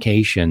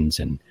communications,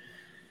 and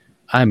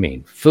I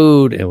mean,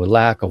 food and with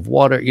lack of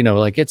water, you know,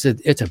 like it's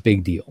a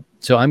big deal.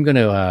 So I'm going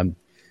to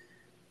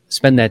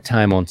spend that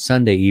time on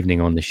Sunday evening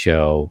on the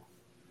show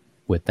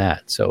with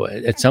that. So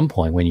at some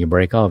point when you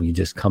break off, you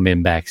just come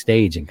in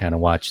backstage and kind of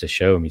watch the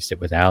show and you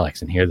sit with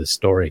Alex and hear the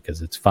story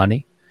because it's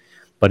funny,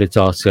 but it's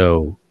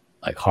also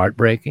like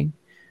heartbreaking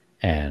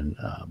and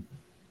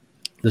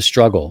the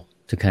struggle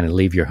to kind of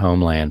leave your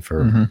homeland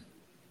for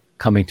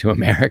coming to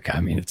America.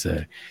 I mean, it's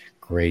a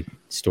great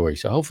story.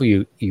 So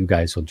hopefully you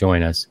guys will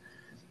join us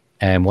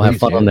and we'll have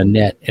fun on the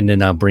net, and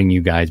then I'll bring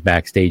you guys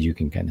backstage. You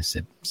can kind of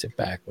sit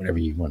back, whatever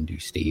you want to do,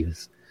 Steve.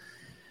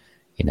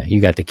 You know,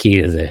 you got the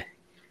key to the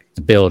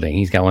building.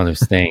 He's got one of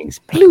those things.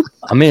 Bloop,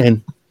 I'm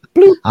in.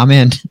 Bloop,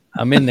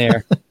 I'm in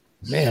there.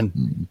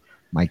 Man.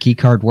 My key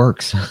card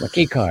works. My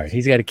key card.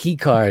 He's got a key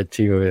card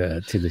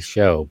to the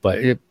show.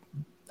 But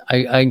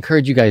I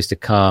encourage you guys to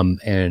come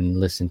and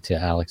listen to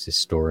Alex's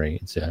story.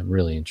 It's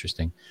really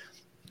interesting.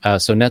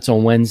 So that's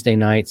on Wednesday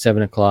night,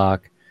 7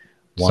 o'clock.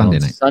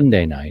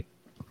 Sunday night.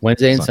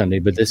 Wednesday and Sunday.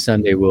 But this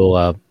Sunday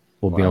we'll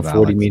be on 40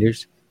 Alex.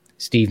 Meters.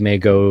 Steve may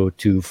go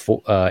to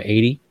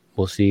 80.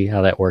 We'll see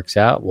how that works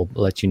out. We'll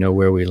let you know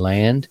where we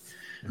land.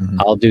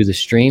 I'll do the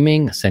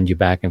streaming, send you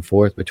back and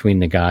forth between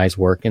the guys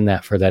working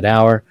that for that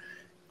hour.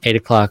 8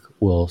 o'clock,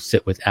 we'll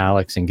sit with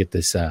Alex and get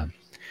this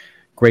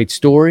great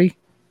story.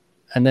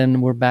 And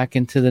then we're back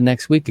into the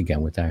next week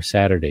again with our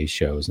Saturday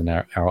shows and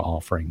our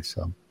offerings.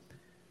 So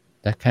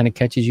that kind of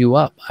catches you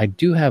up. I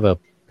do have a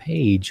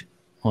page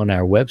on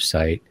our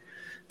website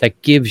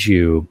that gives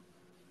you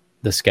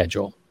the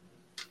schedule.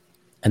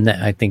 And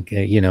that I think,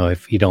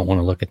 if you don't want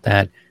to look at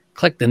that,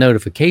 click the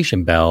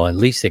notification bell. At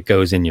least it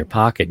goes in your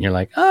pocket and you're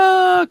like,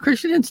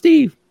 Christian and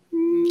Steve.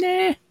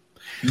 Nah.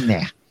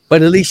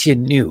 But at least you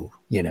knew.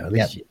 You know,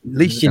 at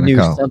least you knew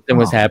something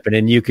was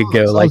happening. You could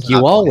go like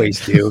you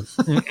always do.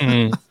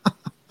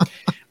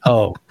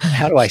 Oh,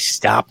 how do I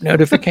stop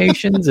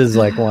notifications is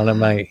like one of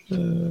my,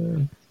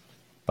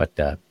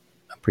 but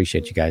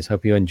appreciate you guys.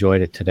 Hope you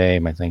enjoyed it today.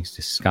 My thanks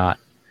to Scott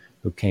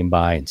who came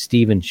by and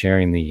Steven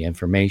sharing the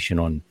information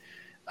on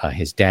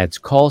his dad's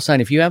call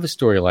sign. If you have a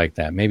story like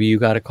that, maybe you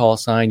got a call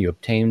sign, you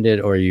obtained it,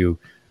 or you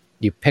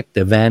picked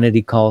the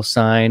vanity call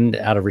sign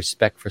out of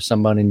respect for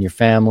someone in your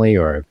family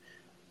or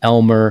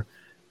Elmer,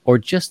 or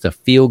just a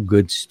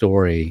feel-good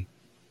story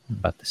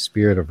about the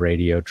spirit of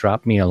radio,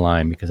 drop me a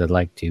line because I'd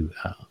like to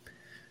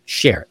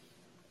share it.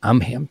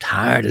 I'm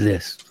tired of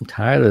this. I'm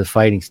tired of the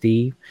fighting,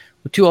 Steve.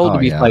 We're too old to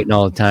be fighting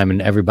all the time, and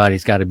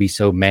everybody's got to be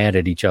so mad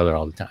at each other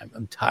all the time.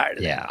 I'm tired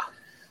of that.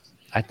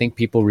 I think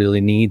people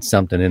really need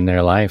something in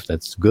their life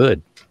that's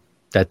good.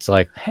 That's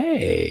like,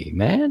 hey,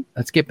 man,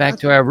 let's get back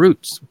to our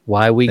roots.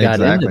 Why we got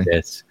into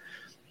this.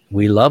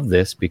 We love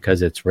this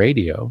because it's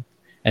radio.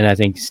 And I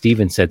think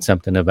Steven said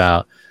something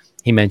about,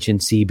 he mentioned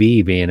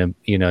CB being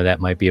that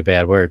might be a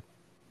bad word.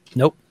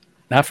 Nope,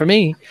 not for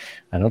me.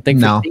 I don't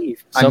think for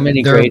Steve.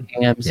 Many great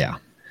hams. Yeah,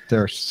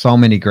 there are so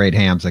many great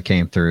hams that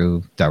came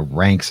through the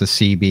ranks of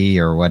CB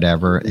or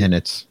whatever, and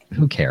it's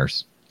who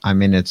cares? I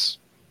mean,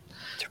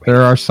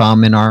 there are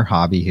some in our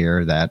hobby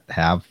here that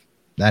have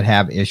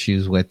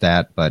issues with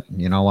that, but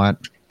you know what?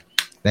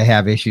 They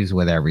have issues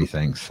with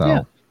everything.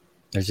 So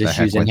there's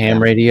issues in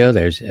ham radio.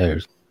 There's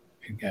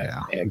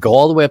Go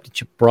all the way up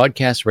to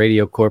broadcast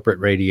radio, corporate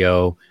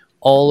radio,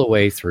 all the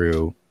way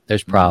through.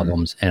 There's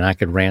problems, and I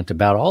could rant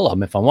about all of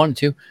them if I wanted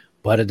to,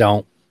 but I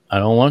don't. I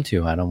don't want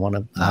to. I don't want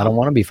to. I don't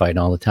want to be fighting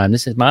all the time.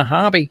 This is my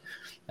hobby.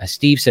 As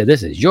Steve said,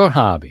 this is your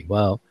hobby.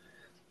 Well,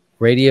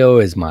 radio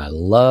is my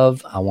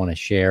love. I want to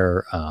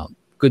share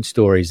good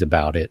stories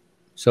about it.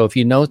 So if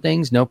you know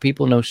things, know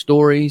people, know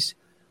stories,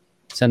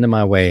 send them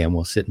my way, and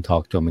we'll sit and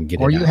talk to them and get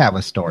it. Or you out. have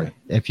a story.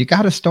 If you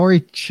got a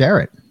story, share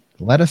it.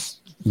 Let us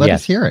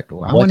hear it.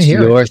 I want to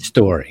hear your it.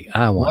 story?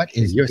 I want. What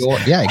is yours?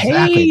 Yeah,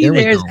 exactly. Hey, there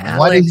we there's go. Alex.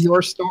 What is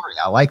your story?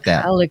 I like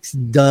that. Alex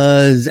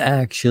does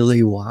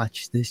actually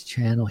watch this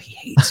channel. He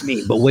hates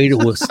me, but wait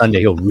till Sunday.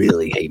 He'll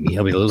really hate me.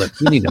 He'll be, look,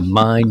 you need to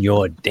mind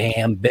your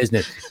damn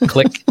business.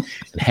 Click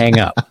and hang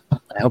up.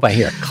 I hope I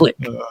hear a click.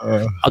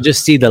 I'll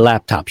just see the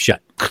laptop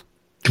shut.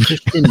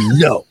 Just didn't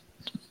know.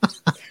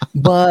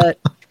 But,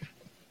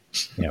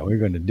 yeah, we're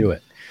going to do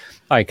it.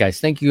 All right, guys.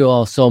 Thank you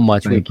all so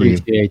much. We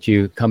appreciate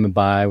you coming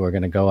by. We're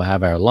going to go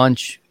have our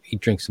lunch,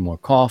 drink some more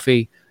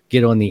coffee,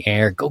 get on the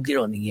air. Go get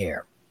on the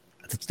air.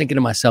 I was thinking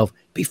to myself,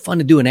 it'd be fun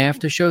to do an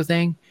after show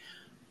thing,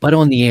 but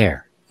on the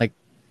air. Like,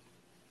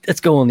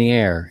 let's go on the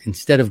air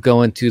instead of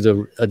going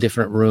to a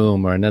different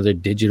room or another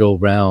digital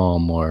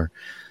realm or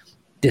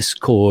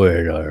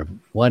Discord or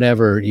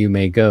whatever you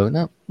may go.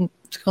 No,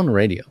 let's go on the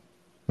radio.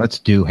 Let's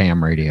do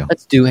ham radio.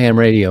 Let's do ham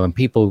radio. And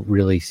people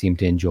really seem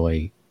to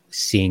enjoy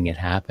seeing it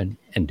happen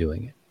and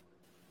doing it.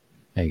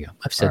 There you go.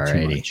 I've said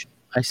too much.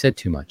 I said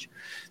too much.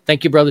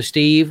 Thank you, Brother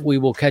Steve. We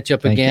will catch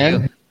up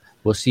again.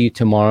 We'll see you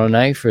tomorrow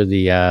night for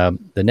the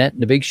Net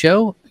and the Big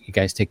Show. You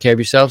guys take care of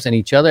yourselves and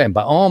each other. And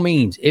by all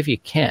means, if you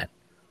can,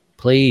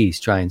 please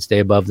try and stay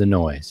above the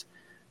noise.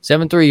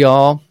 7-3,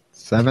 y'all.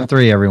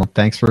 7-3, everyone.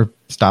 Thanks for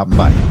stopping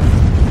by.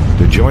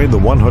 To join the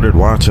 100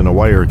 Watts in a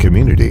Wire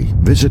community,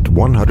 visit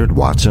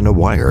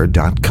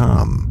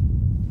 100watsandawire.com.